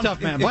is a tough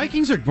matchup.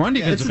 Vikings are run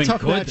defense have been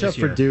good this year. It's a tough matchup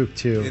for Duke,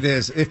 too. It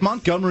is. If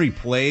Montgomery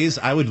plays,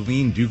 I would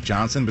lean Duke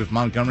Johnson, but if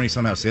Montgomery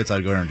somehow sits,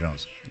 I'd go Aaron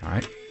Jones. All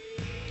right.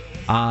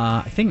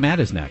 I think Matt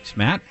is next.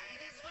 Matt?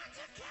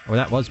 Or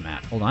that was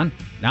Matt. Hold on.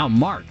 Now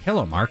Mark.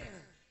 Hello, Mark.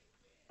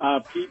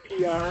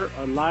 PPR,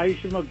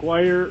 Elijah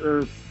McGuire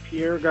or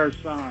Pierre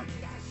Garçon?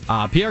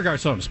 Pierre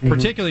Garçon,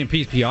 particularly in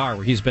PPR,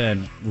 where he's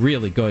been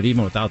really good,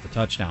 even without the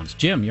touchdowns.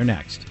 Jim, you're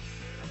next.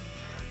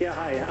 Yeah,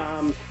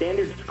 hi.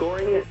 Standard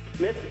scoring,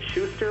 Smith,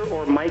 Schuster,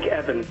 or Mike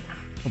Evans?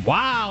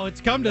 Wow,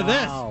 it's come to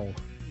this.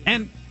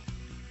 And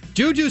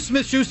Juju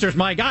Smith-Schuster's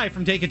my guy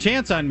from Take a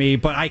Chance on Me,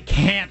 but I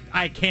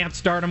can't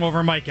start him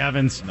over Mike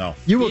Evans. No.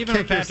 You will Even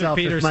kick Patrick yourself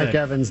Peterson. if Mike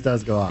Evans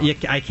does go off.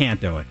 I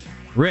can't do it.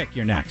 Rick,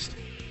 you're next.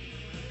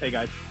 Hey,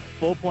 guys.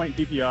 Full point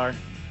PPR,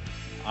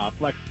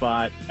 flex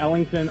spot,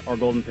 Ellington or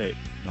Golden Tate?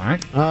 All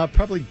right.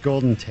 Probably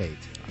Golden Tate.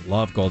 I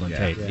love Golden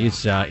Tate. Yeah.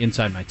 He's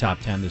inside my top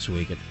 10 this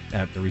week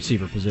at the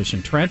receiver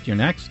position. Trent, you're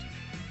next.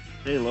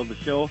 Hey, love the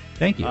show.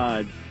 Thank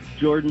you.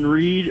 Jordan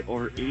Reed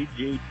or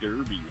AJ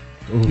Derby?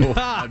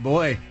 My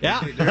boy.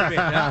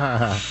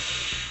 Yeah.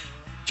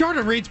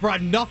 Jordan Reed's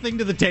brought nothing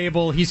to the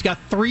table. He's got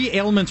 3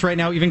 ailments right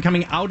now, even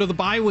coming out of the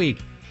bye week.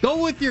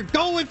 Go with your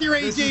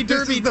AJ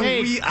Derby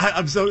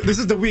take. This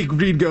is the week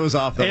Reed goes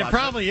off. It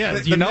probably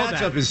is. The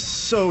matchup is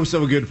so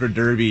good for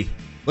Derby.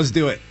 Let's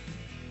do it.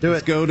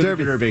 Let's go to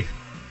Derby. the Derby.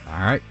 All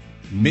right.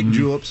 Big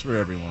juleps for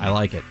everyone. I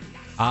like it.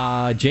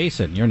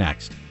 Jason, you're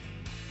next.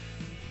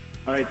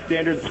 All right,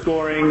 standard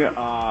scoring,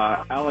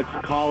 Alex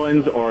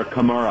Collins or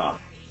Kamara?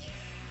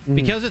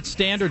 Because it's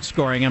standard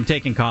scoring, I'm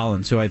taking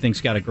Collins, who I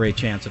think's got a great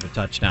chance of a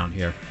touchdown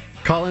here.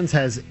 Collins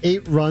has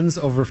 8 runs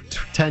over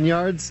 10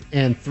 yards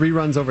and 3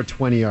 runs over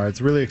 20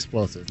 yards. Really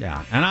explosive.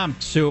 Yeah, and I'm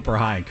super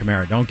high in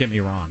Kamara, don't get me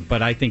wrong,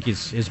 but I think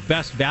his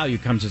best value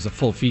comes as a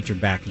full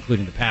featured back,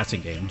 including the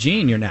passing game.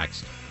 Gene, you're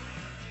next.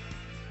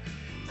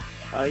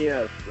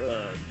 Yes,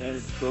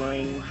 standard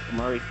scoring,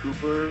 Amari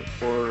Cooper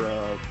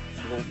or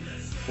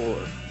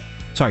Fuller.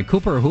 Sorry,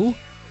 Cooper or who?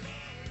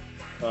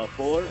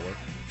 Fuller.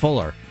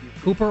 Fuller.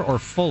 Cooper or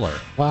Fuller?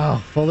 Wow,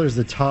 Fuller's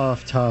a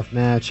tough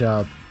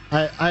matchup.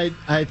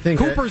 I think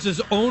Cooper's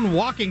his own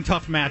walking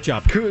tough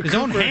matchup. His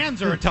own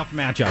hands are a tough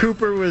matchup.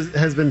 Cooper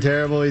has been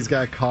terrible. He's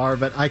got Carr,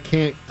 but I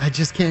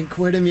just can't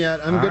quit him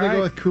yet. I'm going to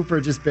go with Cooper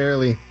just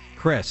barely.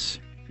 Chris,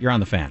 you're on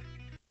the Fan.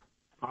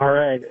 All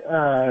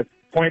right.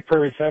 Point per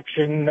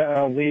reception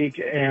league,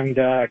 and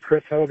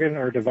Chris Hogan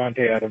or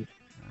Devontae Adams.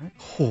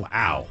 Oh,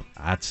 wow.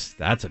 That's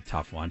a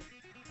tough one.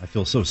 I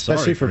feel so sorry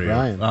Especially for you.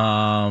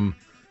 Brian.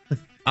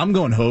 I'm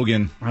going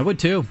Hogan. I would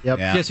too. Yep.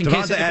 Yeah. Just in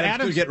case if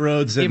Adams could get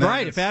Rhodes. Yeah,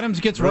 right. If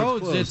Adams gets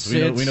Rhodes, it's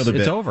we know the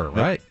bit. over,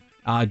 right?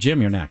 Jim,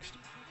 you're next.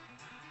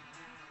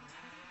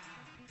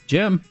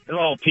 Jim.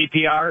 Hello,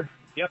 PPR.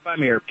 Yep,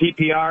 I'm here.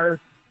 PPR,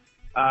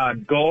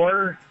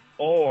 Gore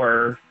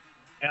or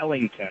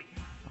Ellington.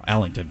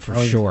 Ellington for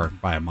sure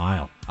by a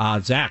mile.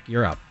 Zach,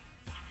 you're up.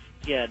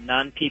 Yeah,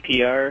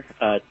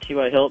 non-PPR,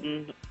 T.Y.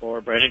 Hilton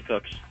or Brandon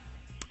Cooks.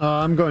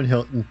 I'm going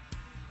Hilton.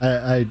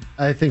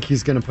 I think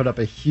he's going to put up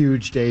a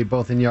huge day,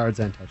 both in yards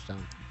and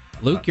touchdown.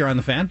 Luke, you're on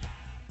the Fan.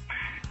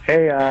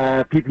 Hey,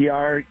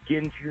 PPR,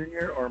 Ginn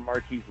Jr. or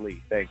Marquise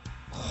Lee? Thanks.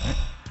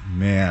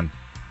 Man,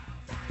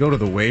 go to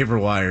the waiver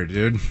wire,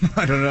 dude.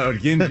 I don't know.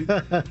 Ginn,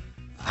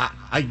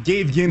 I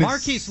gave Ginn.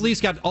 Marquise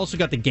Lee's also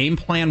got the game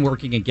plan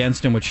working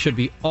against him, which should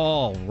be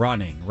all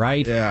running,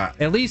 right? Yeah.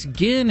 At least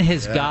Ginn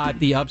has got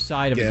the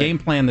upside of a game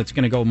plan that's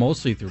going to go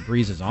mostly through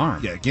Breeze's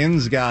arm. Yeah,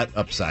 Ginn's got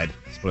upside.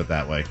 Let's put it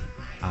that way.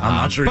 I'm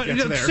not sure. But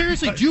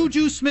seriously,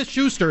 Juju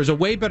Smith-Schuster is a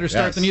way better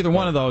start than either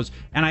one of those,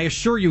 and I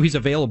assure you he's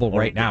available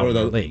right now. Or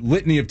the in the league.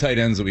 litany of tight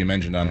ends that we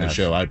mentioned on the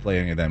show. I'd play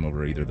any of them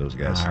over either of those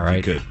guys. All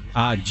right. Good.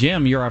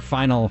 Jim, you're our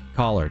final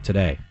caller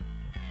today.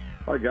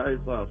 Hi, guys.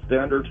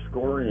 Standard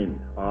scoring,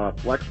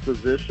 flex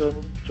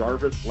position,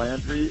 Jarvis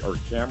Landry or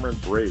Cameron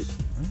Brate?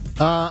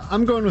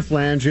 I'm going with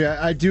Landry.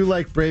 I do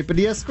like Brate, but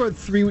he has scored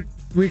 3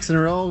 weeks in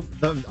a row.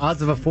 The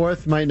odds of a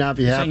fourth might not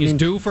be happening. Saying he's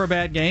due for a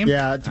bad game?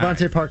 Yeah,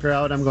 Devontae Parker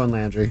out. I'm going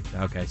Landry.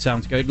 Okay,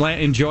 sounds good.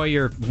 Enjoy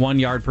your 1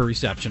 yard per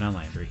reception on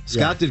Landry.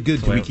 Scott did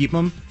good. Can we keep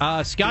him?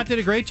 Scott did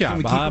a great job. Can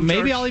we keep him,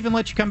 maybe George? I'll even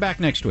let you come back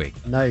next week.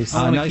 Nice.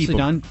 Nicely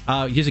done.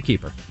 He's a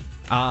keeper.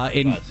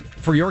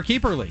 For your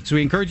keeper leagues,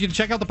 we encourage you to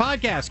check out the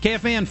podcast,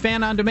 KFAN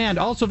Fan on Demand,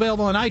 also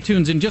available on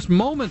iTunes in just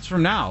moments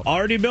from now.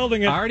 Already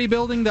building it. Already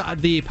building the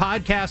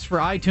podcast for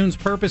iTunes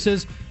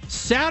purposes.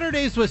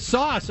 Saturdays with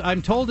Sauce.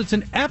 I'm told it's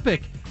an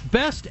epic,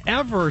 best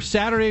ever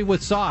Saturday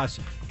with Sauce.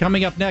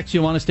 Coming up next,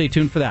 you'll want to stay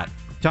tuned for that.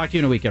 Talk to you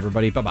in a week,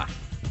 everybody. Bye-bye.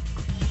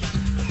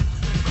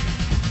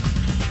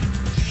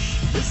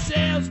 The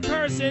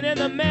salesperson and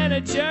the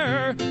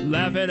manager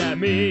laughing at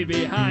me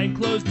behind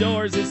closed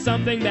doors is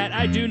something that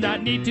I do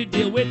not need to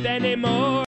deal with anymore.